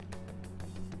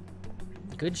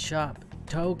 Good shop.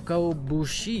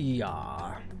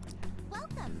 Tokobushiya.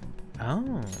 Welcome.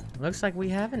 Oh, looks like we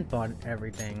haven't bought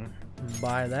everything.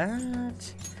 Buy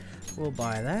that. We'll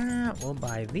buy that. We'll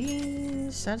buy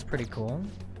these. That's pretty cool.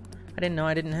 I didn't know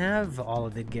I didn't have all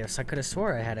of the gifts. I could have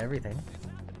swore I had everything.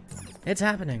 It's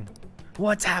happening.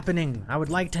 What's happening? I would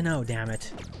like to know, damn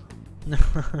it. Is it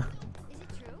true?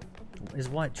 Is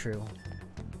what true?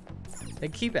 They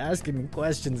keep asking me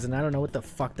questions and I don't know what the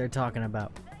fuck they're talking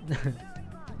about.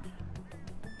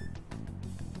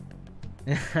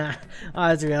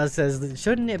 Azrael says,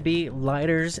 shouldn't it be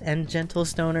lighters and gentle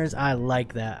stoners? I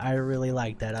like that. I really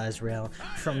like that, Azrael.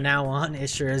 From now on, it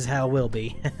sure as hell will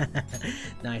be.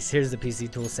 Nice. Here's the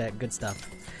PC tool set. Good stuff.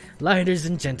 Lighters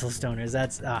and gentle stoners.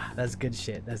 That's good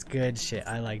shit. That's good shit.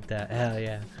 I like that. Hell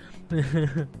yeah.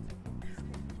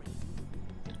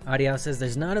 Audio says,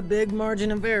 there's not a big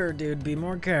margin of error, dude. Be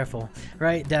more careful.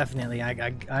 Right? Definitely.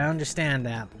 I understand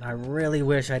that. I really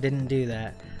wish I didn't do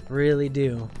that. Really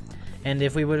do. And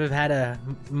if we would have had a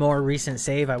more recent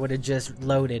save, I would have just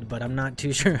loaded, but I'm not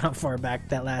too sure how far back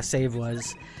that last save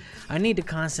was. I need to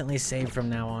constantly save from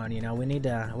now on, you know. We need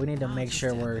to make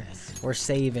sure we're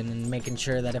saving and making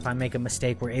sure that if I make a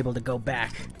mistake, we're able to go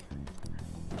back.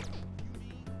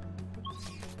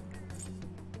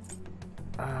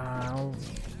 I'll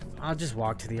just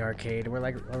walk to the arcade.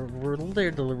 We're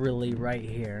literally right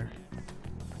here.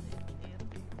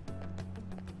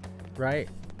 Right?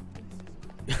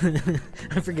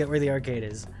 I forget where the arcade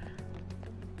is.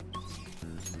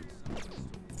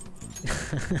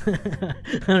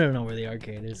 I don't know where the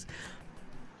arcade is.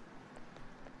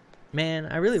 Man,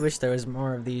 I really wish there was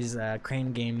more of these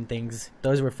crane game things.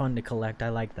 Those were fun to collect. I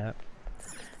like that.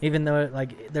 Even though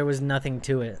like there was nothing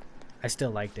to it, I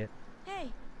still liked it.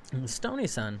 Hey.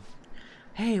 Stony-san.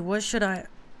 Hey, what should I...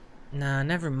 Nah,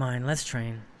 never mind. Let's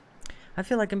train. I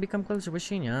feel I can become closer with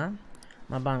Shinya, huh?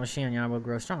 My bond with Shinya will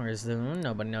grow stronger soon.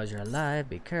 Nobody knows you're alive.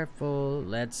 Be careful.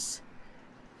 Let's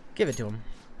give it to him.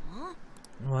 Huh?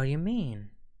 What do you mean?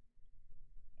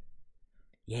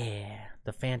 Yeah,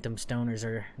 the Phantom Stoners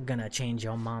are gonna change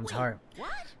your mom's heart.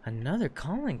 What? Another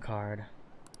calling card.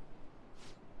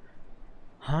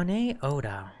 Hane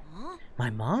Oda. Huh? My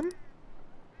mom?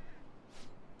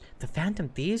 The Phantom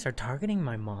Thieves are targeting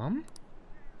my mom?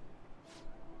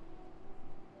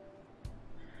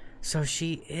 So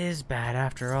she is bad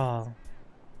after all.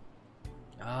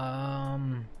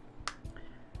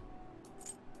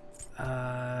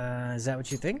 Is that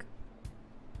what you think?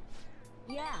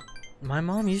 Yeah. My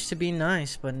mom used to be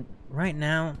nice, but right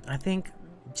now, I think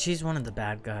she's one of the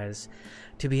bad guys.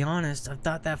 To be honest, I've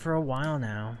thought that for a while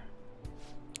now.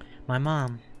 My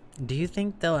mom, do you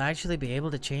think they'll actually be able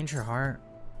to change her heart?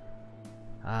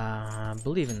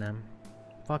 Believe in them.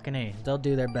 Fucking A, they'll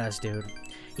do their best, dude.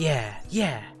 Yeah,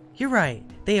 you're right.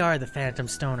 They are the Phantom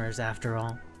Stoners after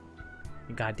all.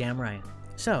 You're goddamn right.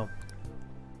 So,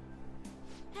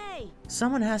 Hey.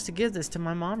 someone has to give this to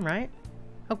my mom, right?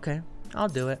 Okay, I'll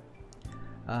do it.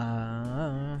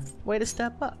 Way to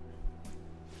step up.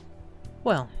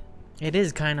 Well, it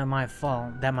is kind of my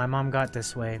fault that my mom got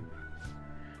this way.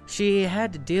 She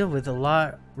had to deal with a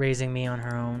lot raising me on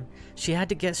her own. She had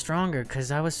to get stronger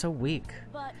because I was so weak.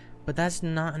 But that's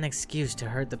not an excuse to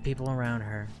hurt the people around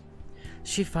her.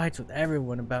 She fights with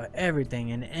everyone about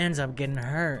everything and ends up getting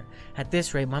hurt. At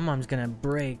this rate, my mom's gonna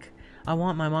break. I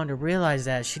want my mom to realize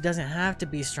that she doesn't have to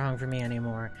be strong for me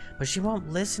anymore, but she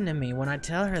won't listen to me when I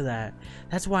tell her that.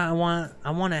 That's why I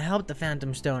want to help the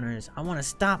Phantom Stoners. I want to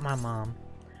stop my mom.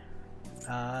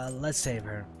 Let's save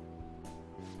her.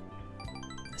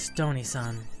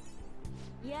 Stony-san.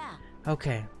 Yeah.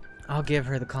 Okay, I'll give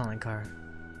her the calling card.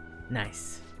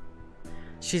 Nice.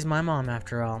 She's my mom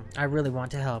after all. I really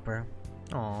want to help her.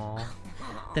 Aww.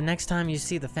 The next time you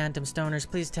see the Phantom Stoners,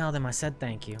 please tell them I said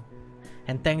thank you.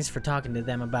 And thanks for talking to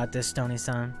them about this,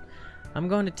 Stony-san. I'm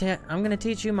gonna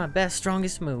teach you my best,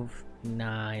 strongest move.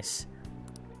 Nice.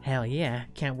 Hell yeah,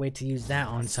 can't wait to use that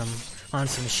on some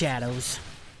shadows.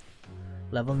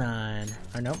 Level 9.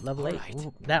 Or nope, level 8. Alright.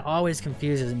 Ooh, that always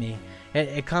confuses me.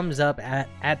 It comes up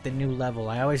at the new level.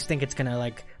 I always think it's gonna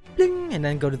like bling and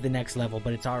then go to the next level,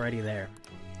 but it's already there.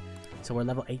 So we're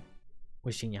level 8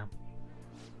 with Shinya.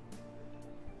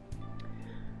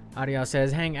 Ariel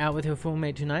says, hang out with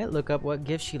Hifume tonight. Look up what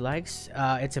gift she likes.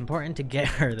 It's important to get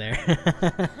her there.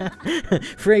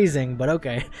 Phrasing, but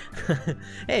okay.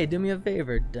 Hey, do me a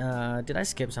favor. Did I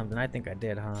skip something? I think I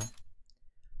did, huh?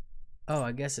 Oh,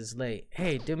 I guess it's late.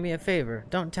 Hey, do me a favor.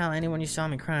 Don't tell anyone you saw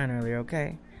me crying earlier,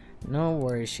 okay? No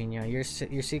worries, Shinya.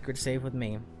 Your secret's safe with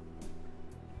me.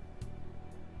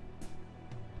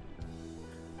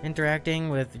 Interacting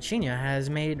with Shinya has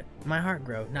made my heart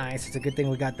grow. Nice. It's a good thing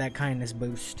we got that kindness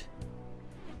boost.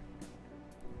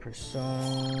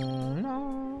 Persona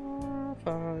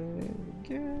 5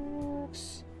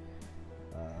 gifts.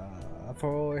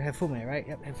 For Hifume, right?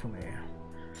 Yep, Hifume.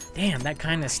 Damn, that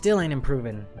kindness still ain't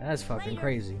improving. That's fucking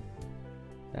crazy.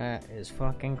 That is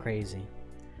fucking crazy.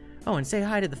 Oh, and say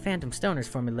hi to the Phantom Stoners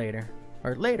for me later.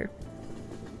 Or later.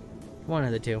 One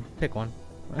of the two. Pick one.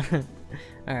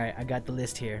 Alright, I got the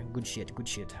list here. Good shit, good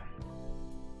shit.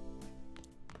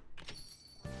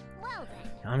 Well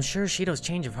then. I'm sure Shido's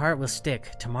change of heart will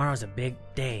stick. Tomorrow's a big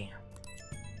day.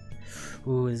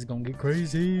 Ooh, this is gonna get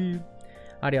crazy.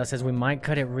 Adiel says we might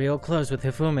cut it real close with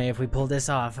Hifume if we pull this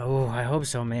off. Ooh, I hope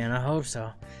so, man. I hope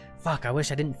so. Fuck, I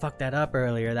wish I didn't fuck that up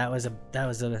earlier. That was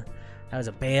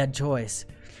a bad choice.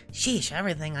 Sheesh,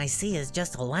 everything I see is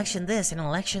just election this and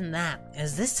election that.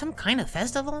 Is this some kind of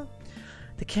festival?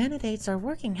 The candidates are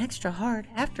working extra hard.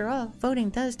 After all, voting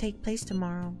does take place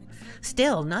tomorrow.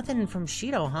 Still, nothing from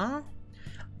Shido, huh?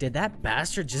 Did that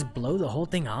bastard just blow the whole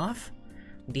thing off?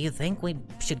 Do you think we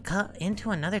should cut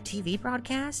into another TV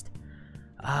broadcast?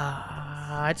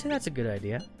 I'd say that's a good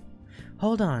idea.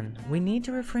 Hold on, we need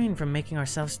to refrain from making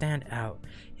ourselves stand out.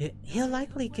 He'll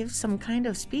likely give some kind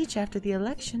of speech after the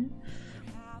election.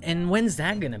 And when's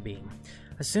that gonna be?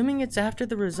 Assuming it's after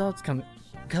the results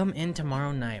come in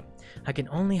tomorrow night. I can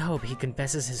only hope he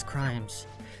confesses his crimes.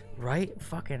 Right?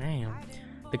 Fucking A.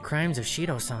 The crimes of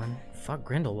Shido-san. Fuck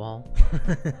Grindelwald.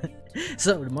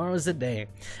 So, tomorrow's the day.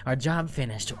 Our job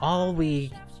finished. All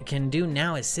we can do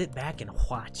now is sit back and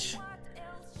watch.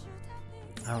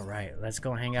 Alright, let's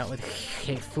go hang out with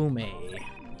Hifume.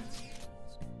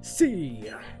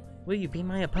 See! Will you be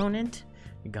my opponent?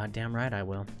 You're goddamn right I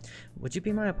will. Would you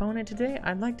be my opponent today?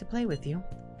 I'd like to play with you.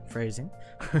 Phrasing.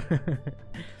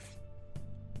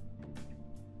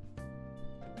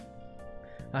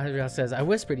 Azrael says, I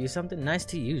whispered you something nice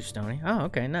to you, Stony. Oh,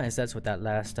 okay, nice. That's what that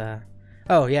last,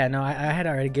 Oh, yeah, no, I had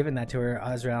already given that to her,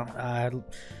 Azrael.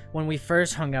 When we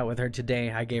first hung out with her today,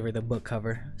 I gave her the book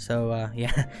cover. So,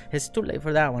 yeah, it's too late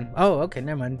for that one. Oh, okay,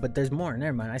 never mind. But there's more.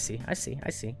 Never mind. I see. I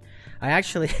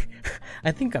actually,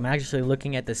 I think I'm actually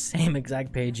looking at the same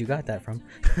exact page you got that from.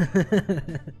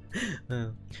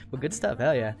 Well, good stuff.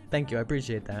 Hell yeah. Thank you. I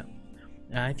appreciate that.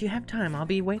 If you have time, I'll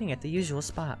be waiting at the usual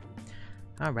spot.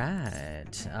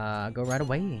 Alright, go right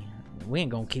away. We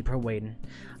ain't gonna keep her waiting.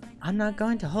 I'm not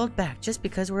going to hold back just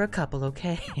because we're a couple,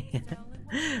 okay?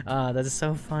 That's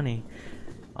so funny.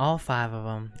 All 5 of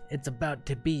them. It's about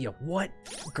to be a what?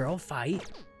 Girl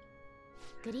fight?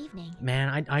 Good evening.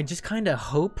 Man, I just kind of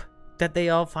hope that they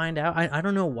all find out. I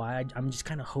don't know why. I'm just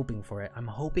kind of hoping for it. I'm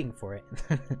hoping for it.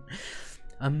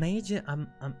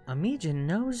 Amijin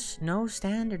knows no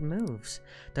standard moves.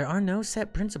 There are no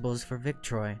set principles for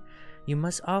Victroy. You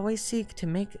must always seek to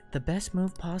make the best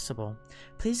move possible.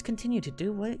 Please continue to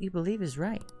do what you believe is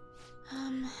right.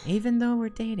 Even though we're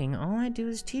dating, all I do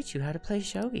is teach you how to play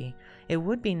shogi. It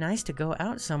would be nice to go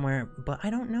out somewhere, but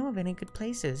I don't know of any good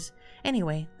places.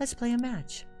 Anyway, let's play a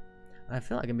match. I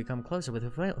feel I can become closer with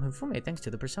Hifume thanks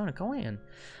to the Persona Koan.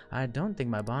 I don't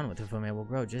think my bond with Hifume will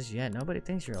grow just yet. Nobody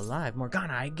thinks you're alive.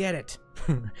 Morgana, I get it.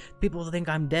 People think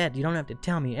I'm dead. You don't have to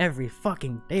tell me every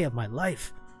fucking day of my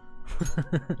life.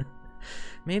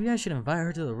 Maybe I should invite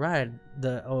her to the ride,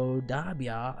 the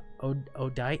Odaiba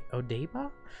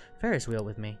Ferris wheel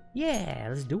with me. Yeah,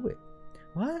 let's do it.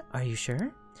 What? Are you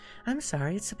sure? I'm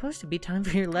sorry, it's supposed to be time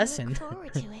for your lesson. I look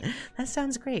forward to it. That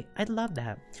sounds great. I'd love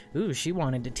that. Ooh, she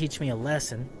wanted to teach me a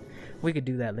lesson. We could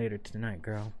do that later tonight,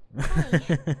 girl.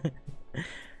 Hey.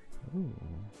 Ooh.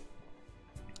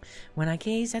 When I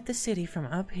gaze at the city from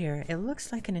up here, it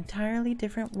looks like an entirely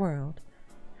different world.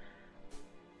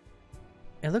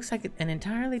 It looks like an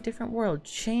entirely different world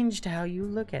changed how you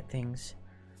look at things.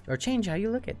 Or change how you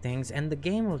look at things, and the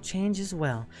game will change as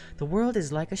well. The world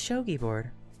is like a shogi board.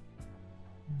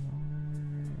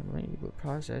 You will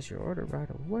process your order right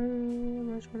away.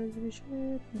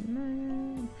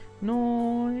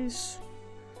 Noise.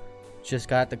 Just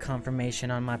got the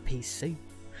confirmation on my PC.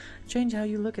 Change how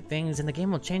you look at things, and the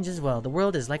game will change as well. The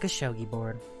world is like a shogi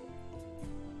board.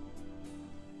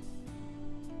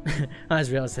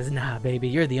 Azrael says, nah, baby,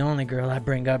 you're the only girl I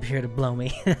bring up here to blow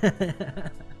me.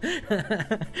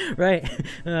 Right?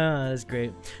 Oh, that's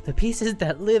great. The pieces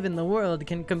that live in the world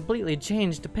can completely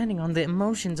change depending on the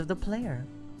emotions of the player.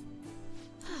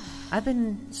 I've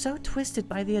been so twisted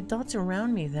by the adults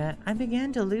around me that I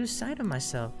began to lose sight of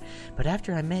myself. But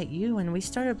after I met you and we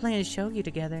started playing shogi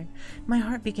together, my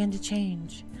heart began to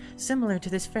change. Similar to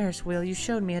this Ferris wheel, you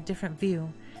showed me a different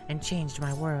view and changed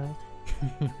my world.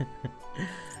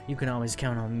 You can always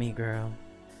count on me, girl.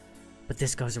 But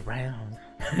this goes around.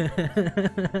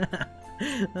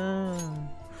 Oh.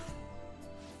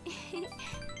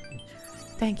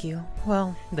 Thank you.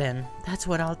 Well, then, that's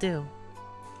what I'll do.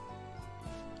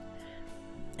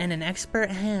 And an expert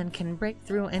hand can break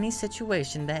through any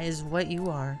situation. That is what you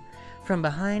are. From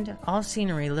behind, all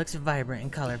scenery looks vibrant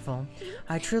and colorful.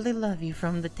 I truly love you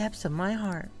from the depths of my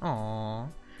heart. Aww.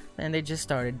 And they just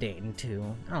started dating too.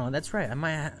 Oh, that's right.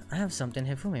 I have something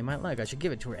Hifumi might like. I should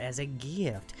give it to her as a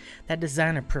gift. That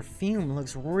designer perfume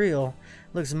looks real.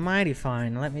 Looks mighty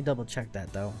fine. Let me double check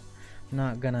that though. I'm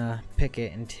not gonna pick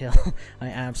it until I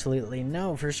absolutely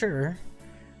know for sure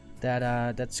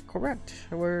that that's correct.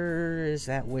 Where is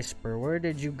that Whisper? Where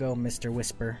did you go, Mr.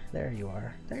 Whisper? There you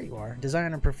are. There you are.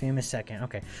 Designer perfume is second.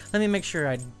 Okay. Let me make sure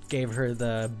I gave her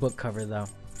the book cover though.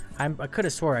 I could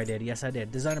have swore I did. Yes, I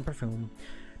did. Designer perfume.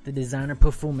 The designer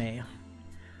perfume.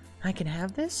 I can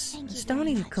have this?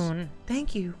 Stony-kun.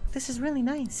 Thank you. This is really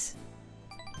nice.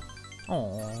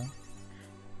 Aww.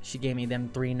 She gave me them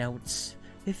 3 notes.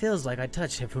 It feels like I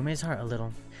touched Hifume's heart a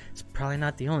little. It's probably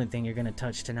not the only thing you're gonna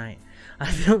touch tonight. I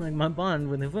feel like my bond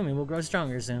with Hifumi will grow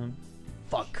stronger soon.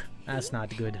 Fuck. That's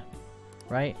not good.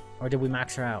 Right? Or did we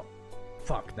max her out?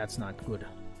 Fuck, that's not good.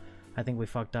 I think we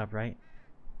fucked up, right?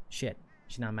 Shit.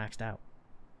 She's not maxed out.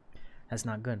 That's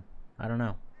not good. I don't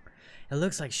know. It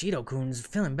looks like Shido-kun's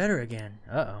feeling better again.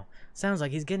 Uh-oh. Sounds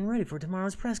like he's getting ready for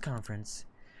tomorrow's press conference.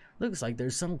 Looks like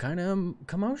there's some kind of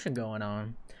commotion going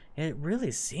on. It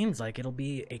really seems like it'll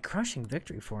be a crushing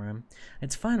victory for him.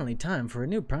 It's finally time for a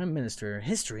new prime minister.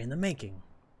 History in the making.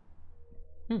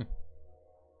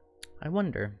 I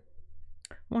wonder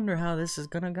how this is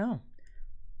gonna go.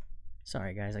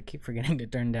 Sorry guys, I keep forgetting to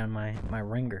turn down my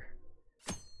ringer.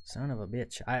 Son of a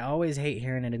bitch. I always hate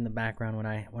hearing it in the background when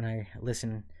I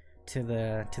listen to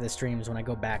the streams, when I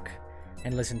go back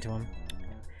and listen to them,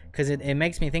 because it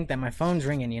makes me think that my phone's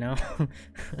ringing, you know.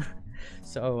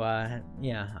 So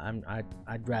yeah,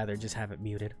 I'd rather just have it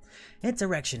muted. It's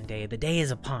erection day. The day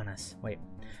is upon us. Wait.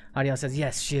 Audio says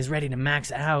yes, she is ready to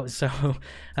max out, so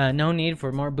no need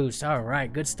for more boosts. All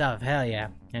right, good stuff. Hell yeah.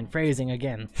 And phrasing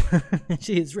again.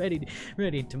 She is ready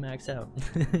to max out.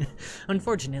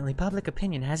 Unfortunately, public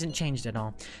opinion hasn't changed at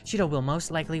all. Shido will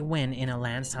most likely win in a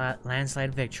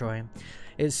landslide victory.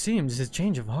 It seems his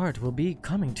change of heart will be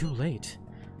coming too late.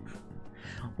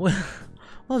 Well,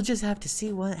 we'll just have to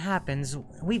see what happens.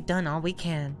 We've done all we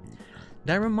can.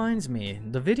 That reminds me,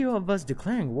 the video of us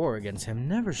declaring war against him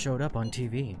never showed up on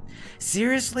TV.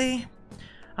 Seriously?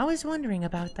 I was wondering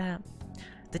about that.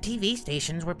 The TV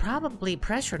stations were probably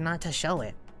pressured not to show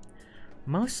it.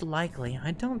 Most likely,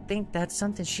 I don't think that's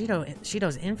something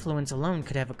Shido's influence alone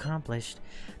could have accomplished.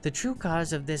 The true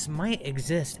cause of this might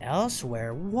exist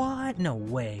elsewhere. What? No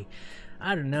way.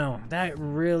 I don't know. That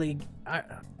really...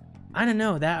 I don't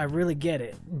know that I really get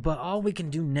it. But all we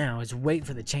can do now is wait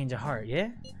for the change of heart, yeah?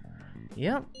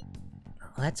 Yep.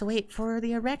 Let's wait for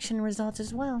the erection results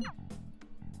as well.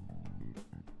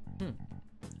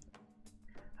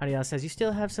 Ariel says, you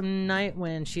still have some night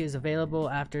when she is available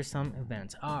after some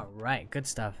events. Alright, good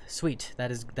stuff. Sweet.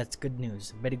 That's good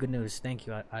news. Very good news. Thank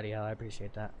you, Ariel. I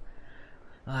appreciate that.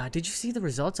 Did you see the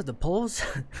results of the polls?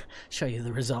 Show you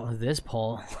the result of this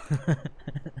poll.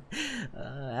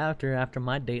 After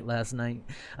my date last night.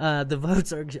 The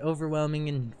votes are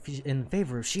overwhelming in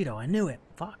favor of Shido. I knew it.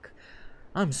 Fuck.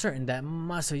 I'm certain that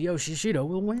Masayoshi Shido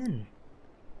will win.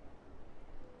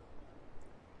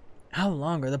 How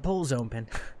long are the polls open?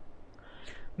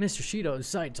 Mr. Shido's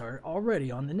sights are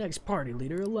already on the next party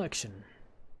leader election.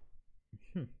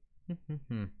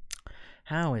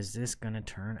 How is this gonna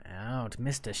turn out?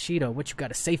 Mr. Shido, what you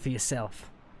gotta say for yourself?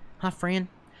 Huh, friend?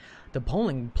 The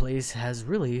polling place was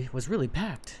really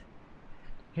packed.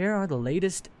 Here are the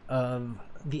latest of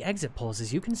the exit polls,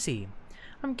 as you can see.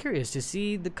 I'm curious to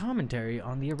see the commentary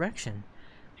on the erection.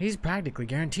 He's practically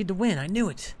guaranteed to win. I knew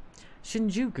it.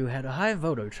 Shinjuku had a high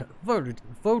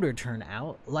voter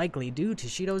turnout, likely due to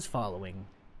Shido's following.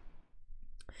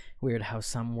 Weird how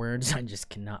some words I just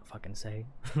cannot fucking say.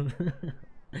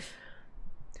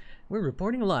 We're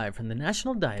reporting live from the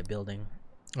National Diet Building.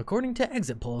 According to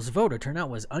exit polls, voter turnout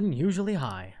was unusually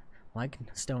high. Like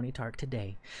Stony Tark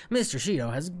today, Mr.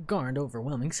 Shido has garnered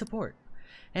overwhelming support,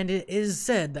 and it is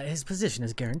said that his position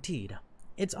is guaranteed.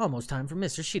 It's almost time for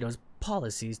Mr. Shido's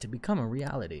policies to become a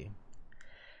reality.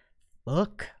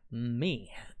 Fuck me.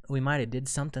 We might have did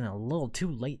something a little too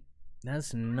late.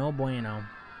 That's no bueno.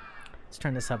 Let's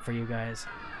turn this up for you guys.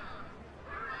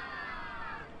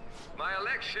 My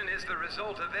election is the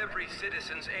result of every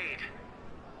citizen's aid.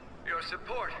 Your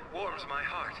support warms my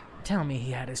heart. Tell me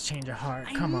he had his change of heart.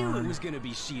 Come on. I knew it was gonna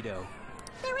be Shido.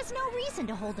 There is no reason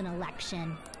to hold an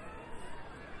election.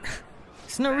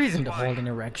 There's no reason to hold an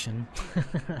erection.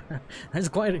 There's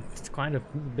quite a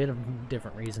bit of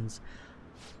different reasons.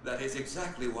 That is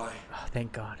exactly why. Oh,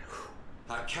 thank God.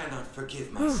 I cannot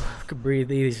forgive myself. I could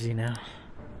breathe easy now.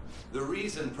 The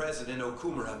reason President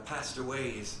Okumura passed away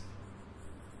is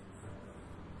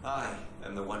I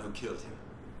am the one who killed him.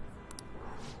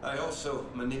 I also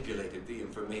manipulated the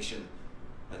information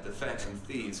that the Phantom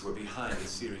Thieves were behind a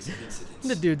series of incidents.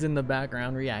 The dude's in the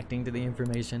background reacting to the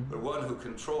information. The one who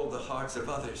controlled the hearts of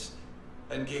others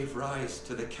and gave rise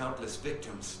to the countless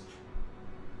victims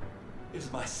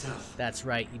is myself. That's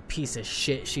right, you piece of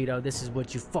shit, Shido. This is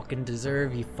what you fucking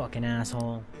deserve, you fucking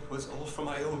asshole. It was all for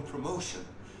my own promotion.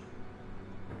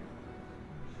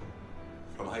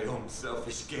 For my own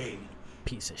selfish gain.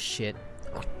 Piece of shit.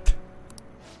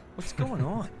 What's going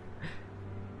on?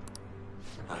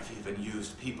 I've even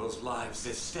used people's lives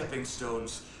as stepping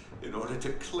stones in order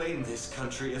to claim this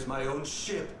country as my own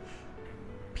ship.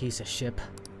 Piece of ship.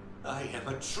 I am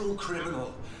a true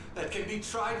criminal that can be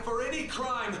tried for any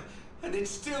crime, and it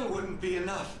still wouldn't be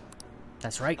enough.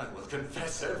 That's right. I will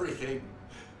confess everything.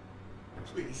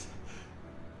 Please,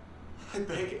 I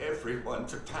beg everyone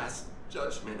to pass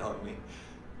judgment on me.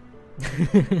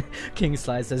 King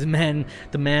Sly says, man,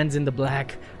 the mans in the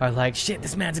black are like, shit,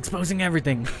 this man's exposing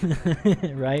everything.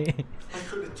 Right? I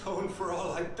could atone for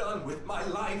all I've done with my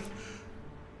life.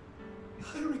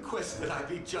 I request that I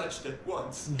be judged at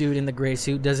once. Dude in the gray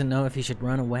suit doesn't know if he should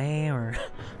run away or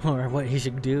what he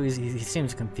should do. He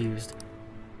seems confused.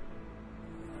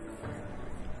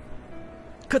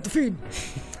 Cut the feed.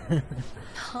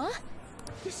 Huh?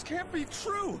 This can't be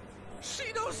true!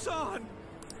 Shido-san!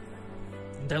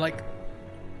 They're like,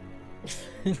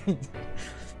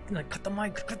 cut the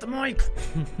mic, cut the mic.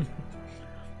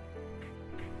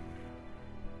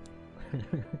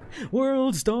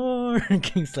 World Star,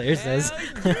 Kingslayer says.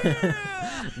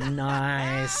 Yeah!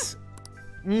 Nice.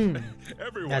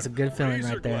 That's a good feeling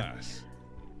right there.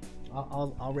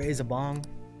 I'll raise a bong.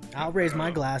 I'll raise my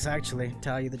glass, actually,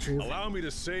 tell you the truth. Allow me to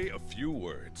say a few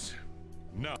words.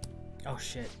 No. Oh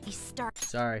shit.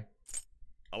 Sorry.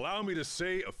 Allow me to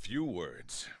say a few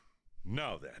words.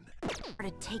 Now then.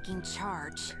 Started taking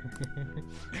charge.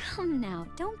 Come now,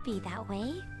 don't be that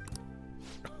way.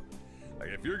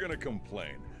 If you're gonna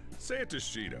complain, say it to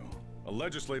Shido. A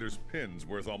legislator's pin's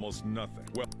worth almost nothing.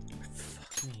 Well,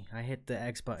 fuck me. I hit the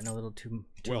X button a little too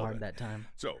hard that time.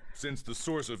 So, since the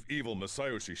source of evil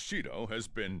Masayoshi Shido has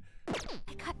been...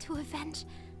 I got to avenge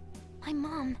my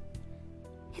mom.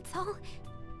 It's all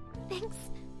thanks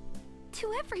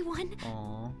to everyone.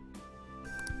 Aww.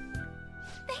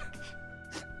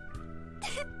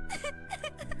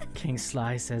 King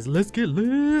Sly says, let's get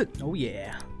lit. Oh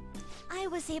yeah. I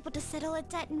was able to settle a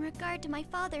debt in regard to my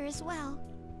father as well.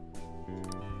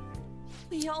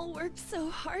 We all worked so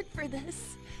hard for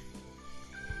this.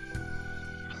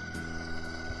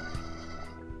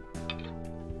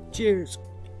 Cheers.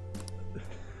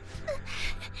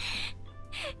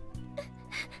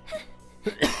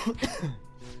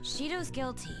 Shido's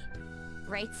guilty.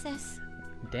 Right, sis?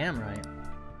 Damn right.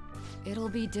 It'll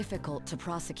be difficult to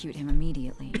prosecute him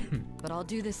immediately, but I'll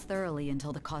do this thoroughly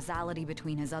until the causality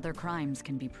between his other crimes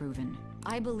can be proven.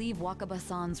 I believe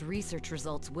Wakaba-san's research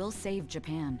results will save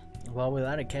Japan. Well,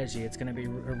 without Akechi, it's gonna be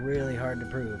really hard to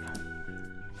prove.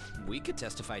 We could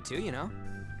testify too, you know?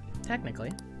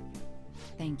 Technically.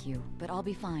 Thank you, but I'll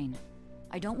be fine.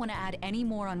 I don't want to add any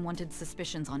more unwanted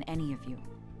suspicions on any of you.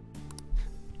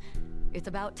 It's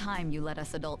about time you let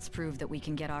us adults prove that we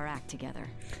can get our act together.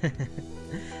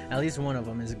 At least one of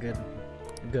them is a good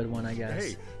one, I guess.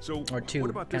 Hey, so or two, what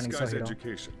about this guy's Sohito.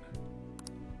 education?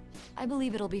 I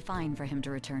believe it'll be fine for him to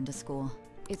return to school.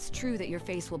 It's true that your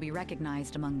face will be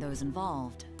recognized among those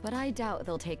involved, but I doubt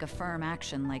they'll take a firm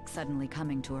action like suddenly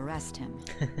coming to arrest him.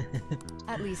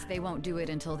 At least they won't do it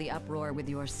until the uproar with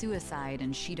your suicide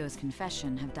and Shido's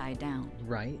confession have died down.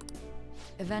 Right.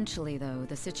 Eventually, though,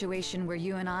 the situation where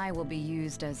you and I will be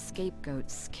used as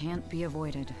scapegoats can't be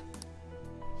avoided.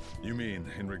 You mean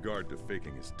in regard to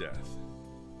faking his death?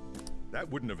 That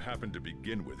wouldn't have happened to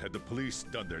begin with had the police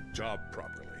done their job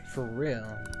properly. For real.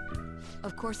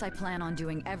 Of course I plan on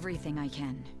doing everything I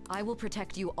can. I will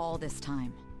protect you all this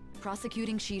time.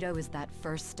 Prosecuting Shido is that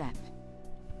first step.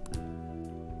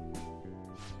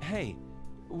 Hey,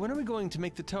 when are we going to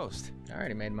make the toast? I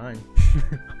already made mine.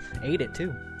 Ate it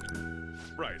too.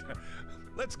 Right.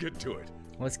 Let's get to it.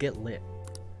 Let's get lit.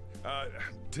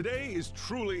 Today is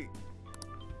truly...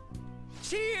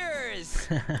 Cheers!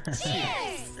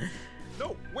 Cheers!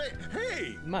 No, wait,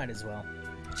 hey! Might as well.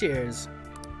 Cheers.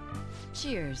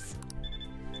 Cheers.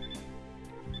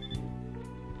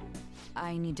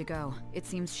 I need to go. It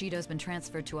seems Shido's been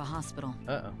transferred to a hospital.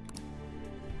 Uh-oh.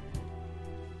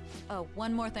 Oh,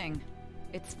 one more thing.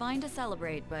 It's fine to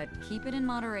celebrate, but keep it in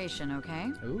moderation,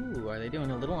 okay? Ooh, are they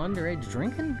doing a little underage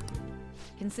drinking?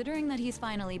 Considering that he's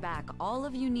finally back, all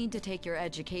of you need to take your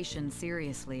education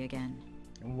seriously again.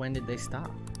 When did they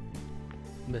stop?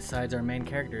 Besides our main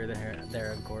character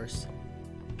there, of course.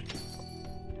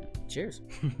 Cheers.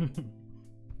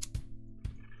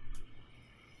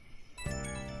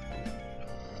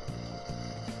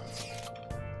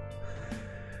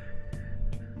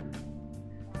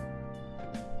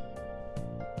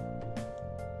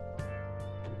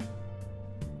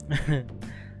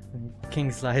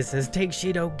 King Sly says, "Take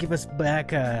Shido, give us back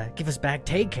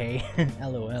Tay-K."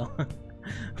 LOL.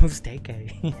 Who's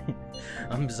Tay-K?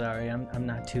 I'm sorry, I'm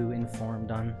not too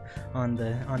informed on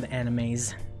the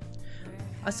animes.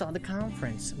 I saw the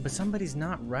conference, but somebody's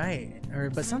not right,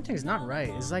 but something's not right.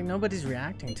 It's like nobody's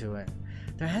reacting to it.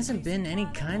 There hasn't been any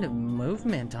kind of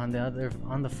movement on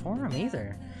the forum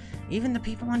either. Even the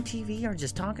people on TV are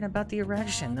just talking about the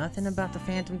erection, nothing about the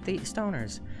Phantom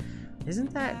Stoners.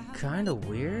 Isn't that kind of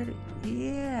weird?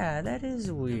 Yeah, that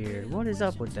is weird. What is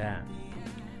up with that?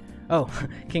 Oh,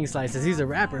 King Sly says he's a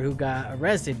rapper who got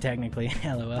arrested technically.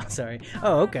 LOL, sorry.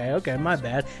 Oh, okay, my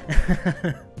bad.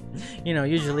 You know,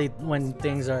 usually when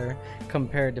things are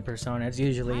compared to Persona, it's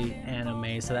usually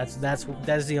anime, so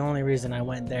that's the only reason I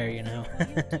went there, you know.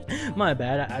 My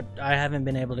bad. I haven't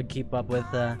been able to keep up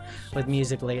with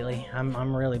music lately.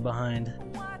 I'm really behind.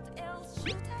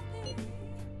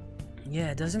 Yeah,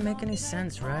 it doesn't make any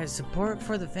sense, right? Support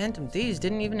for the Phantom Thieves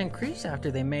didn't even increase after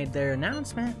they made their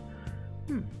announcement.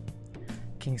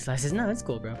 King Sly says, no, it's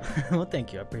cool, bro. Well,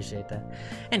 thank you, I appreciate that.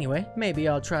 Anyway, maybe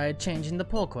I'll try changing the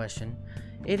poll question.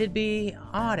 It'd be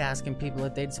odd asking people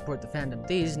if they'd support the Phantom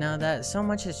Thieves now that so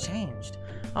much has changed.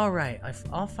 Alright,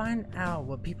 I'll find out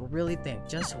what people really think.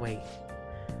 Just wait.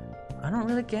 I don't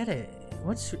really get it.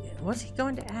 What's he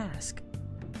going to ask?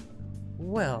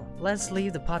 Well, let's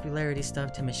leave the popularity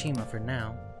stuff to Mishima for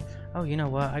now. Oh, you know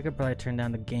what? I could probably turn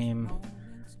down the game.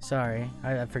 Sorry,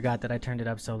 I forgot that I turned it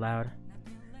up so loud.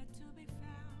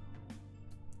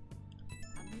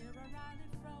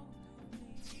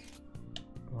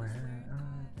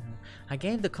 I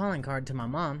gave the calling card to my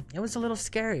mom. It was a little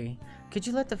scary. Could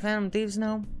you let the Phantom Thieves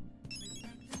know?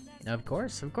 Of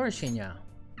course, Shinya.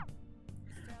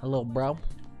 A little bro.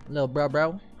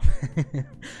 Bro.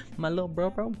 My little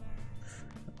bro.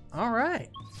 Alright.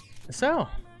 So.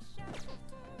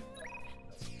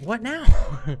 What now?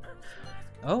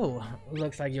 Oh,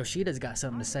 looks like Yoshida's got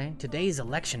something to say. Today's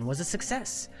election was a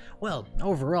success. Well,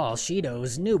 overall,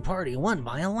 Shido's new party won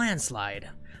by a landslide.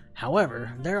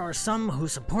 However, there are some who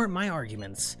support my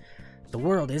arguments. The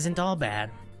world isn't all bad.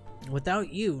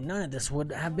 Without you, none of this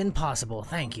would have been possible.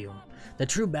 Thank you. The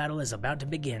true battle is about to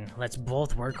begin. Let's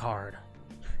both work hard.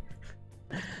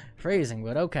 Phrasing,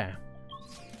 but okay.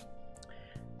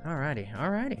 Alright.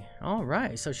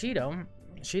 So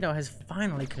Shido has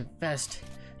finally confessed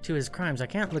to his crimes. I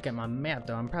can't look at my map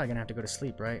though. I'm probably gonna have to go to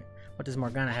sleep, right? What does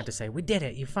Morgana have to say? We did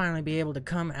it. You finally be able to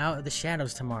come out of the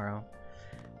shadows tomorrow.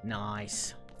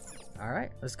 Nice.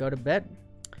 Alright, let's go to bed.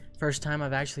 First time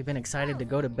I've actually been excited to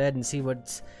go to bed and see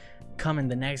what's coming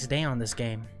the next day on this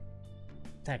game.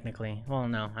 Technically. Well,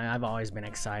 no, I've always been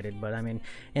excited, but I mean,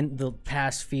 in the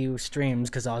past few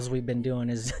streams, because all we've been doing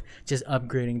is just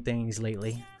upgrading things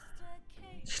lately.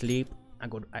 Sleep. I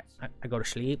go to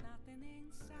sleep.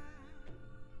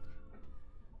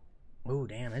 Ooh,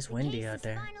 damn, it's windy out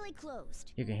there. Finally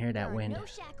closed. You can hear that wind. No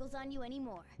shackles on you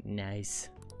anymore. Nice.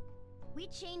 We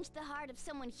changed the heart of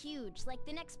someone huge, like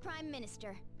the next Prime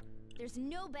Minister. There's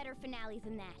no better finale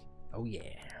than that. Oh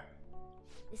yeah.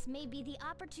 This may be the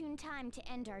opportune time to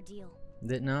end our deal.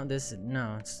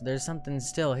 There's something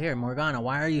still here. Morgana,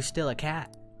 why are you still a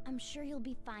cat? I'm sure you'll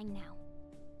be fine now.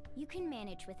 You can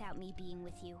manage without me being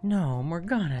with you. No,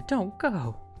 Morgana, don't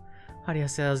go. Adiel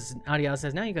says,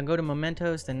 now you can go to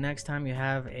Mementos the next time you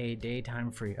have a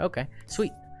daytime free. Okay,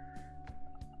 sweet.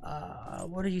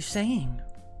 What are you saying?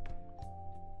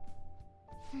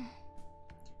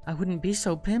 I wouldn't be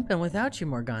so pimpin' without you,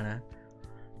 Morgana.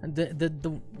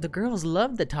 The girls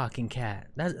love the talking cat.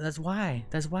 That's why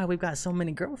we've got so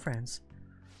many girlfriends.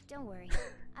 Don't worry,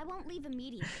 I won't leave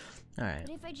immediately. All right.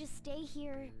 But if I just stay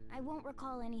here, I won't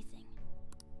recall anything.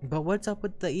 But what's up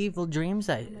with the evil dreams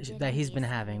that he's been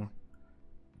having?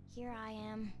 Here I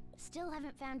am, still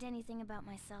haven't found anything about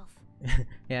myself.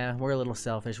 Yeah, we're a little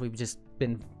selfish. We've just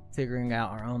been figuring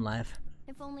out our own life.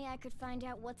 If only I could find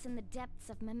out what's in the depths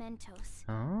of Mementos.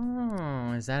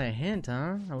 Oh, is that a hint,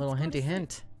 huh? A little hinty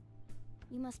hint.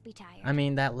 You must be tired. I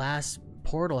mean, that last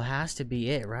portal has to be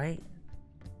it, right?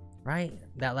 Right?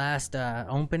 That last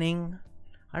opening?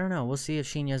 I don't know. We'll see if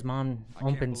Shinya's mom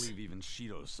opens. I can't believe even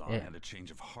Shido-san had a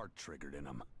change of heart triggered in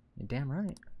him. You're damn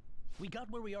right. We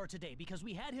got where we are today because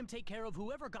we had him take care of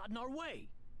whoever got in our way.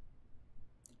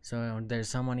 So there's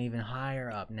someone even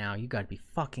higher up now. You gotta be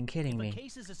fucking kidding me. If a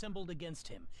case is assembled against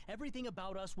him, everything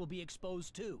about us will be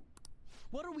exposed too.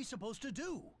 What are we supposed to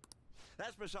do?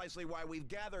 That's precisely why we've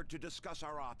gathered to discuss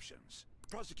our options.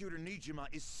 Prosecutor Nijima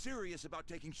is serious about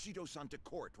taking Shido-san to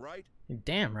court, right? You're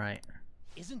damn right.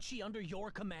 Isn't she under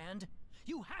your command?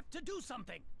 You have to do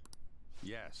something!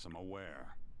 Yes, I'm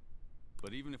aware.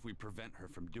 But even if we prevent her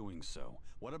from doing so,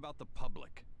 what about the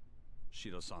public?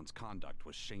 Shido-san's conduct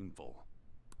was shameful.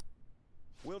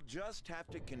 We'll just have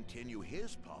to continue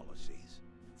his policies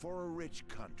for a rich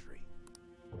country.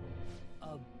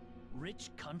 A rich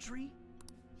country?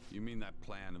 You mean that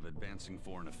plan of advancing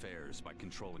foreign affairs by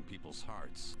controlling people's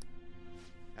hearts?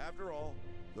 After all,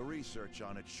 the research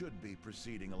on it should be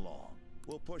proceeding along.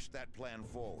 We'll push that plan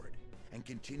forward and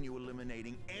continue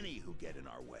eliminating any who get in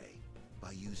our way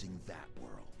by using that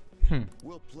world.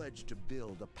 We'll pledge to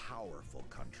build a powerful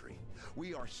country.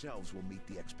 We ourselves will meet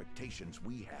the expectations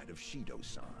we had of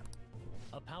Shido-san.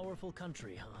 A powerful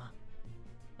country, huh?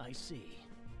 I see.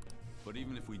 But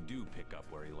even if we do pick up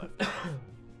where he left off,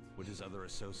 would his other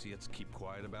associates keep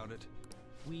quiet about it?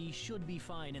 We should be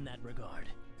fine in that regard.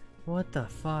 What the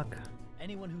fuck?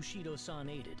 Anyone who Shido-san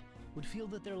aided would feel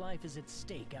that their life is at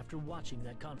stake after watching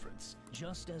that conference,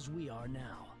 just as we are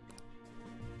now.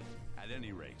 At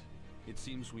any rate, it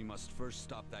seems we must first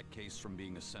stop that case from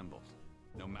being assembled,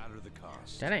 no matter the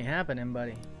cost. That ain't happening,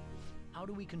 buddy. How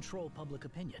do we control public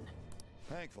opinion?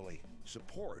 Thankfully,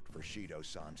 support for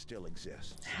Shido-san still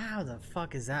exists. How the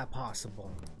fuck is that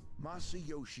possible?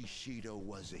 Masayoshi Shido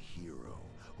was a hero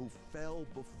who fell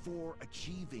before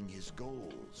achieving his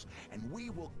goals, and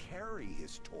we will carry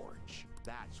his torch.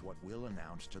 That's what we'll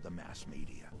announce to the mass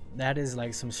media. That is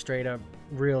like some straight up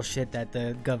real shit that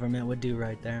the government would do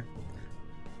right there.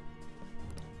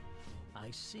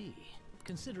 I see.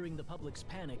 Considering the public's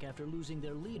panic after losing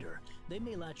their leader, they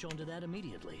may latch onto that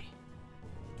immediately.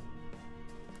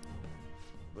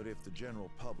 But if the general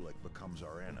public becomes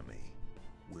our enemy,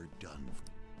 we're done.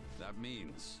 That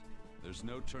means there's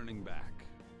no turning back.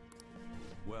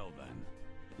 Well then,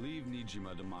 leave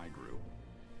Nijima to my group.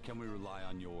 Can we rely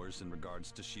on yours in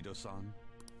regards to Shido-san?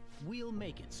 We'll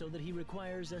make it so that he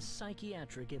requires a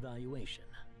psychiatric evaluation.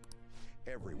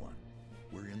 Everyone,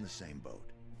 we're in the same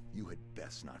boat. You had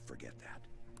best not forget that.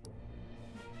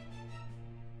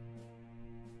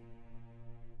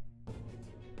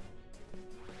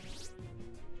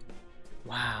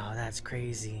 Wow, that's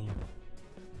crazy.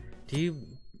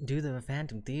 Do the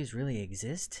Phantom Thieves really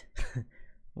exist?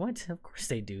 What? Of course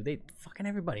they do. Fucking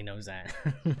everybody knows that.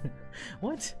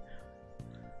 What?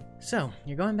 So,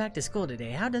 you're going back to school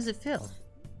today. How does it feel?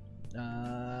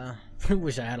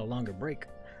 Wish I had a longer break.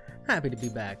 Happy to be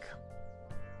back.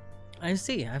 I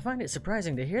see. I find it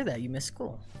surprising to hear that you missed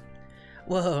school.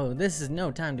 Whoa, this is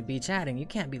no time to be chatting. You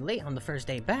can't be late on the first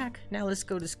day back. Now let's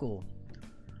go to school.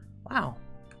 Wow.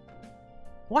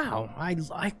 Wow,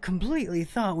 I completely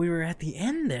thought we were at the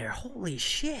end there. Holy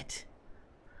shit.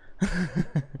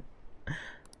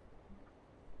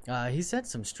 He said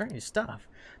some strange stuff.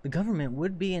 The government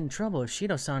would be in trouble if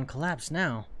Shido-san collapsed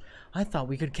now. I thought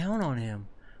we could count on him.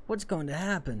 What's going to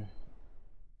happen?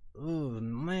 Oh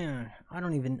man, I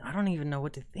don't even know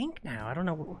what to think now. I don't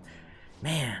know.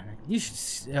 Man, you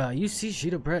see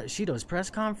Shido's press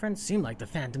conference? Seemed like the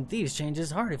Phantom Thieves changed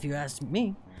his heart, if you ask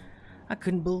me. I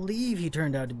couldn't believe he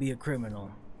turned out to be a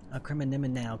criminal. A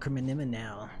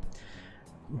criminal.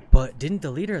 But didn't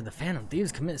the leader of the Phantom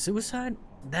Thieves commit suicide?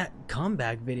 That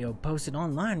comeback video posted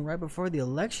online right before the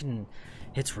election,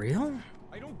 it's real?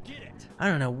 I don't get it. I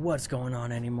don't know what's going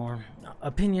on anymore.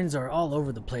 Opinions are all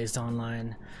over the place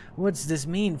online. What's this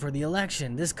mean for the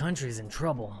election? This country's in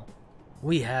trouble.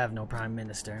 We have no prime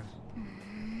minister.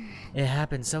 It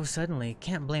happened so suddenly,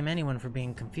 can't blame anyone for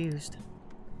being confused.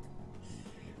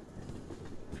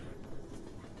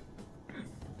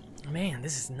 Man,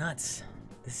 this is nuts.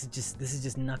 This is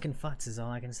just knuckin' futz is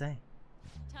all I can say.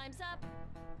 Time's up.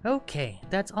 Okay,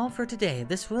 that's all for today.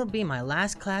 This will be my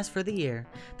last class for the year.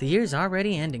 The year's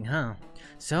already ending, huh?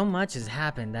 So much has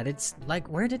happened that it's like,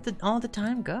 where did all the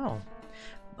time go?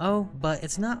 Oh, but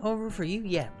it's not over for you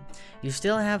yet. You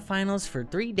still have finals for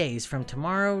 3 days from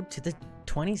tomorrow to the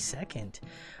 22nd.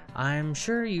 I'm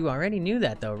sure you already knew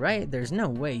that though, right? There's no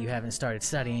way you haven't started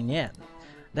studying yet.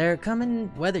 They're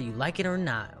coming whether you like it or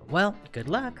not. Well, good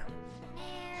luck.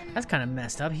 That's kind of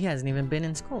messed up. He hasn't even been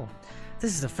in school.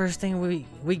 This is the first thing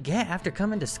we get after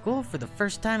coming to school for the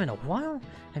first time in a while.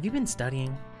 Have you been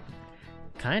studying?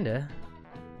 Kinda.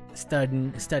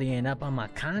 Studying up on my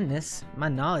kindness. My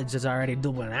knowledge is already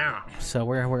doubling out, so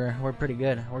we're pretty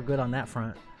good. We're good on that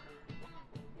front.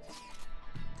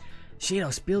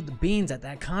 Shido spilled the beans at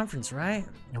that conference, right?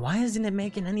 Why isn't it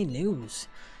making any news?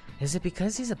 Is it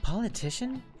because he's a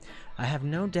politician? I have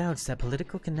no doubts that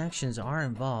political connections are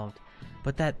involved,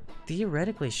 but that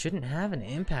theoretically shouldn't have an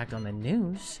impact on the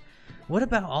news. What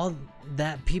about all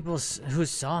that people who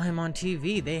saw him on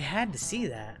TV? They had to see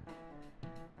that.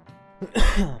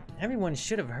 Everyone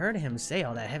should have heard him say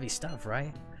all that heavy stuff,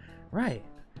 right? Right.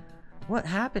 What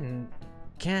happened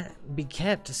can't be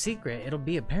kept a secret. It'll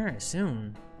be apparent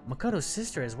soon. Makoto's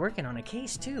sister is working on a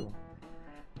case too.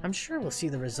 I'm sure we'll see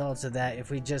the results of that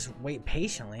if we just wait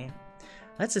patiently.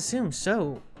 Let's assume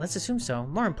so.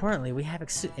 More importantly, we have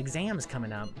exams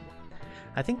coming up.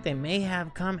 I think they may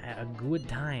have come at a good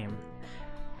time.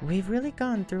 We've really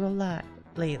gone through a lot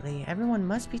lately. Everyone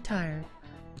must be tired.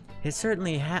 It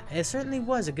certainly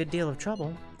was a good deal of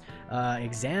trouble.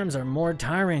 Exams are more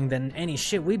tiring than any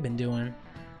shit we've been doing.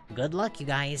 Good luck, you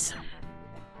guys.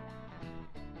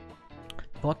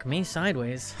 Fuck me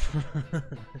sideways.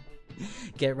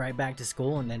 Get right back to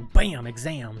school and then BAM!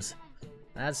 Exams.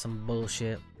 That's some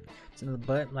bullshit.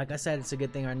 But like I said, it's a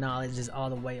good thing our knowledge is all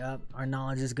the way up. Our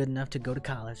knowledge is good enough to go to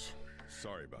college.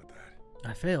 Sorry about that.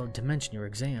 I failed to mention your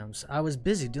exams. I was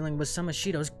busy dealing with some of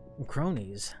Shido's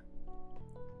cronies.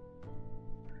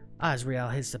 Azrael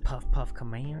hits the puff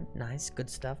command. Nice, good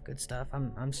stuff.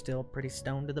 I'm still pretty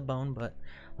stoned to the bone, but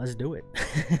let's do it.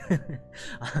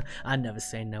 I never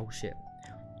say no shit.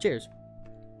 Cheers.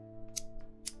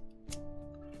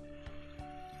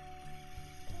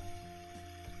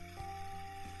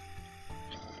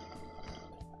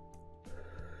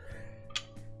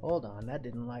 Hold on, that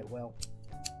didn't light well.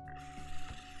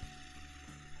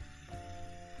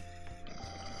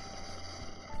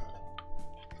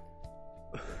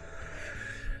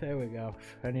 There we go.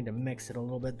 I need to mix it a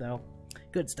little bit though.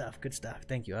 Good stuff.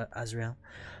 Thank you, Azrael.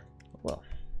 Well,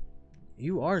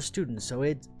 you are a student, so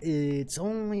it's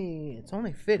only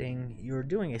fitting you're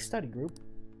doing a study group.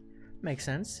 Makes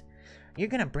sense. You're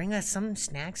gonna bring us some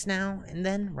snacks now and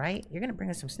then, right? You're gonna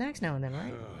bring us some snacks now and then,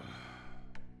 right?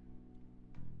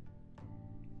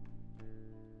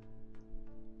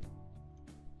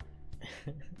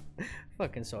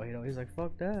 Fucking Sohito, he's like,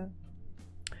 fuck that.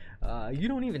 You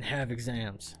don't even have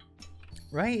exams.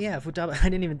 Right? Yeah, Futaba, I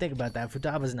didn't even think about that.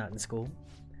 Futaba's not in school.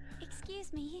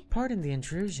 Excuse me. Pardon the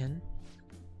intrusion.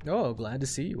 Oh, glad to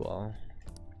see you all.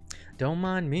 Don't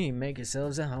mind me, make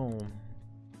yourselves at home.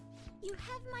 You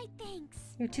have my thanks.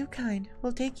 You're too kind.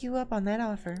 We'll take you up on that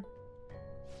offer.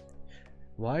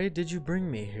 Why did you bring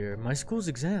me here? My school's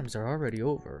exams are already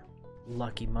over.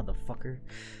 Lucky motherfucker.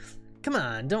 Come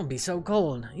on, don't be so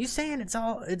cold. You saying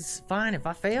it's fine if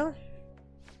I fail?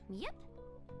 Yep.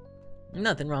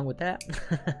 Nothing wrong with that.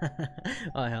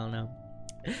 Oh, hell no.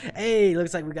 Hey,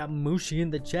 looks like we got Mushi in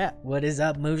the chat. What is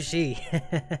up, Mushi?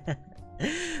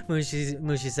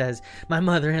 Mushi says, my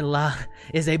mother-in-law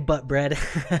is a butt bread.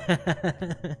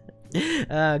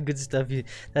 Good stuff.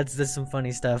 That's some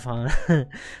funny stuff, huh?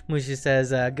 Mushi says,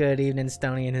 good evening,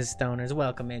 Stony and his stoners.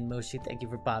 Welcome in, Mushi. Thank you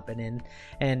for popping in.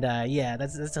 And yeah,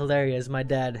 that's hilarious. My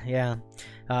dad, yeah,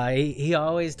 he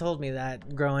always told me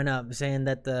that growing up, saying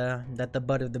that the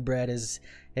butt of the bread is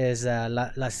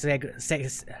la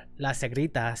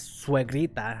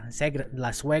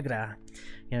suegra.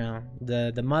 You know,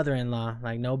 the mother-in-law.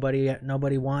 Like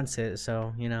nobody wants it,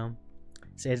 so you know,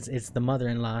 it's the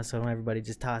mother-in-law. So everybody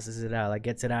just tosses it out, like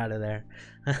gets it out of there.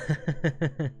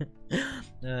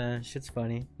 Shit's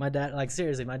funny. My dad, like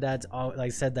seriously, my dad's all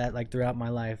like said that like throughout my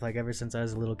life, like ever since I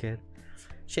was a little kid.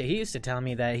 Shit, he used to tell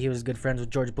me that he was good friends with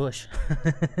George Bush.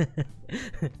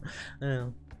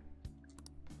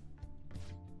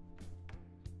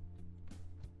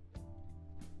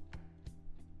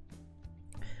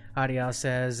 Ariel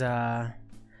says to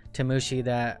Mushi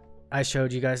that I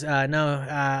showed you guys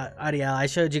no Ariel, I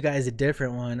showed you guys a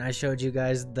different one. I showed you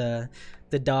guys the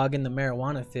the dog in the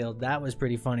marijuana field. That was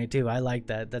pretty funny too. I like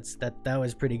that. That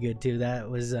was pretty good too. That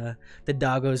was the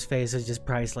doggo's face was just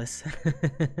priceless.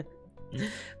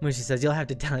 Mushy says you'll have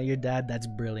to tell your dad. That's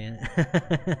brilliant.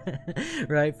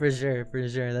 Right, for sure.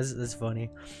 That's funny.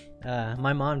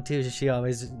 My mom too, she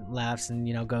always laughs and,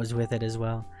 you know, goes with it as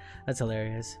well. That's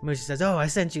hilarious. Mushy says, oh, I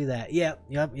sent you that. Yep,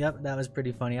 that was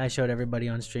pretty funny. I showed everybody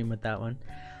on stream with that one.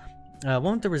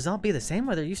 Won't the result be the same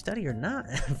whether you study or not?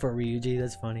 For Ryuji,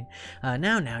 that's funny.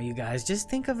 Now, you guys, just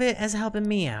think of it as helping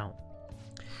me out.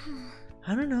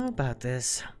 I don't know about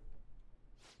this.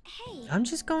 Hey. I'm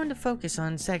just going to focus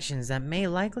on sections that may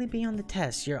likely be on the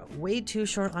test. You're way too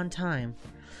short on time.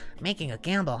 Making a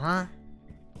gamble, huh?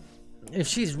 If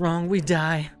she's wrong, we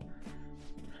die.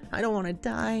 I don't want to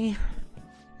die.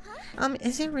 Huh?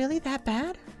 Is it really that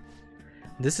bad?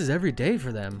 This is every day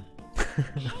for them.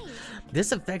 Hey.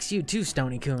 This affects you too,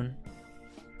 Stony-kun.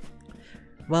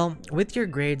 Well, with your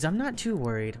grades, I'm not too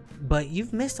worried. But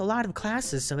you've missed a lot of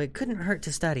classes, so it couldn't hurt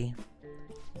to study.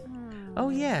 Oh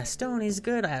yeah, Stoney's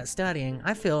good at studying.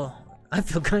 I feel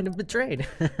kind of betrayed.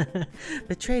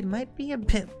 Betrayed might be a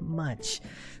bit much.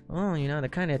 Well, you know, they're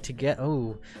kind of together.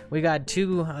 Oh, we got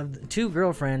two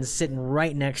girlfriends sitting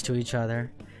right next to each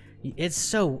other. It's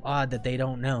so odd that they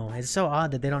don't know. It's so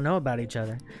odd that they don't know about each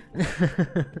other.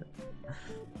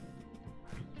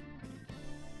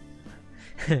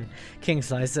 King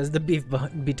Slice says the beef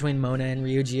between Mona and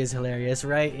Ryuji is hilarious,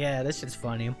 right? Yeah, that's just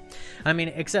funny. I mean,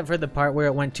 except for the part where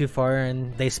it went too far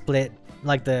and they split,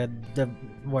 like the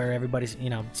where everybody's, you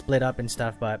know, split up and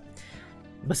stuff. But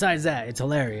besides that, it's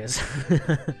hilarious.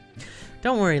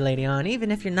 Don't worry, Lady On. Even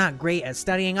if you're not great at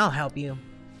studying, I'll help you.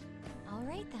 All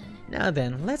right then. Now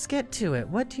then, let's get to it.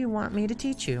 What do you want me to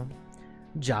teach you?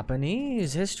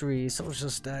 Japanese, history, social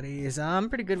studies. I'm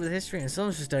pretty good with history and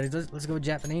social studies. Let's go with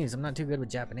Japanese. I'm not too good with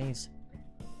Japanese.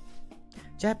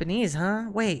 Japanese, huh?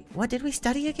 Wait, what did we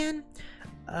study again?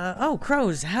 Oh,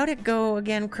 crows. How'd it go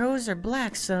again? Crows are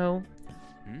black, so...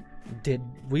 Did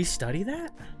we study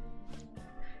that?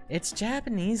 It's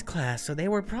Japanese class, so they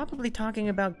were probably talking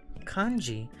about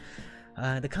kanji.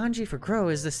 The kanji for crow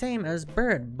is the same as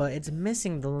bird, but it's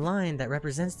missing the line that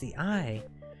represents the eye.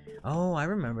 Oh, I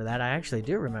remember that. I actually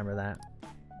do remember that.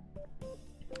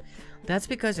 That's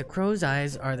because a crow's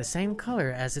eyes are the same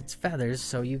color as its feathers,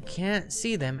 so you can't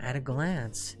see them at a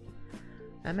glance.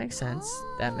 That makes sense.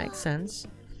 That makes sense.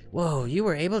 Whoa, you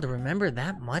were able to remember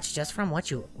that much just from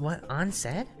what An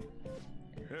said?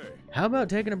 Hey. How about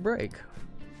taking a break?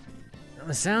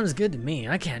 Sounds good to me.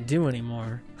 I can't do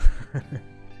anymore.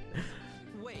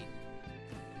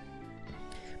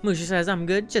 Musha says, I'm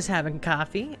good, just having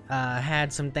coffee.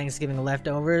 Had some Thanksgiving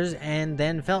leftovers, and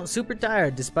then felt super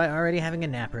tired despite already having a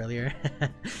nap earlier.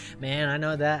 Man, I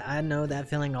know that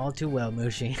feeling all too well,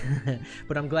 Mushi.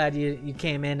 But I'm glad you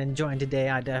came in and joined today.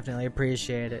 I definitely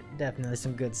appreciate it. Definitely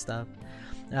some good stuff.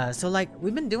 So, like,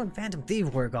 we've been doing Phantom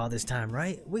Thief work all this time,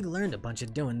 right? We learned a bunch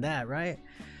of doing that, right?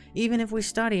 Even if we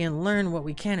study and learn what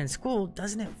we can in school,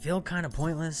 doesn't it feel kind of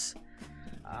pointless?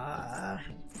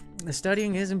 The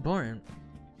studying is important.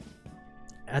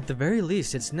 At the very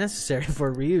least, it's necessary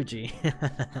for Ryuji.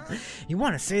 You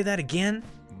want to say that again?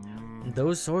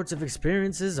 Those sorts of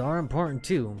experiences are important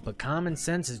too, but common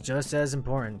sense is just as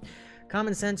important.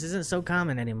 Common sense isn't so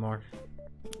common anymore.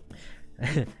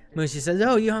 Mushi says,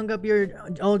 oh, you hung up your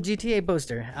old GTA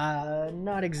poster.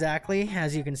 Not exactly.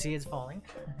 As you can see, it's falling.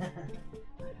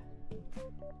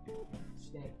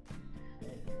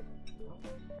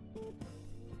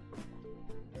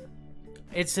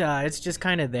 It's just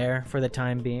kind of there for the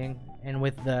time being, and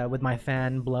with my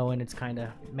fan blowing, it's kind of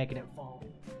making it fall.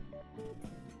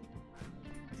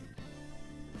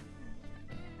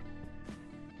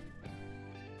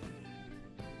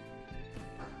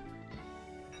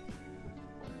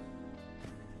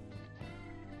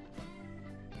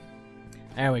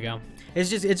 There we go. It's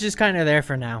just kind of there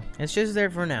for now. It's just there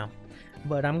for now.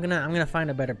 But I'm gonna find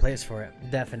a better place for it,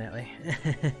 definitely.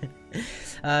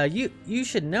 You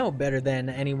should know better than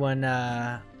anyone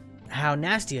how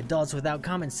nasty adults without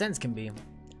common sense can be.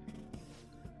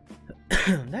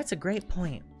 That's a great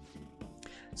point.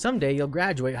 Someday you'll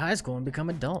graduate high school and become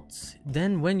adults.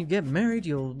 Then when you get married,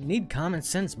 you'll need common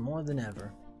sense more than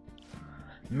ever.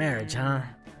 Marriage, huh?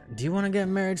 Do you want to get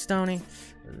married, Stony?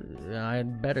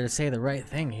 I'd better say the right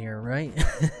thing here, right?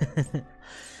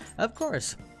 Of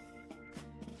course.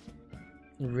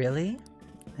 Really?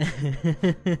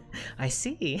 I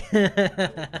see.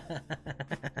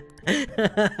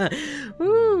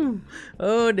 Woo.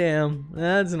 Oh damn,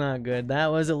 that's not good.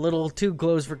 That was a little too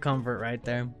close for comfort right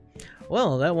there.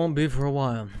 Well, that won't be for a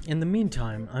while. In the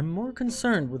meantime, I'm more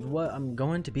concerned with what I'm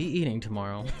going to be eating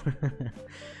tomorrow.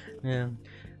 Yeah.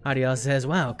 Adiel says,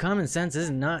 "Wow, common sense is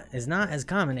not as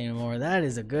common anymore. That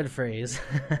is a good phrase."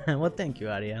 Well, thank you,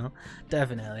 Adiel.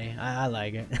 Definitely, I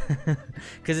like it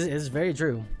because it's very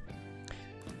true.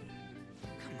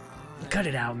 Cut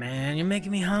it out, man. You're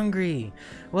making me hungry.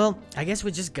 Well, I guess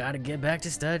we just gotta get back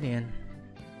to studying.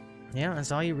 Yeah,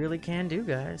 that's all you really can do,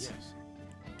 guys. Yes.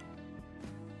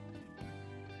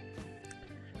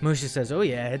 Musha says, "Oh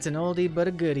yeah, it's an oldie but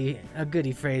a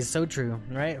goodie phrase. So true,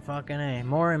 right? Fucking A.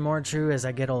 More and more true as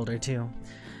I get older, too."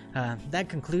 That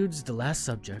concludes the last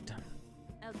subject.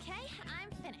 Okay,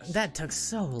 I'm finished. That took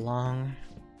so long.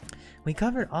 We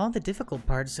covered all the difficult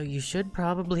parts, so you should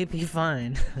probably be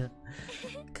fine.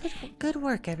 Good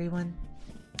work, everyone.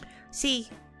 See,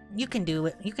 you can do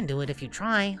it. You can do it if you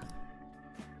try.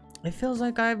 It feels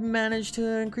like I've managed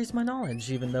to increase my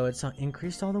knowledge, even though it's not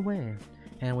increased all the way.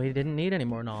 And we didn't need any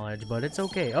more knowledge, but it's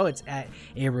okay. Oh, it's at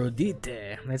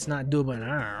erudite. It's not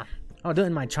debonair. Oh,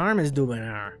 doing my charm is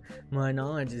debonair. My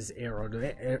knowledge is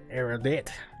erudite.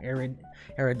 Erudite?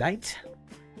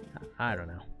 I don't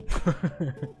know.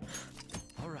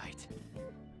 All right.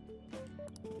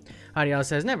 Adiel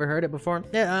says, "Never heard it before."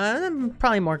 Yeah,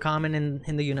 probably more common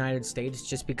in the United States,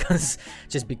 just because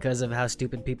of how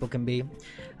stupid people can be.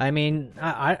 I mean,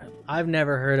 I've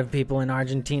never heard of people in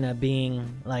Argentina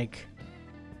being like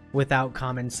without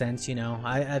common sense. You know,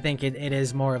 I think it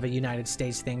is more of a United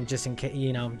States thing, just in case,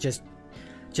 you know, just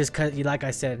cause, like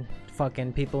I said,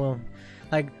 fucking people.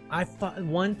 Like,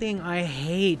 one thing I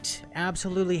hate,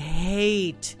 absolutely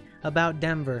hate about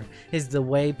Denver is the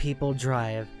way people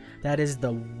drive. That is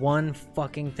the one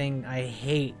fucking thing I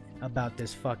hate about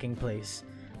this fucking place.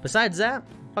 Besides that,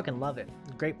 fucking love it.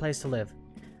 Great place to live.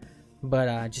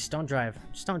 But just don't drive.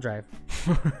 Just don't drive.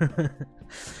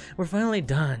 We're finally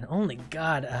done. Only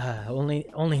God,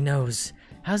 only knows.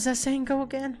 How's that saying go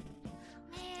again?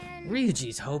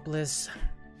 Ryuji's hopeless.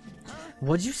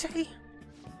 What'd you say?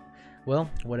 Well,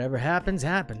 whatever happens,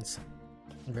 happens.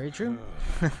 Very true.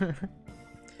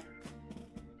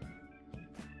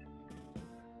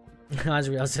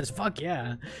 Azriel says, "Fuck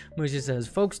yeah." Musha says,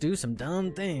 "Folks do some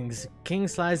dumb things." King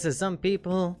Sly says, "Some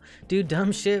people do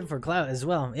dumb shit for clout as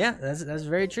well." Yeah, that's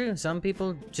very true. Some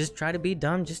people just try to be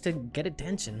dumb just to get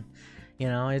attention. You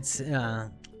know, it's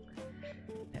like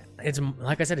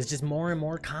I said, it's just more and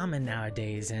more common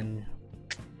nowadays, and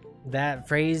that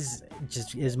phrase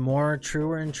just is more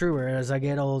truer and truer as I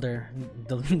get older.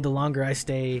 The longer I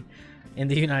stay in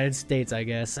the United States, I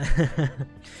guess.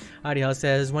 Adiel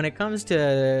says, "When it comes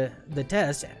to the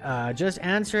test, just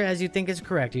answer as you think is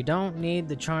correct. You don't need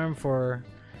the charm for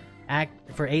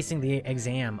acing the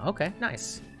exam." Okay,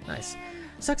 nice.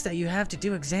 Sucks that you have to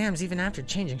do exams even after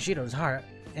changing Shido's heart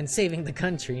and saving the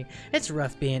country. It's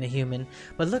rough being a human,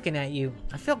 but looking at you,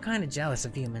 I feel kind of jealous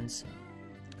of humans.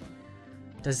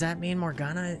 Does that mean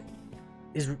Morgana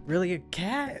is really a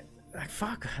cat? Like,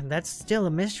 fuck, that's still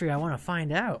a mystery I want to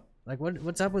find out. Like,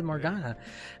 what's up with Morgana?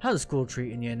 How's school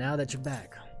treating you now that you're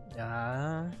back?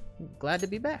 Glad to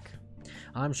be back.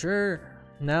 I'm sure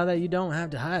now that you don't have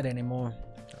to hide anymore.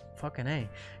 Fucking A.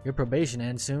 Your probation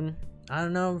ends soon. I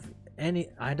don't know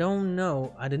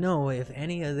if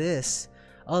any of this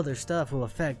other stuff will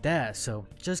affect that, so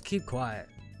just keep quiet.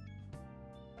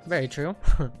 Very true.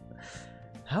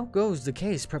 How goes the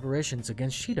case preparations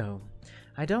against Shido?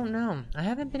 I don't know. I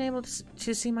haven't been able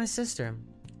to see my sister.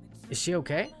 Is she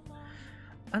okay?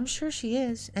 I'm sure she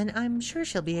is, and I'm sure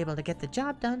she'll be able to get the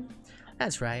job done.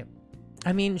 That's right.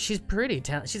 I mean, she's a pretty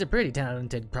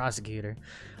talented prosecutor.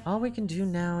 All we can do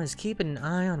now is keep an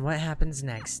eye on what happens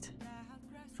next.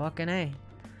 Fucking A.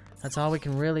 That's all we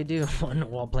can really do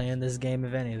while playing this game,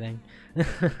 if anything.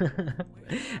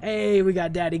 Hey, we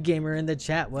got Daddy Gamer in the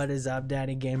chat. What is up,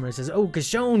 Daddy Gamer? Says, "Oh,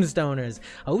 Kashone Stoners.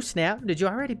 Oh, snap. Did you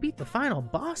already beat the final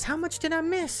boss? How much did I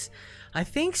miss?" I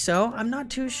think so. I'm not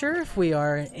too sure if we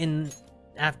are in...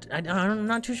 I'm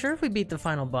not too sure if we beat the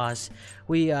final boss.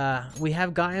 We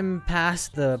have gotten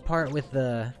past the part with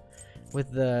the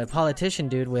politician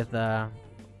dude with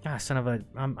son of a...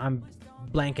 I'm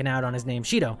blanking out on his name.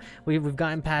 Shido. We've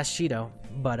gotten past Shido,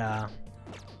 but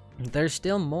there's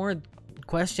still more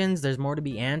questions. There's more to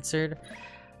be answered.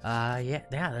 Yeah,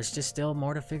 there's just still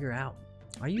more to figure out.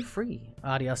 Are you free?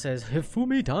 Adiel says,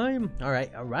 "Hifumi time." All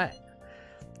right.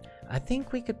 I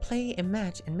think we could play a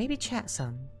match and maybe chat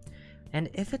some. And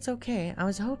if it's okay, I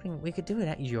was hoping we could do it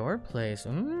at your place.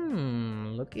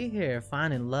 Looky here,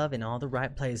 finding love in all the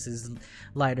right places,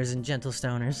 lighters and gentle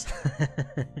stoners.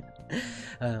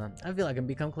 I feel I can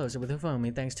become closer with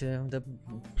Hifumi thanks to the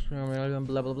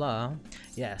blah blah blah.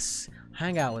 Yes,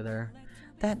 hang out with her.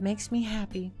 That makes me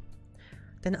happy.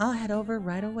 Then I'll head over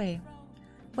right away.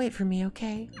 Wait for me,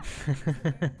 okay?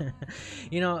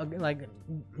 You know, like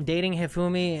dating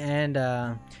Hifumi and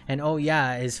oh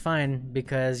yeah is fine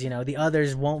because you know the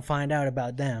others won't find out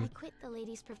about them. I quit the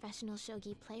Ladies Professional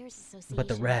Shogi Players Association. But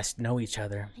the rest know each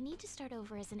other. I need to start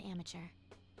over as an amateur.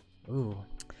 Ooh,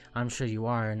 I'm sure you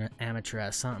are an amateur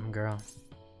at something, girl.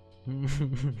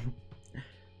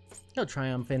 You'll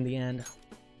triumph in the end.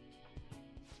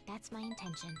 That's my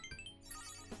intention.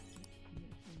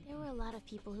 There were a lot of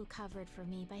people who covered for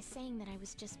me by saying that I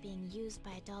was just being used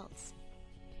by adults.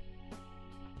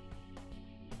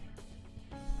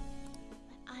 But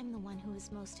I'm the one who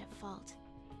was most at fault.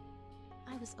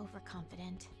 I was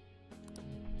overconfident.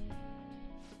 If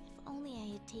only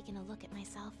I had taken a look at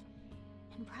myself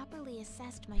and properly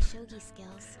assessed my shogi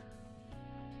skills.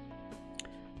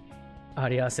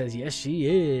 Aria says, yes, she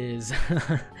is.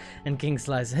 And King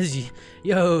Sly says,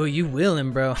 yo, you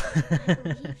willin', bro. I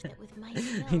believed that with my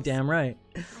skills, damn right.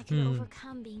 I could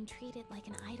overcome being treated like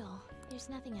an idol. There's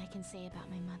nothing I can say about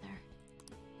my mother.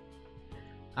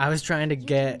 I was trying to You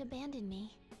get... didn't abandon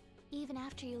me, even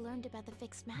after you learned about the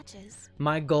fixed matches.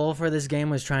 My goal for this game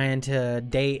was trying to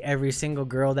date every single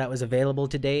girl that was available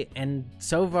to date, and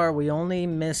so far we only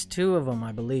missed 2 of them,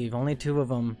 I believe. Only 2 of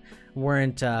them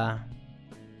weren't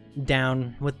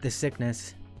down with the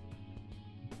sickness,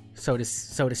 so to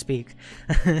speak.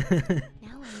 Now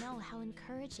I know how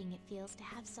encouraging it feels to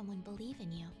have someone believe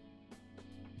in you.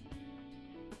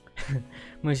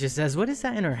 Musha says, what is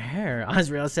that in her hair?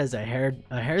 Azrael says, a hair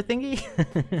thingy?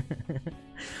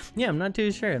 Yeah, I'm not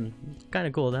too sure. Kind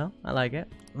of cool though. I like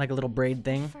it. Like a little braid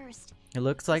thing. First, It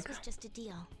looks like. this was just a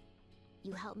deal.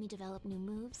 You help me develop new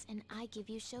moves, and I give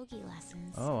you shogi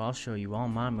lessons. Oh, I'll show you all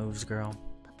my moves, girl.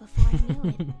 But before I knew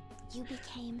it, you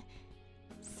became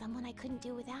someone I couldn't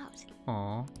do without.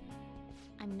 Aw.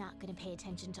 I'm not gonna pay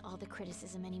attention to all the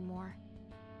criticism anymore.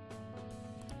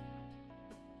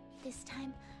 This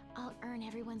time, I'll earn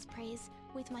everyone's praise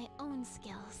with my own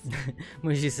skills.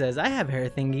 Mushy says, I have hair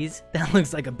thingies. That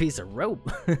looks like a piece of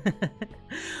rope.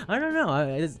 I don't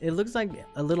know. It looks like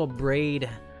a little braid,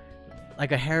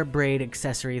 like a hair braid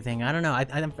accessory thing. I don't know.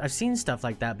 I've seen stuff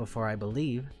like that before, I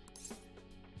believe.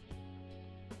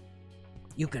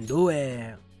 You can do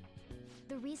it.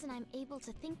 The reason I'm able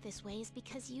to think this way is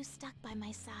because you stuck by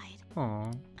my side.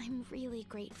 Aw. I'm really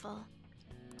grateful.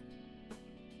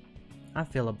 I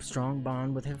feel a strong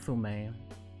bond with Hifume.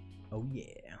 Oh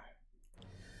yeah.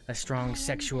 A strong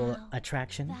sexual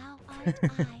attraction. Thou art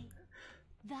I.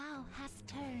 Thou hast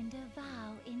turned a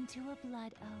vow into a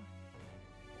blood oath.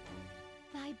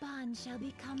 Thy bond shall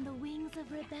become the wings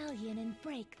of rebellion and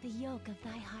break the yoke of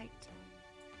thy heart.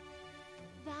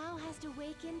 Thou hast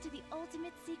awakened to the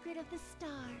ultimate secret of the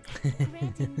star,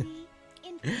 granting thee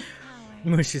infinite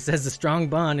power. Mushy says a strong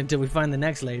bond until we find the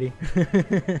next lady.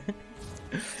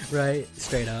 Right,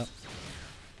 straight up.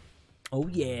 Oh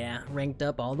yeah, ranked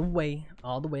up all the way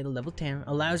to level 10.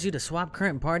 Allows you to swap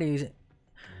current parties.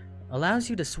 Allows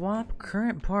you to swap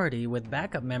current party with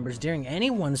backup members during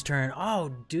anyone's turn. Oh,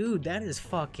 dude, that is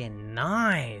fucking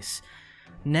nice.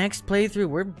 Next playthrough,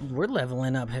 we're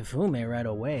leveling up Hifume right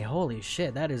away. Holy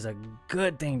shit, that is a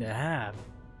good thing to have.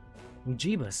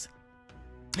 Jeebus.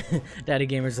 Daddy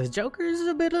Gamer says Joker's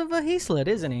a bit of a he-slit,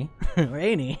 isn't he? Or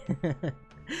ain't he?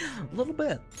 A little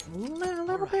bit. A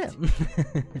little bit.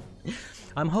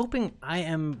 I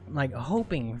am like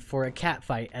hoping for a cat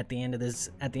fight at the end of this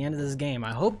game.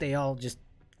 I hope they all just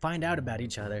find out about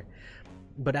each other.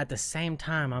 But at the same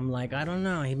time, I'm like, I don't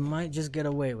know, he might just get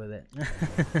away with it.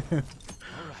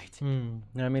 Alright.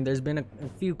 I mean, there's been a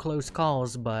few close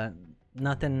calls, but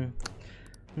nothing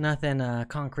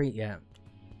concrete yet.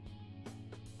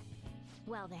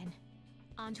 Well then,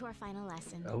 on to our final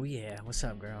lesson. Oh yeah, what's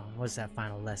up, girl? What's that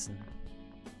final lesson?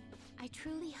 I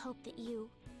truly hope that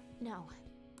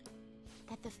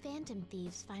that the Phantom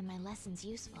Thieves find my lessons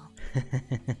useful.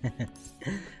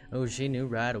 Oh, she knew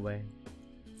right away.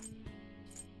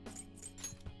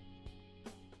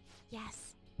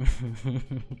 Yes.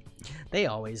 They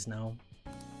always know.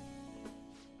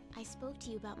 I spoke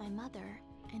to you about my mother,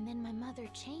 and then my mother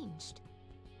changed.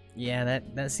 Yeah,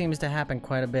 that seems to happen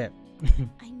quite a bit.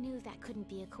 I knew that couldn't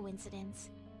be a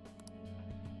coincidence.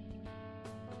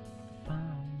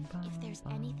 If there's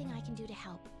anything I can do to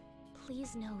help,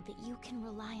 please know that you can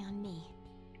rely on me.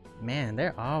 Man,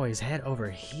 they're always head over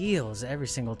heels every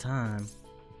single time.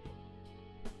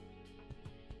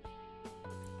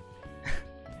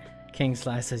 King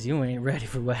Sly says, you ain't ready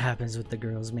for what happens with the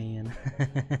girls, man.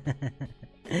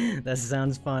 That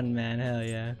sounds fun, man. Hell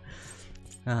yeah.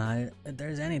 If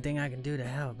there's anything I can do to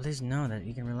help, please know that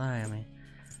you can rely on me.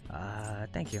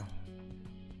 Thank you.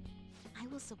 I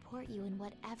will support you in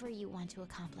whatever you want to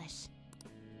accomplish.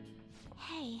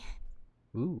 Hey.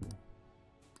 Ooh.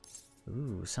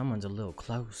 Ooh, someone's a little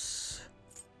close.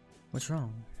 What's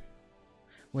wrong?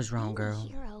 What's wrong, Being a girl?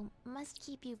 hero must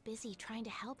keep you busy trying to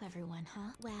help everyone,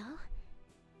 huh? Well,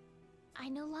 I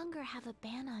no longer have a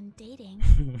ban on dating.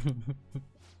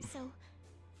 So,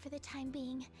 for the time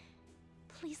being,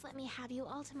 please let me have you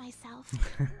all to myself.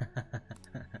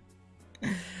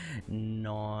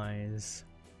 Nice.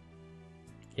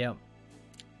 Yep.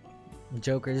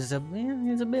 Joker is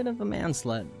he's a bit of a man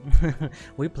slut.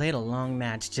 We played a long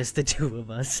match, just the two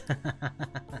of us.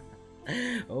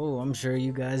 Oh, I'm sure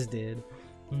you guys did.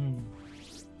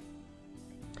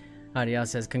 Adiel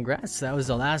says, congrats, that was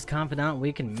the last confidant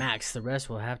we can max. The rest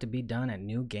will have to be done at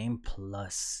New Game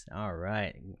Plus.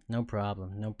 Alright, no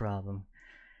problem, no problem.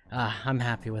 I'm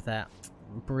happy with that.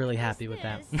 I'm really happy with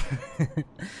that.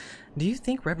 Do you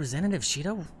think Representative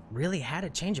Shido really had a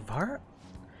change of heart?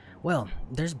 Well,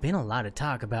 there's been a lot of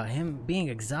talk about him being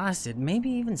exhausted, maybe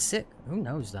even sick. Who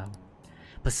knows, though?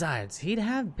 Besides, he'd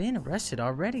have been arrested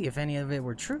already if any of it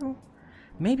were true.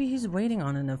 Maybe he's waiting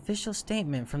on an official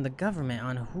statement from the government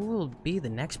on who will be the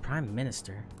next prime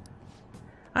minister.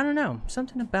 I don't know,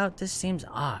 something about this seems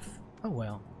off. Oh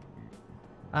well.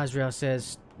 Azrael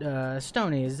says,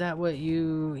 Stony, is that what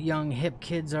you young hip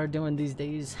kids are doing these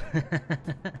days?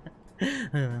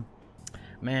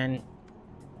 Man,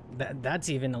 that's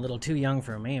even a little too young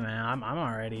for me, man. I'm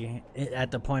already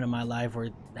at the point of my life where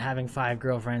having 5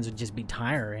 girlfriends would just be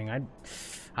tiring.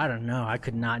 I don't know. I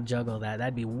could not juggle that.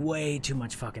 That'd be way too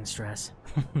much fucking stress.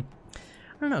 I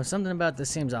don't know. Something about this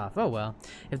seems off. Oh well.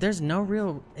 If there's no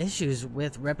real issues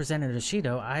with Representative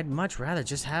Shido, I'd much rather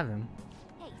just have him.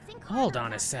 Hold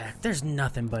on a sec. There's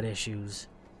nothing but issues,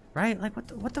 right? Like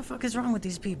what the fuck is wrong with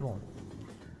these people?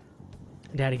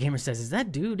 Daddy Gamer says, is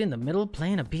that dude in the middle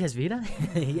playing a PS Vita?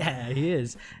 Yeah, he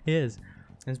is. He is.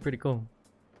 It's pretty cool.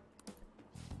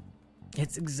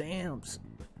 It's exams.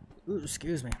 Ooh,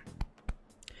 excuse me.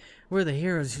 We're the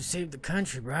heroes who saved the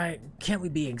country, right? Can't we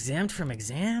be exempt from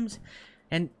exams?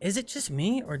 And is it just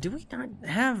me, or do we not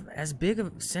have as big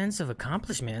of a sense of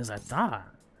accomplishment as I thought?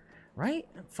 Right?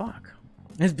 Fuck.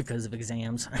 It's because of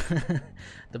exams.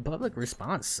 The public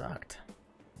response sucked.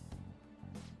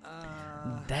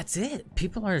 That's it.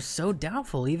 People are so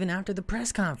doubtful even after the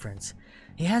press conference.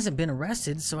 He hasn't been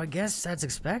arrested, so I guess that's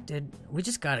expected. We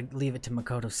just gotta leave it to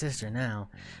Makoto's sister now.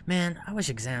 Man, I wish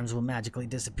exams will magically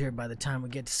disappear by the time we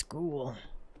get to school.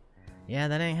 Yeah,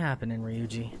 that ain't happening,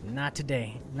 Ryuji. Not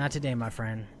today. Not today, my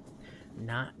friend.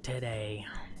 Not today.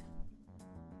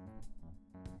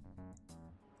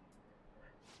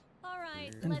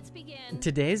 Alright, let's begin.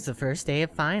 Today's the first day of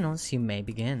finals. You may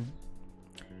begin.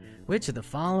 Which of the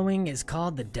following is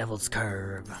called the Devil's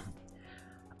Curve?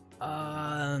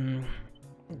 The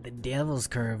Devil's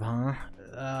Curve,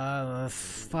 huh?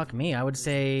 Fuck me. I would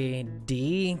say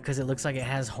D, because it looks like it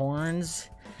has horns.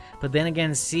 But then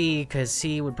again, C, because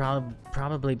C would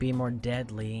probably be more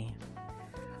deadly.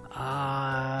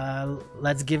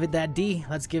 Let's give it that D.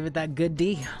 Let's give it that good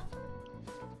D.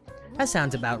 That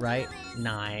sounds about right.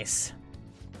 Nice.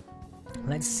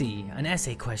 Let's see, an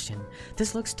essay question.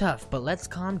 This looks tough, but let's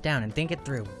calm down and think it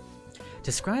through.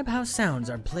 Describe how sounds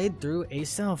are played through a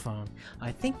cell phone.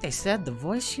 I think they said the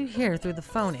voice you hear through the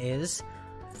phone is...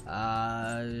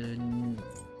 their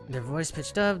voice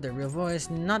pitched up, their real voice,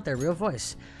 not their real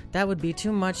voice. That would be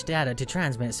too much data to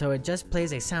transmit, so it just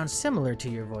plays a sound similar to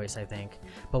your voice, I think.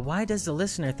 But why does the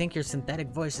listener think your synthetic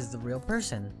voice is the real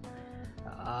person?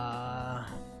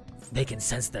 They can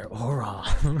sense their aura.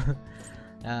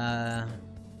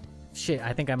 Shit,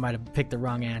 I think I might have picked the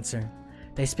wrong answer.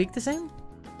 They speak the same?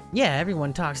 Yeah,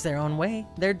 everyone talks their own way.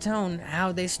 Their tone,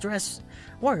 how they stress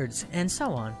words, and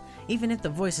so on. Even if the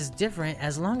voice is different,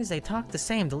 as long as they talk the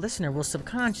same, the listener will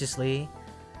subconsciously,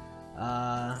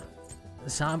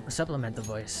 supplement the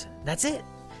voice. That's it!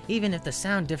 Even if the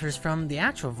sound differs from the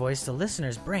actual voice, the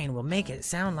listener's brain will make it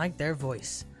sound like their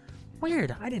voice.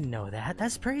 Weird, I didn't know that.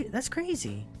 That's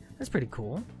crazy. That's pretty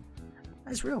cool.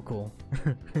 That's real cool.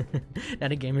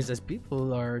 Daddy Gamer says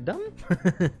people are dumb?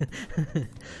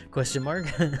 Question mark.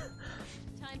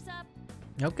 Time's up.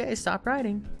 Okay, stop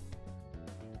writing.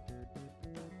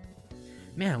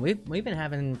 Man, we've been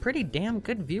having pretty damn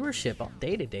good viewership all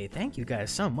day today. Thank you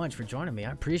guys so much for joining me.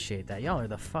 I appreciate that. Y'all are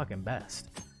the fucking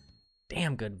best.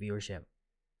 Damn good viewership.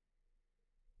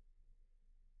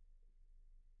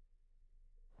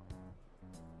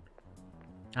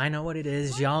 I know what it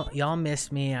is. Y'all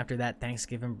missed me after that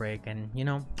Thanksgiving break, and you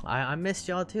know, I missed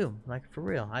y'all too. Like, for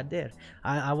real, I did.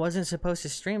 I wasn't supposed to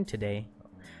stream today.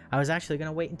 I was actually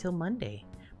gonna wait until Monday.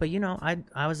 But you know,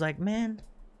 I was like, man,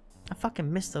 I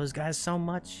fucking miss those guys so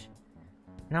much.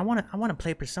 And I wanna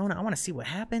play Persona. I wanna see what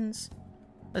happens.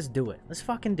 Let's do it. Let's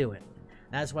fucking do it.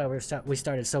 That's why we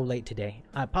started so late today.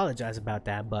 I apologize about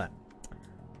that, but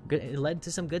it led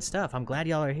to some good stuff. I'm glad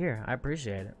y'all are here. I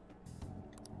appreciate it.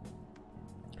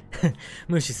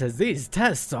 Mushi says, these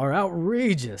tests are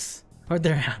outrageous. Or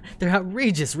they're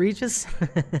outrageous, Regis.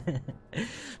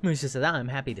 Mushi says, I'm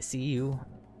happy to see you.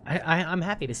 I'm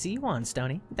happy to see you on,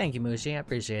 Stony. Thank you, Mushi. I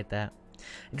appreciate that.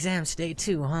 Exams today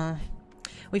too, huh?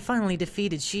 We finally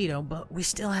defeated Shido, but we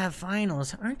still have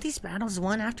finals. Aren't these battles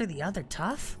one after the other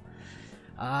tough?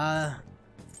 They're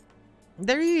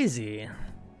easy.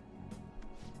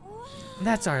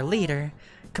 That's our leader.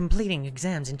 Completing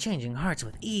exams and changing hearts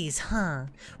with ease, huh?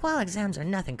 Well, exams are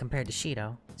nothing compared to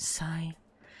Shido. Sigh.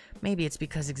 Maybe it's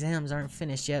because exams aren't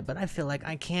finished yet, but I feel like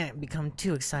I can't become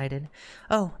too excited.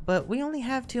 Oh, but we only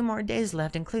have 2 more days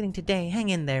left, including today. Hang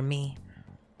in there, me.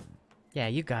 Yeah,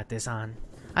 you got this, An.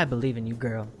 I believe in you,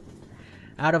 girl.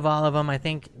 Out of all of them, I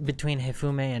think between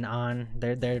Hifume and An,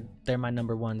 they're my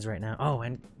number ones right now. Oh,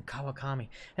 and Kawakami.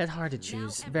 It's hard to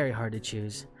choose. Very hard to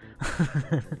choose.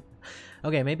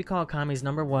 Okay, maybe Kawakami's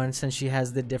number 1 since she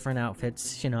has the different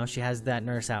outfits. You know, she has that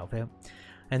nurse outfit.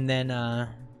 And then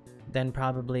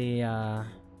probably,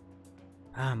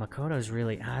 Makoto's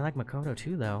really... I like Makoto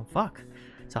too, though. Fuck.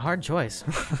 It's a hard choice.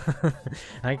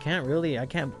 I can't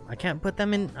put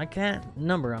them in... I can't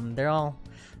number them. They're all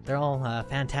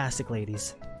fantastic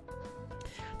ladies.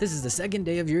 This is the 2nd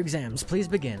day of your exams. Please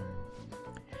begin.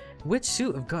 Which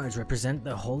suit of cards represent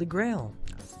the Holy Grail?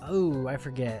 Oh, I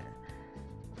forget.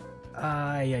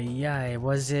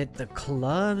 Was it the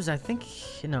clubs? I think...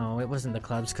 No, it wasn't the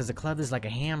clubs, because the club is like a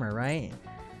hammer, right?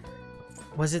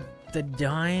 Was it the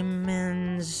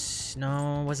diamonds?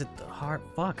 No, was it the heart?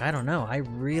 Fuck, I don't know. I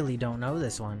really don't know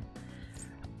this one.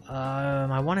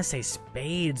 I want to say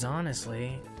spades,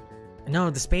 honestly. No,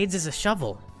 the spades is a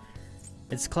shovel.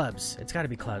 It's clubs. It's gotta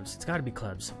be clubs. It's gotta be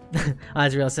clubs.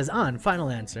 Azrael says, on, final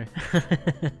answer.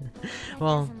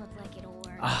 Well,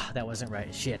 that wasn't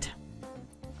right. Shit.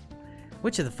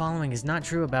 Which of the following is not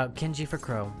true about Kenji for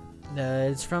Crow?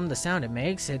 It's from the sound it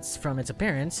makes, it's from its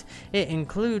appearance, it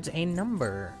includes a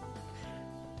number.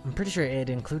 I'm pretty sure it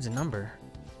includes a number.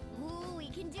 Ooh, we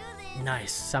can do this.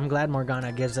 Nice. I'm glad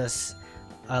Morgana gives us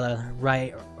a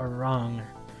right or wrong.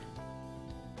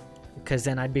 Because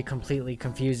then I'd be completely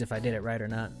confused if I did it right or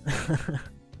not.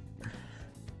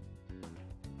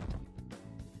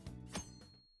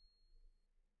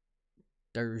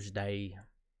 Thursday.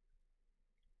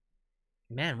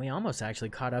 Man, we almost actually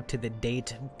caught up to the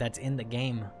date that's in the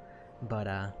game.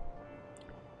 But,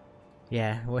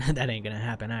 yeah, well, that ain't gonna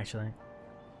happen, actually.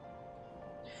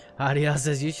 Adiel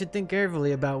says, you should think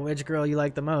carefully about which girl you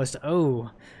like the most. Oh.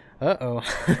 Uh-oh.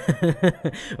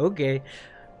 Okay.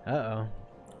 Uh-oh.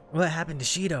 What happened to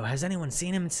Shido? Has anyone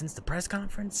seen him since the press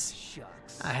conference?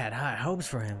 Shucks. I had high hopes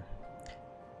for him.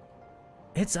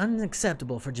 It's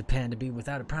unacceptable for Japan to be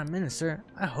without a prime minister.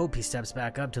 I hope he steps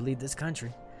back up to lead this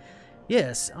country.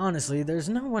 Yes, honestly, there's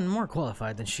no one more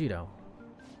qualified than Shido.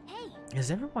 Hey.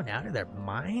 Is everyone out of their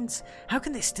minds? How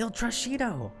can they still trust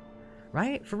Shido?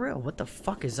 Right? For real, what the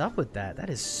fuck is up with that? That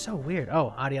is so weird.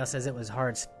 Oh, Adiel says it was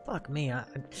hearts. Fuck me.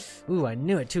 Ooh, I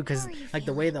knew it too, because like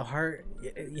the way the heart,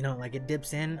 you know, like it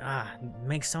dips in,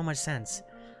 makes so much sense.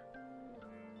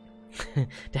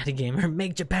 Daddy Gamer,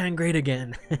 make Japan great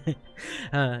again.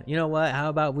 You know what? How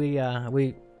about we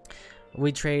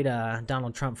trade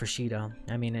Donald Trump for Shido?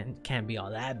 I mean, it can't be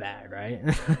all that bad, right?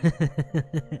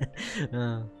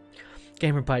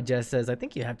 GamerPod just says, I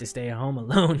think you have to stay home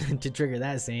alone to trigger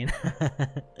that scene.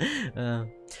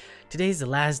 Today's the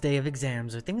last day of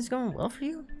exams. Are things going well for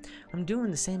you? I'm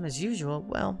doing the same as usual.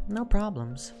 Well, no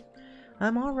problems.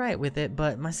 I'm alright with it,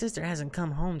 but my sister hasn't come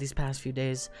home these past few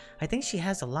days. I think she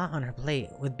has a lot on her plate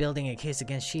with building a case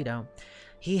against Shido.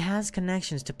 He has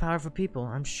connections to powerful people.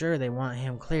 I'm sure they want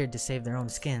him cleared to save their own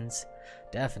skins.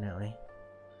 Definitely.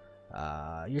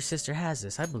 Your sister has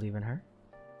this. I believe in her.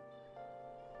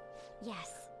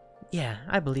 Yes. Yeah,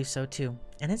 I believe so too.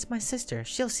 And it's my sister.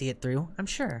 She'll see it through, I'm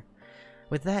sure.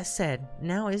 With that said,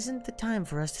 now isn't the time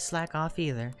for us to slack off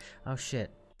either. Oh shit.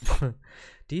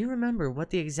 Do you remember what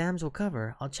the exams will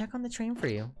cover? I'll check on the train for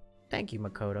you. Thank you,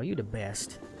 Makoto. You the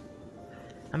best.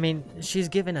 I mean, she's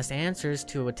given us answers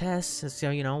to a test, so,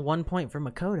 you know, 1 point for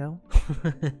Makoto.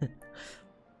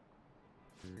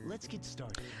 Let's get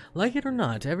started. Like it or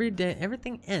not,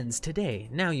 everything ends today.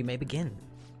 Now you may begin.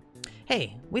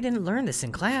 Hey, we didn't learn this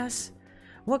in class.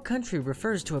 What country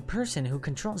refers to a person who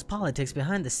controls politics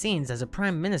behind the scenes as a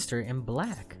prime minister in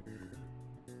black?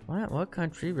 What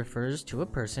country refers to a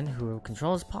person who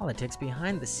controls politics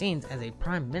behind the scenes as a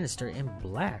prime minister in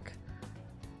black?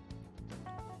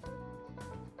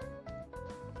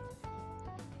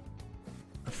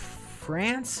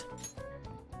 France?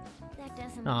 That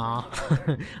doesn't.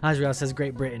 Aw. Azrael says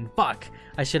Great Britain. Fuck.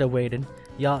 I should have waited.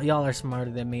 Y'all are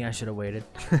smarter than me. I should have waited.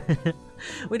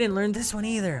 We didn't learn this one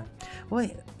either.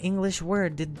 What English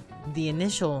word did the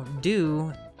initial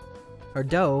do or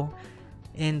do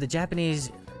in the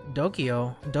Japanese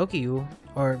dokyu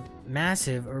or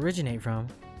massive originate from?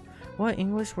 What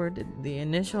English word did the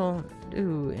initial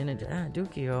do in a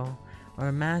dokyu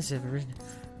or massive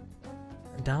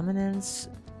dominance?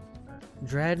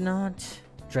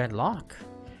 Dreadlock?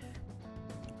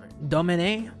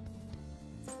 Domine?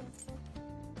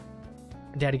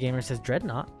 Daddy Gamer says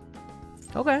dreadnought.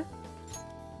 Okay.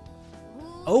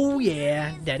 Oh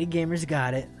yeah, Daddy Gamer's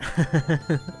got it.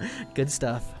 Good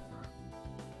stuff.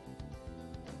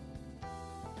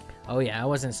 Oh yeah, I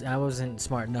wasn't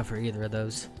smart enough for either of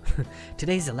those.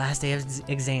 Today's the last day of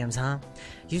exams, huh?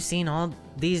 You've seen all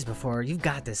these before. You've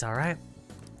got this, all right?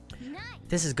 Nice.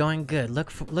 This is going good.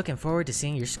 Looking forward to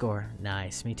seeing your score.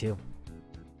 Nice, me too.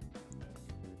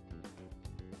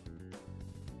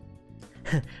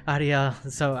 Ariel,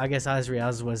 so I guess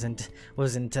Azrael's wasn't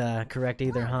correct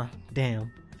either, huh?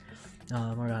 Damn.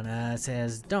 Hold on. It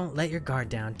says, don't let your guard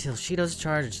down till Shido's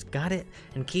charged. Got it?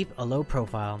 And keep a low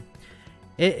profile.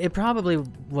 It probably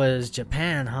was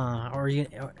Japan, huh? Or it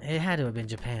had to have been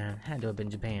Japan. Had to have been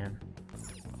Japan.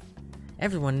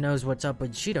 Everyone knows what's up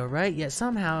with Shido, right? Yet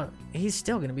somehow he's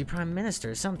still gonna be Prime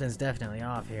Minister. Something's definitely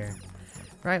off here.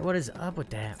 Right? What is up with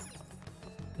that?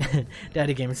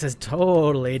 Daddy Gamer says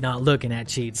totally not looking at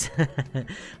cheats.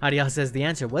 Adiel says the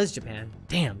answer was Japan.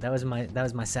 Damn, that was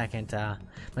my second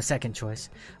choice.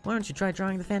 Why don't you try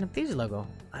drawing the Phantom Thieves logo?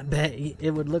 I bet it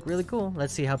would look really cool.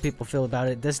 Let's see how people feel about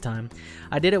it this time.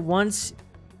 I did it once,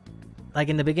 like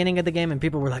in the beginning of the game, and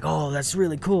people were like, "Oh, that's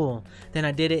really cool." Then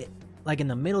I did it like in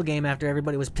the middle game after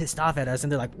everybody was pissed off at us,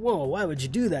 and they're like, "Whoa, why would you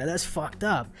do that? That's fucked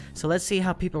up." So let's see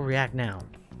how people react now.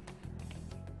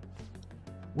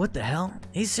 What the hell?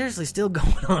 He's seriously still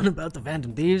going on about the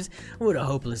Phantom Thieves? What a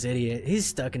hopeless idiot. He's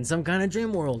stuck in some kind of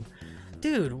dream world.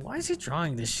 Dude, why is he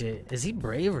drawing this shit? Is he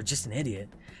brave or just an idiot?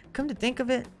 Come to think of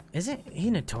it, isn't he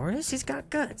notorious? He's got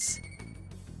guts.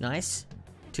 Nice.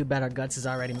 Too bad our guts is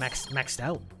already maxed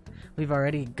out. We've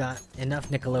already got enough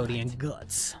Nickelodeon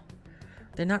guts.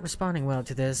 They're not responding well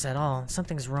to this at all.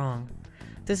 Something's wrong.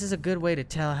 This is a good way to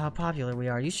tell how popular we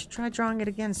are. You should try drawing it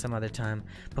again some other time.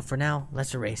 But for now,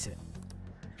 let's erase it.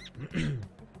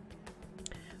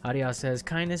 Audio says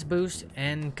kindness boost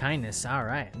and kindness.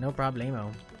 Alright, no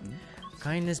problemo.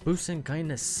 Kindness boost and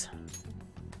kindness.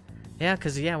 Yeah,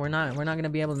 cause yeah, we're not gonna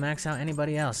be able to max out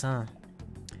anybody else, huh?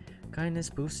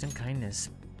 Kindness boost and kindness.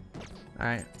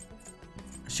 Alright.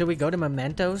 Should we go to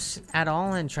Mementos at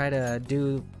all and try to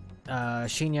do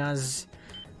Shinya's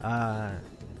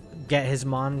get his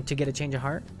mom to get a change of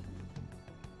heart?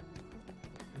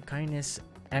 Kindness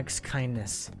X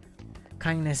kindness.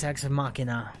 Kindness X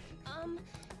Machina.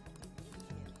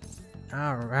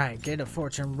 Alright, get a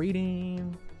fortune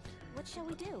reading. What shall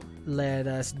we do? Let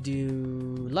us do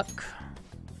luck.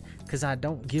 Cause I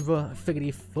don't give a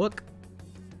figgity fuck.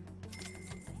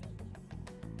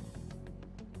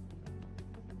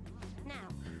 Now.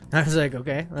 I was like,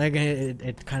 okay. Like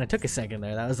it kinda took a second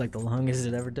there. That was like the longest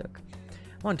it ever took.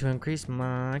 Want to increase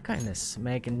my kindness.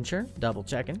 Making sure, double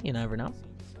checking, you never know.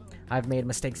 I've made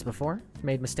mistakes before,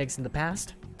 made mistakes in the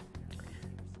past.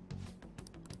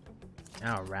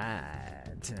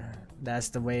 Alright. That's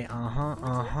the way,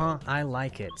 I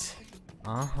like it.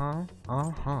 Alright,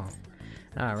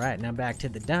 now back to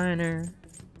the diner.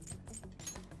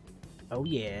 Oh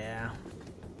yeah.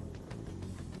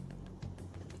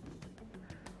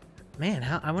 Man,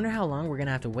 I wonder how long we're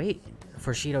gonna have to wait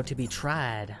for Shido to be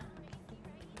tried.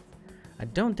 I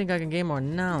don't think I can gain more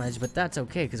knowledge, but that's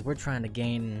okay, because we're trying to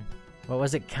gain... What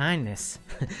was it? Kindness.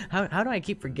 How do I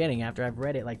keep forgetting after I've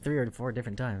read it like 3 or 4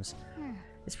 different times?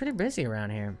 It's pretty busy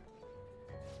around here.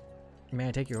 May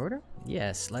I take your order?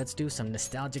 Yes, let's do some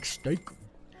nostalgic steak.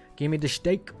 Give me the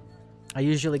steak. I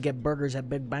usually get burgers at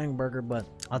Big Bang Burger, but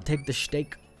I'll take the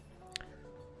steak.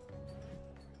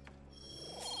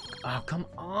 Oh, come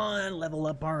on. Level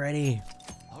up already.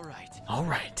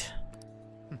 Alright.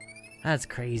 That's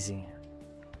crazy.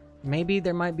 Maybe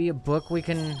there might be a book we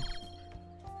can...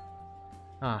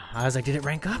 I was like, did it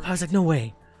rank up? I was like, no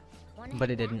way. But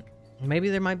it didn't. Maybe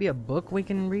there might be a book we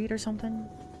can read or something?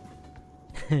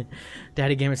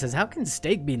 Daddy Gamer says, how can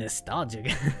steak be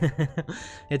nostalgic?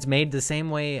 It's made the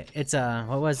same way. It's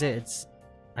what was it? It's...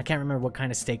 I can't remember what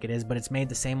kind of steak it is, but it's made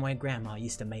the same way Grandma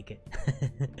used to make it.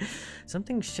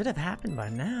 Something should have happened by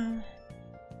now.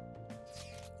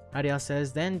 Adiel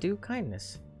says, then do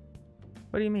kindness.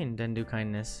 What do you mean, then do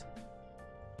kindness?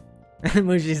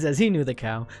 Mushi says he knew the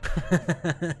cow.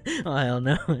 Oh, hell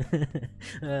no.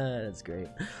 That's great.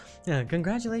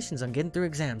 Congratulations on getting through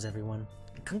exams, everyone.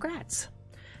 Congrats.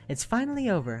 It's finally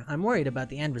over. I'm worried about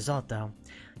the end result, though.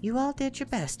 You all did your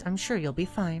best. I'm sure you'll be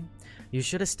fine. You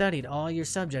should have studied all your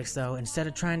subjects, though, instead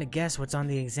of trying to guess what's on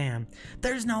the exam.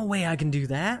 There's no way I can do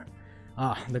that.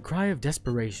 Ah, the cry of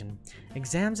desperation.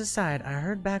 Exams aside, I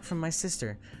heard back from my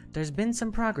sister. There's been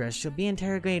some progress. She'll be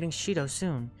interrogating Shido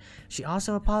soon. She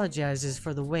also apologizes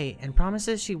for the wait and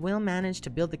promises she will manage to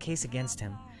build the case against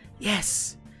him.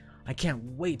 Yes! I can't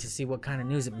wait to see what kind of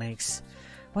news it makes.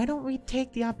 Why don't we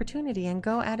take the opportunity and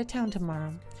go out of town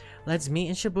tomorrow? Let's meet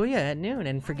in Shibuya at noon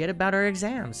and forget about our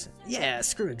exams. Yeah,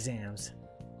 screw exams.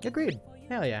 Agreed.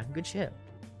 Hell yeah, good shit.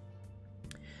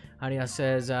 Adia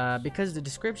says, because the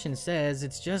description says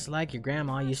it's just like your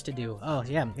grandma used to do. Oh,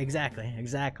 yeah, exactly.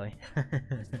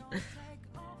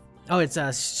 Oh, it's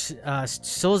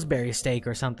Salisbury steak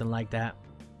or something like that.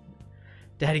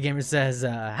 Daddy Gamer says,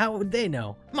 how would they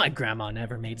know? My grandma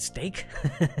never made steak.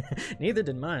 Neither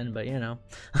did mine, but you know.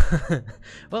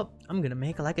 Well, I'm gonna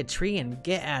make like a tree and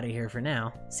get out of here for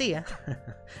now. See ya.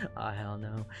 Oh, hell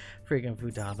no. Freaking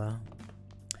Futaba.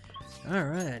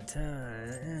 Alright,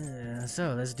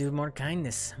 so let's do more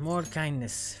kindness. More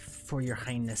kindness for your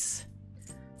highness.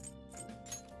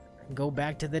 Go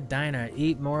back to the diner,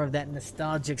 eat more of that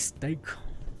nostalgic steak.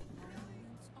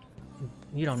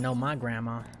 You don't know my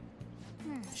grandma.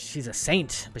 She's a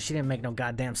saint, but she didn't make no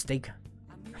goddamn steak.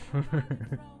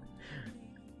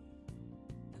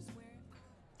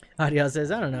 Audio says,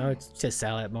 I don't know, it's just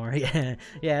salad more. Yeah,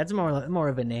 it's more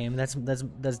of a name. That's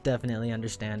definitely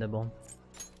understandable.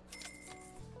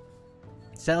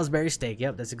 Salisbury steak,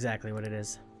 yep, that's exactly what it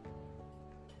is.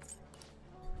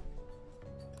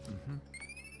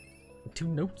 2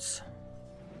 notes.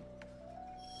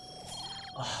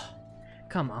 Oh,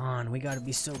 come on, we gotta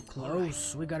be so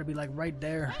close. We gotta be like right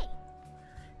there.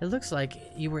 It looks like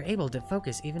you were able to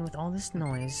focus even with all this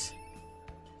noise.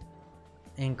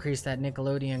 Increase that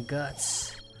Nickelodeon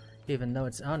guts. Even though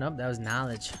it's, oh no, that was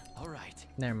knowledge. Alright.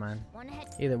 Never mind.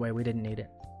 Either way, we didn't need it.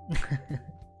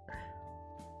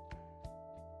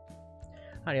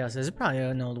 Audio says, it's probably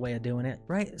an old way of doing it,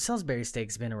 right? Salisbury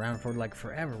steak's been around for like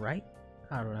forever, right?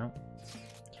 I don't know.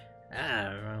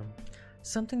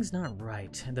 Something's not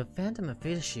right. The Phantom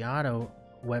Aficionado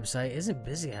website isn't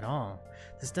busy at all.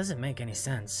 This doesn't make any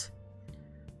sense.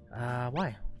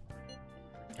 Why?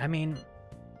 I mean,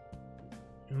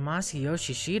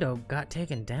 Masayoshi Shido got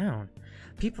taken down.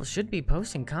 People should be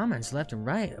posting comments left and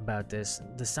right about this.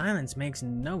 The silence makes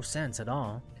no sense at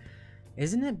all.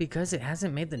 Isn't it because it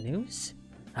hasn't made the news?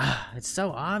 It's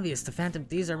so obvious the Phantom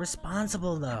Thieves are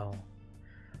responsible though.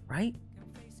 Right?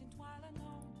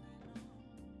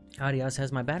 Adiel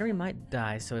says, my battery might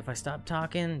die, so if I stop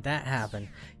talking, that happened.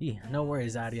 Yeah, no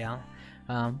worries, Adiel.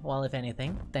 Well, if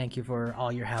anything, thank you for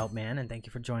all your help, man, and thank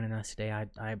you for joining us today.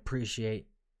 I appreciate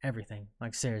everything.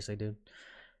 Like, seriously, dude.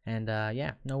 And,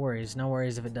 yeah, no worries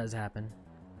if it does happen.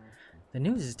 The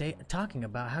news is talking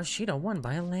about how Shido won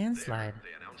by a landslide.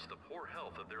 They announced the poor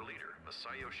health of their leader,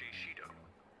 Masayoshi Shido.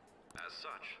 As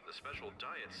such, the special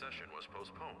diet session was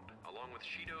postponed, along with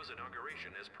Shido's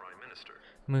inauguration as Prime Minister.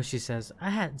 Mushi says, I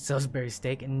had Salisbury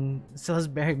steak in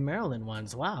Salisbury, Maryland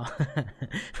once. Wow.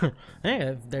 Hey,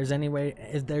 if there's anywhere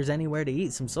to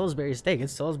eat some Salisbury steak,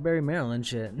 it's Salisbury, Maryland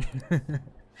shit.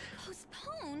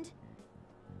 Postponed?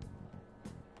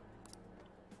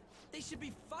 They should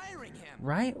be firing him.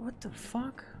 Right? What the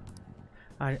fuck?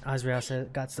 Azrael says,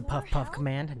 got the puff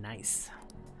command. Nice.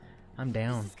 I'm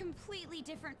down. This is completely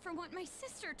different from what my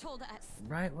sister told us.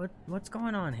 Right? What's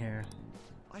going on here?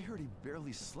 I heard he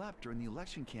barely slept during the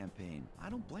election campaign. I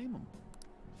don't blame him.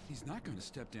 He's not going to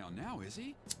step down now, is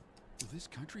he? Will this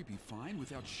country be fine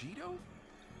without Shido?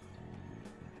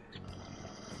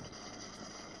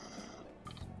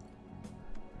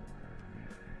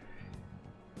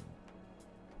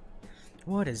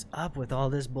 What is up with all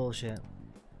this bullshit?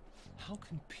 How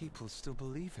can people still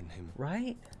believe in him?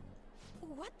 Right?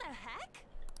 What the heck?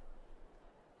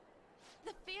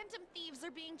 The Phantom Thieves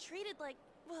are being treated like,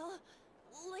 well,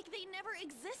 like they never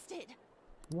existed.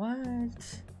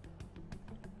 What?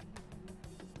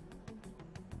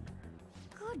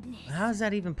 Goodness. How is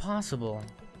that even possible?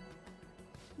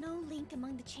 No link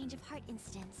among the change of heart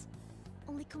incidents.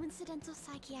 Only coincidental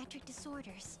psychiatric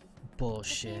disorders.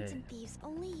 Bullshit. The Phantom Thieves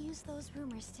only use those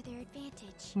rumors to their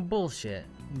advantage. Bullshit.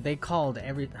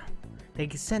 They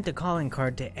sent a calling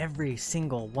card to every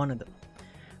single one of them.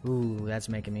 Ooh, that's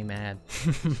making me mad.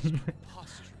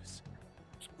 Preposterous.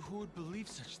 Who would believe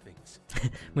such things?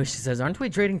 Mushi says, aren't we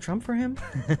trading Trump for him?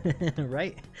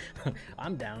 Right?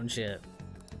 I'm down shit.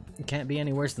 It can't be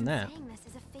any worse than that. Saying this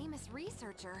is a famous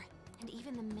researcher, and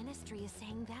even the ministry is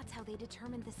saying that's how they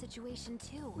determined the situation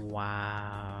too.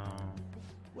 Wow.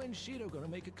 When's Shido gonna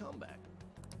make a comeback?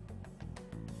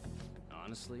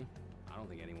 Honestly, I don't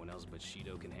think anyone else but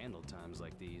Shido can handle times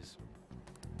like these.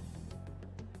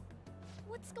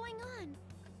 What's going on?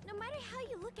 No matter how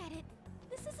you look at it,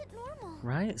 this isn't normal.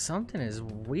 Right? Something is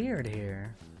weird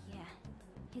here. Yeah.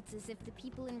 It's as if the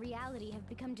people in reality have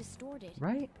become distorted.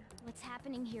 Right? What's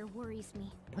happening here worries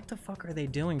me. What the fuck are they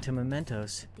doing to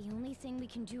Mementos? The only thing we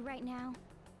can do right now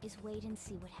is wait and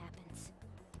see what happens.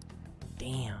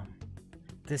 Damn.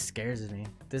 This scares me.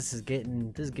 This is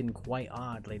getting quite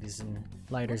odd, ladies and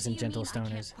lighters and gentle stoners. I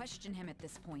can't question him at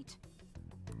this point.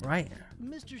 Right.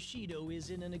 Mr. Shido is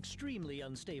in an extremely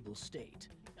unstable state.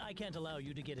 I can't allow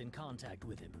you to get in contact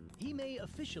with him. He may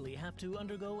officially have to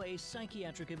undergo a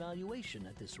psychiatric evaluation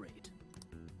at this rate.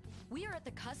 We are at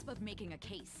the cusp of making a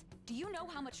case. Do you know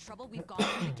how much trouble we've gone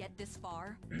through to get this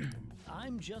far?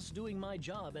 I'm just doing my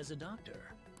job as a doctor.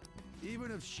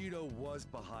 Even if Shido was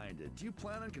behind it, do you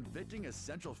plan on convicting a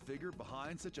central figure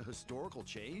behind such a historical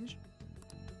change?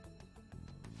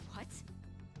 What?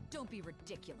 Don't be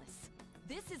ridiculous.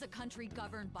 This is a country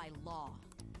governed by law.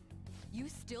 You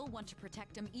still want to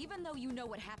protect him even though you know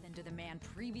what happened to the man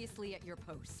previously at your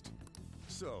post.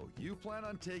 So, you plan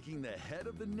on taking the head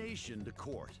of the nation to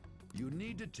court. You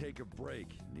need to take a break,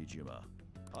 Nijima.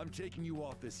 I'm taking you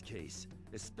off this case,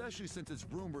 especially since it's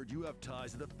rumored you have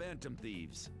ties to the Phantom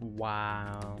Thieves.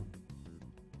 Wow.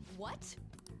 What?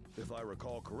 If I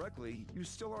recall correctly, you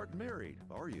still aren't married,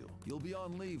 are you? You'll be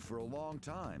on leave for a long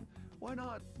time. Why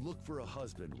not look for a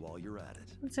husband while you're at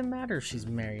it? What's it matter if she's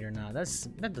married or not?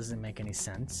 That doesn't make any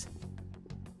sense.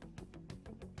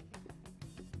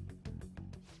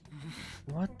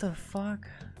 What the fuck?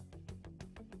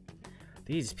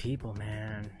 These people,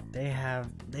 man, they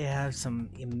have some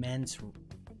immense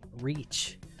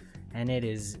reach, and it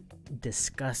is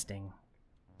disgusting.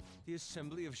 The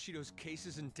assembly of Shido's case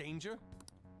is in danger?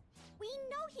 We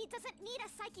know he doesn't need a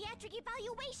psychiatric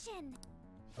evaluation.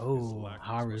 Oh,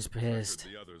 Haru's pissed.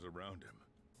 The others around him.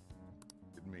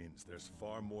 It means there's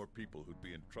far more people who'd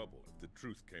be in trouble if the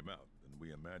truth came out than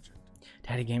we imagined.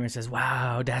 Daddy Gamer says,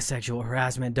 "Wow, that's sexual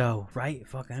harassment, though, right?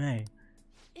 Fucking A."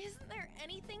 Isn't there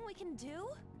anything we can do?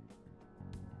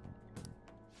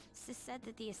 Sis said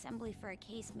that the assembly for a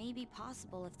case may be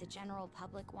possible if the general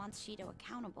public wants Shido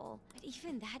accountable, but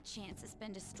even that chance has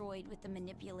been destroyed with the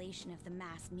manipulation of the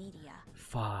mass media.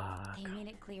 Fuck. They made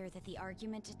it clear that the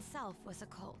argument itself was a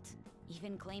cult,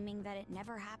 even claiming that it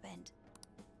never happened.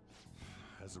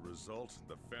 As a result,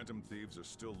 the Phantom Thieves are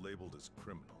still labeled as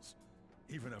criminals,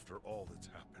 even after all that's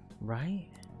happened. Right?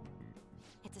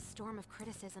 It's a storm of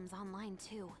criticisms online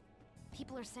too.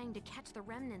 People are saying to catch the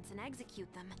remnants and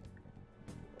execute them.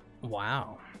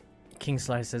 Wow. King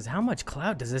Slice says, "How much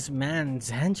clout does this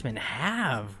man's henchman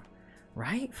have?"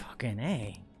 Right? Fucking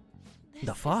A.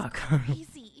 The fuck?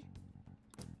 Crazy.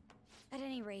 At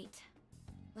any rate,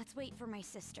 let's wait for my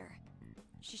sister.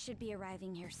 She should be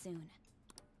arriving here soon.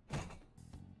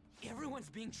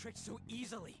 Everyone's being tricked so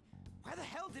easily. Why the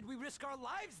hell did we risk our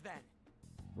lives then?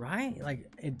 Right?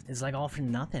 Like, it's like all for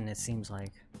nothing, it seems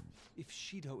like. If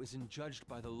Shido isn't judged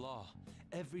by the law,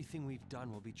 everything we've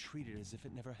done will be treated as if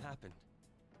it never happened.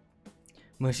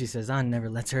 Mushi says, "An never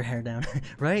lets her hair down."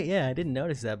 Right? Yeah, I didn't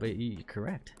notice that, but you're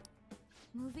correct.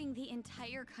 Moving the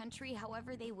entire country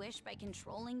however they wish by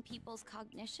controlling people's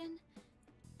cognition?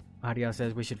 Audio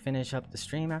says we should finish up the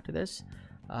stream after this.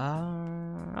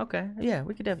 Okay. Yeah,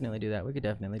 we could definitely do that.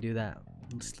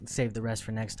 Let's save the rest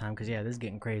for next time, because yeah, this is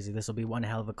getting crazy. This will be one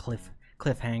hell of a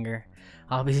cliffhanger.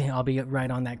 I'll be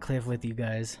right on that cliff with you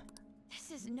guys.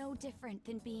 This is no different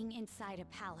than being inside a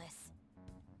palace.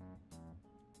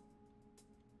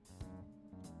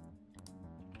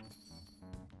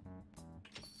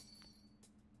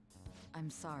 I'm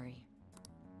sorry.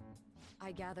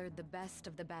 I gathered the best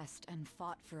of the best and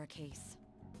fought for a case.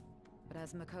 But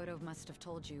as Makoto must have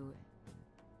told you,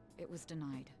 it was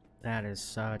denied. That is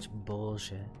such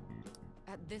bullshit.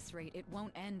 At this rate, it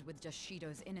won't end with just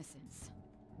Shido's innocence.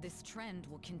 This trend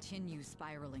will continue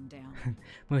spiraling down.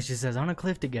 Mushi says, "On a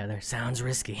cliff together." Sounds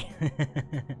risky.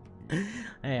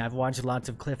 Hey, I've watched lots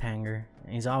of Cliffhanger.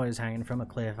 He's always hanging from a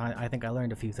cliff. I think I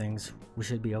learned a few things. We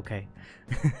should be okay.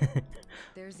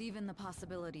 There's even the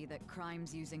possibility that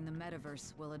crimes using the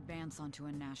metaverse will advance onto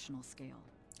a national scale.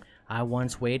 I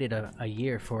once waited a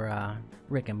year for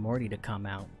Rick and Morty to come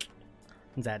out.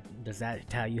 Does that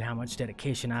tell you how much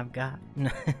dedication I've got?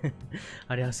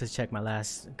 I'd also check my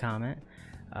last comment.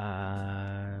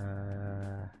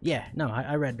 Yeah, no,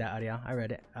 I read that audio. I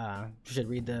read it.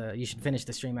 You should finish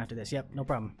the stream after this. Yep, no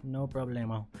problem. No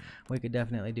problemo. We could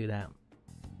definitely do that.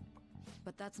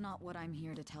 But that's not what I'm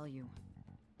here to tell you.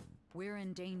 We're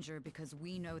in danger because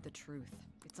we know the truth.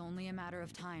 It's only a matter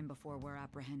of time before we're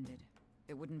apprehended.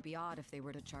 It wouldn't be odd if they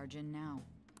were to charge in now.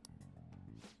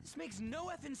 This makes no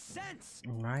effing sense!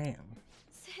 Right.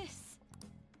 Sis!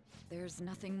 There's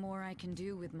nothing more I can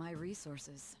do with my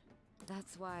resources.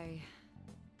 That's why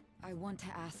I want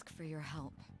to ask for your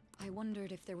help. I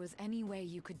wondered if there was any way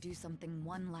you could do something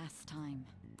one last time.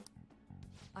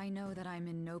 I know that I'm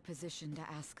in no position to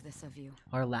ask this of you.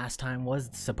 Our last time was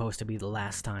supposed to be the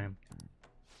last time.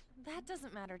 That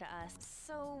doesn't matter to us.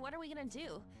 So what are we gonna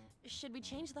do? Should we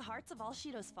change the hearts of all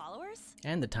Shido's followers?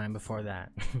 And the time before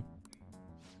that.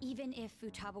 Even if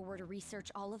Futaba were to research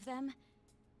all of them,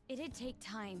 it'd take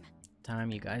time.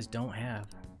 Time you guys don't have.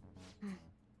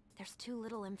 There's too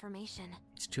little information.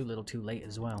 It's too little too late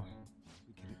as well.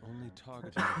 We can only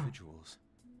target individuals.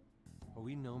 Are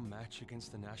we no match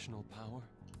against the national power?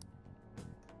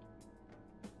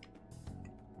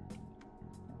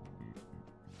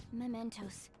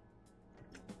 Mementos.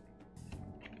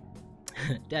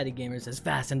 Daddy Gamer says,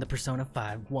 fasten the Persona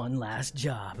 5 one last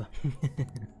job.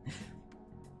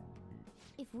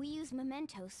 If we use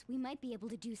Mementos, we might be able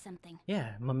to do something.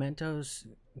 Yeah, Mementos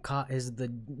is the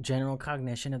general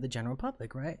cognition of the general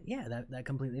public, right? Yeah, that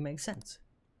completely makes sense.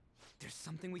 There's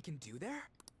something we can do there?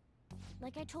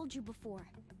 Like I told you before,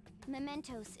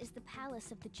 Mementos is the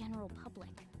palace of the general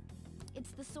public.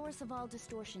 It's the source of all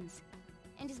distortions,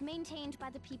 and is maintained by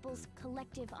the people's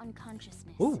collective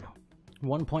unconsciousness. Ooh,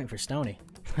 1 point for Stony.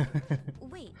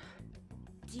 Wait,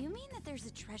 do you mean that there's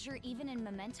a treasure even in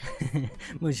Mementos?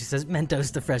 Mushi says,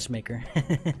 Mentos the fresh maker.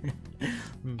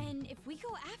 And if we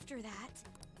go after that...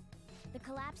 The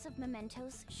collapse of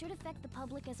Mementos should affect the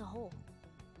public as a whole.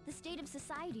 The state of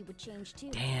society would change too.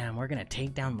 Damn, we're gonna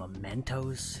take down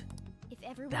Mementos? If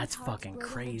everyone's That's hearts fucking were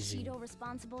crazy. Shido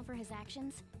responsible for his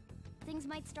actions, things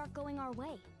might start going our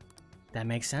way. That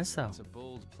makes sense though. It's a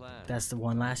bold plan. That's the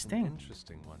one last thing.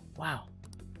 Interesting one. Wow.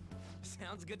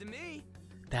 Sounds good to me.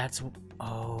 That's...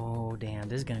 Oh, damn.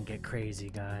 This is gonna get crazy,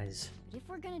 guys. But if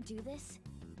we're gonna do this,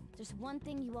 there's one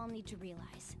thing you all need to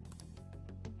realize.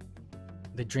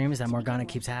 The dreams that Morgana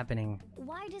keeps having.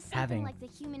 Why does something like the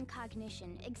human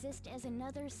cognition exist as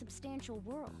another substantial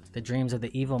world? The dreams of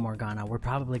the evil Morgana. We're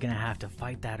probably gonna have to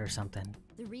fight that or something.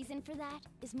 The reason for that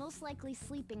is most likely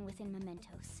sleeping within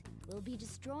Mementos. We'll be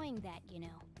destroying that, you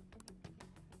know.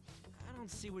 I don't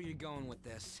see where you're going with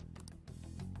this.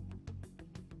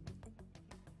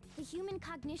 The human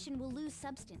cognition will lose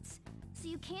substance, so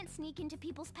you can't sneak into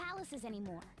people's palaces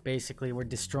anymore. Basically, we're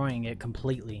destroying it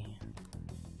completely.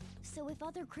 So if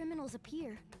other criminals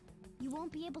appear, you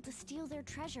won't be able to steal their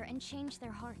treasure and change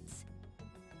their hearts.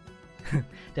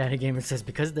 Daddy Gamer says,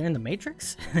 because they're in the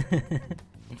Matrix?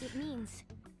 It means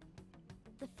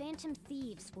the Phantom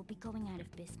Thieves will be going out of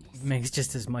business. Makes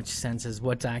just as much sense as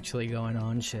what's actually going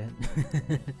on, shit.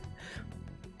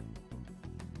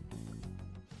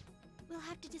 We'll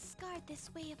have to discard this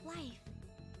way of life.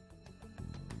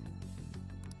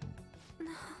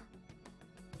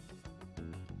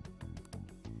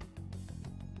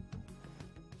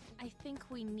 I think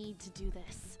we need to do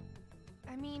this.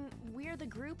 I mean, we're the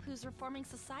group who's reforming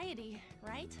society,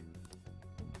 right?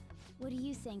 What do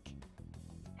you think?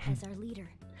 As our leader.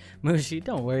 Mushi,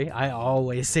 don't worry. I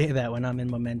always say that when I'm in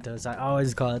Mementos. I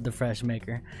always call it the fresh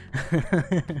maker.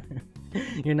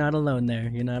 You're not alone there.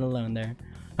 You're not alone there.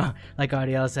 Like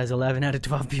Ariel says, 11 out of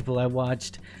 12 people I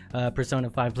watched Persona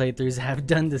 5 playthroughs have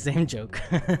done the same joke.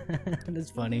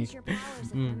 That's funny. Your powers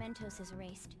if Mementos is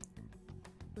erased.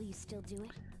 Will you still do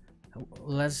it?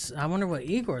 I wonder what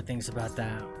Igor thinks about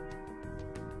that.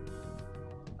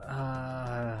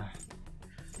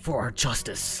 For our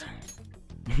justice.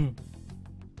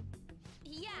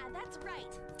 Yeah, that's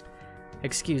right.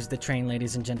 Excuse the train,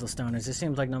 ladies and gentle stoners. It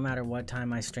seems like no matter what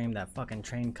time I stream, that fucking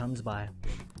train comes by.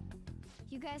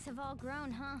 You guys have all grown,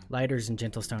 huh? Lighters and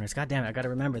gentle stoners. God damn it, I gotta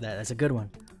remember that. That's a good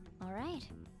one. All right.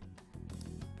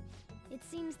 It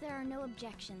seems there are no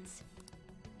objections.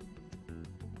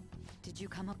 Did you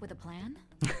come up with a plan?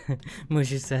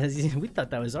 Mushi says, we thought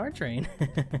that was our train.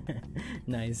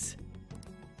 Nice.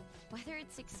 Whether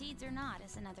it succeeds or not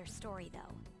is another story, though.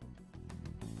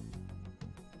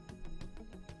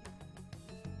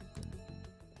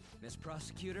 Miss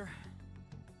Prosecutor,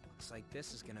 looks like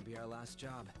this is gonna be our last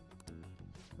job.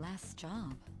 Last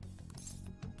job?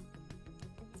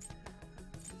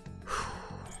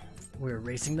 We're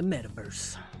erasing the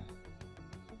metaverse.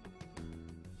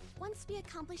 Once we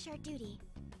accomplish our duty,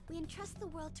 we entrust the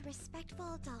world to respectful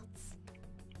adults.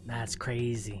 That's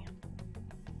crazy.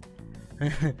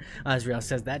 Azrael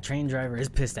says that train driver is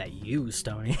pissed at you,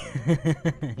 Stony.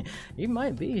 He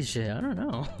might be, shit, I don't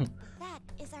know. That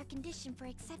is our condition for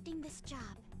accepting this job.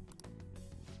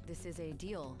 This is a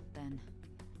deal, then.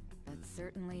 That's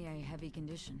certainly a heavy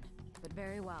condition. But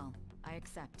very well, I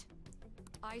accept.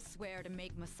 I swear to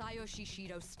make Masayoshi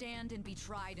Shido stand and be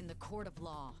tried in the court of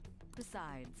law.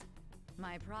 Besides,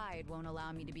 my pride won't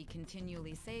allow me to be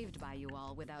continually saved by you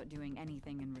all without doing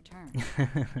anything in return.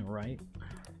 Right?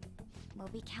 We'll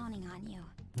be counting on you.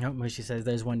 Nope, well, she says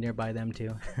there's one nearby them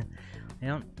too.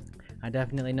 Yep, I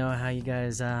definitely know how you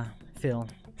guys feel.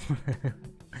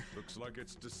 Looks like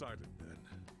it's decided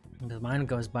then. The mine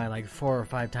goes by like 4 or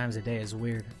 5 times a day. It's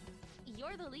weird.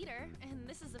 You're the leader, and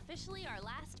this is officially our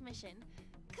last mission.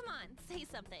 Come on, say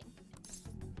something.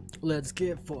 Let's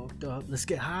get fucked up. Let's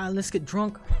get high. Let's get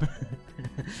drunk.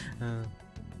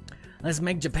 Let's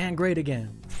make Japan great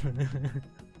again.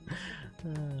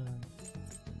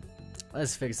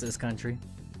 Let's fix this country.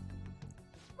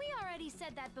 We already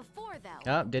said that before,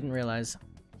 though. Oh, didn't realize.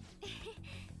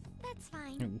 That's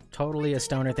fine. Totally a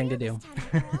stoner thing to do.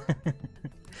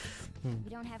 We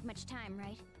don't have much time,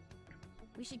 right?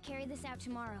 We should carry this out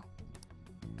tomorrow.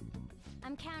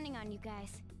 I'm counting on you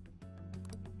guys.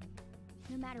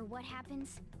 No matter what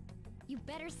happens, you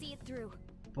better see it through.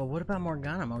 But what about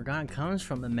Morgana? Morgana comes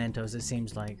from Mementos, it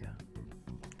seems like.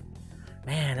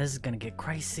 Man, this is gonna get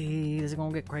crazy. This is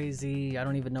gonna get crazy. I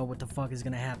don't even know what the fuck is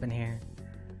gonna happen here.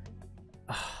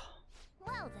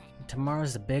 Well then.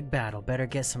 Tomorrow's the big battle. Better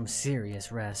get some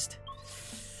serious rest.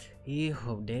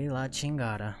 Hijo de la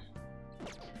chingada.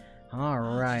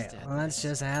 Alright, let's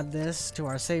just add this to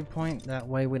our save point. That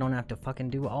way we don't have to fucking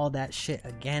do all that shit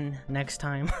again next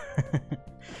time.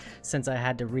 Since I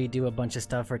had to redo a bunch of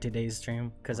stuff for today's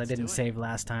stream. Because I didn't save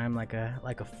last time like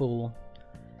a fool.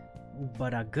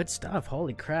 But good stuff.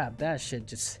 Holy crap, that shit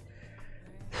just...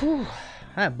 Whew,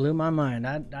 that blew my mind.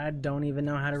 I don't even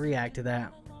know how to react to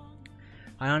that.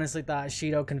 I honestly thought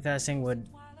Shido confessing would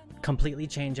completely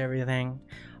change everything.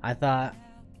 I thought,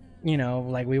 you know,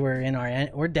 like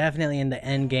we're definitely in the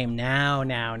end game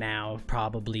now,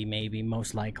 probably, maybe,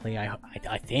 most likely,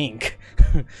 I think.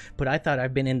 But I thought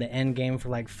I've been in the end game for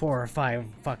like 4 or 5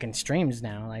 fucking streams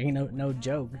now, like, you know, no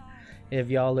joke. If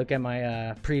y'all look at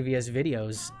my previous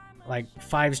videos, like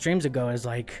 5 streams ago, is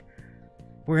like,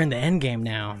 we're in the end game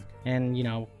now, and you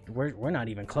know, we're not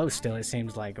even close still, it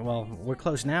seems like. Well, we're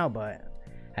close now, but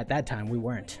at that time we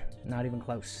weren't, not even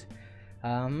close.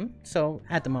 So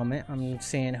at the moment I'm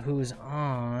seeing who's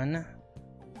on.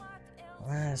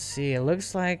 Let's see, it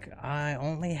looks like I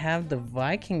only have the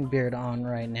Viking Beard on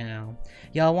right now.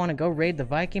 Y'all want to go raid the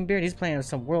Viking Beard? He's playing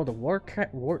some World of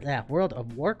Warcraft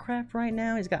right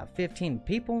now. He's got 15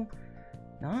 people.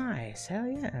 Nice, hell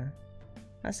yeah.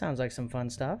 That sounds like some fun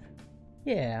stuff.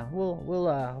 Yeah,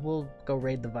 we'll go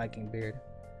raid the Viking Beard.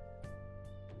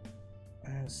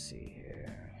 Let's see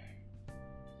here.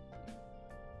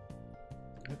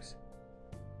 Oops.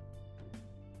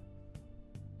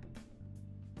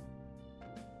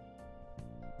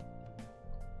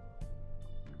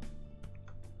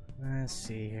 Let's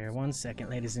see here. 1 second,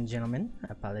 ladies and gentlemen.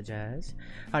 I apologize.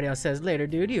 Audio says later,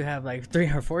 dude. You have like 3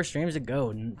 or 4 streams to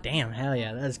go. Damn, hell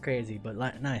yeah, that's crazy. But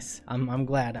nice. I'm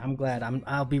glad.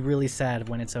 I'll be really sad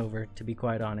when it's over. To be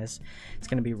quite honest, it's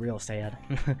gonna be real sad.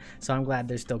 So I'm glad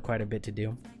there's still quite a bit to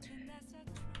do.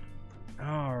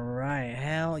 All right,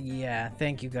 hell yeah.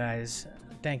 Thank you guys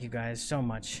so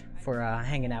much for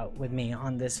hanging out with me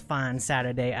on this fine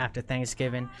Saturday after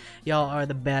Thanksgiving. Y'all are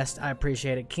the best. I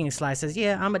appreciate it. King Sly says,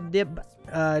 yeah, I'm a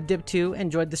dip too.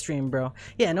 Enjoyed the stream, bro.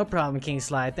 Yeah, no problem, King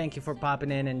Sly. Thank you for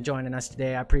popping in and joining us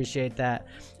today. I appreciate that.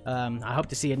 I hope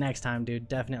to see you next time, dude.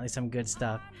 Definitely some good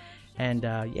stuff. And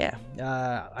yeah,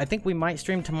 I think we might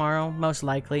stream tomorrow, most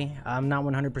likely. I'm not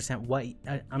 100% what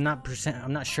I'm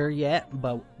not sure yet,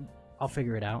 but I'll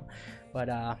figure it out. But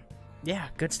yeah,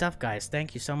 good stuff, guys.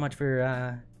 Thank you so much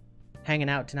for hanging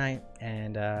out tonight,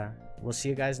 and we'll see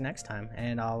you guys next time.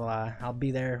 And I'll be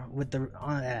there with the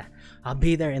I'll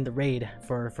be there in the raid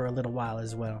for a little while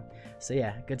as well. So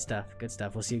yeah, good stuff.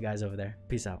 We'll see you guys over there.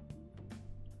 Peace out.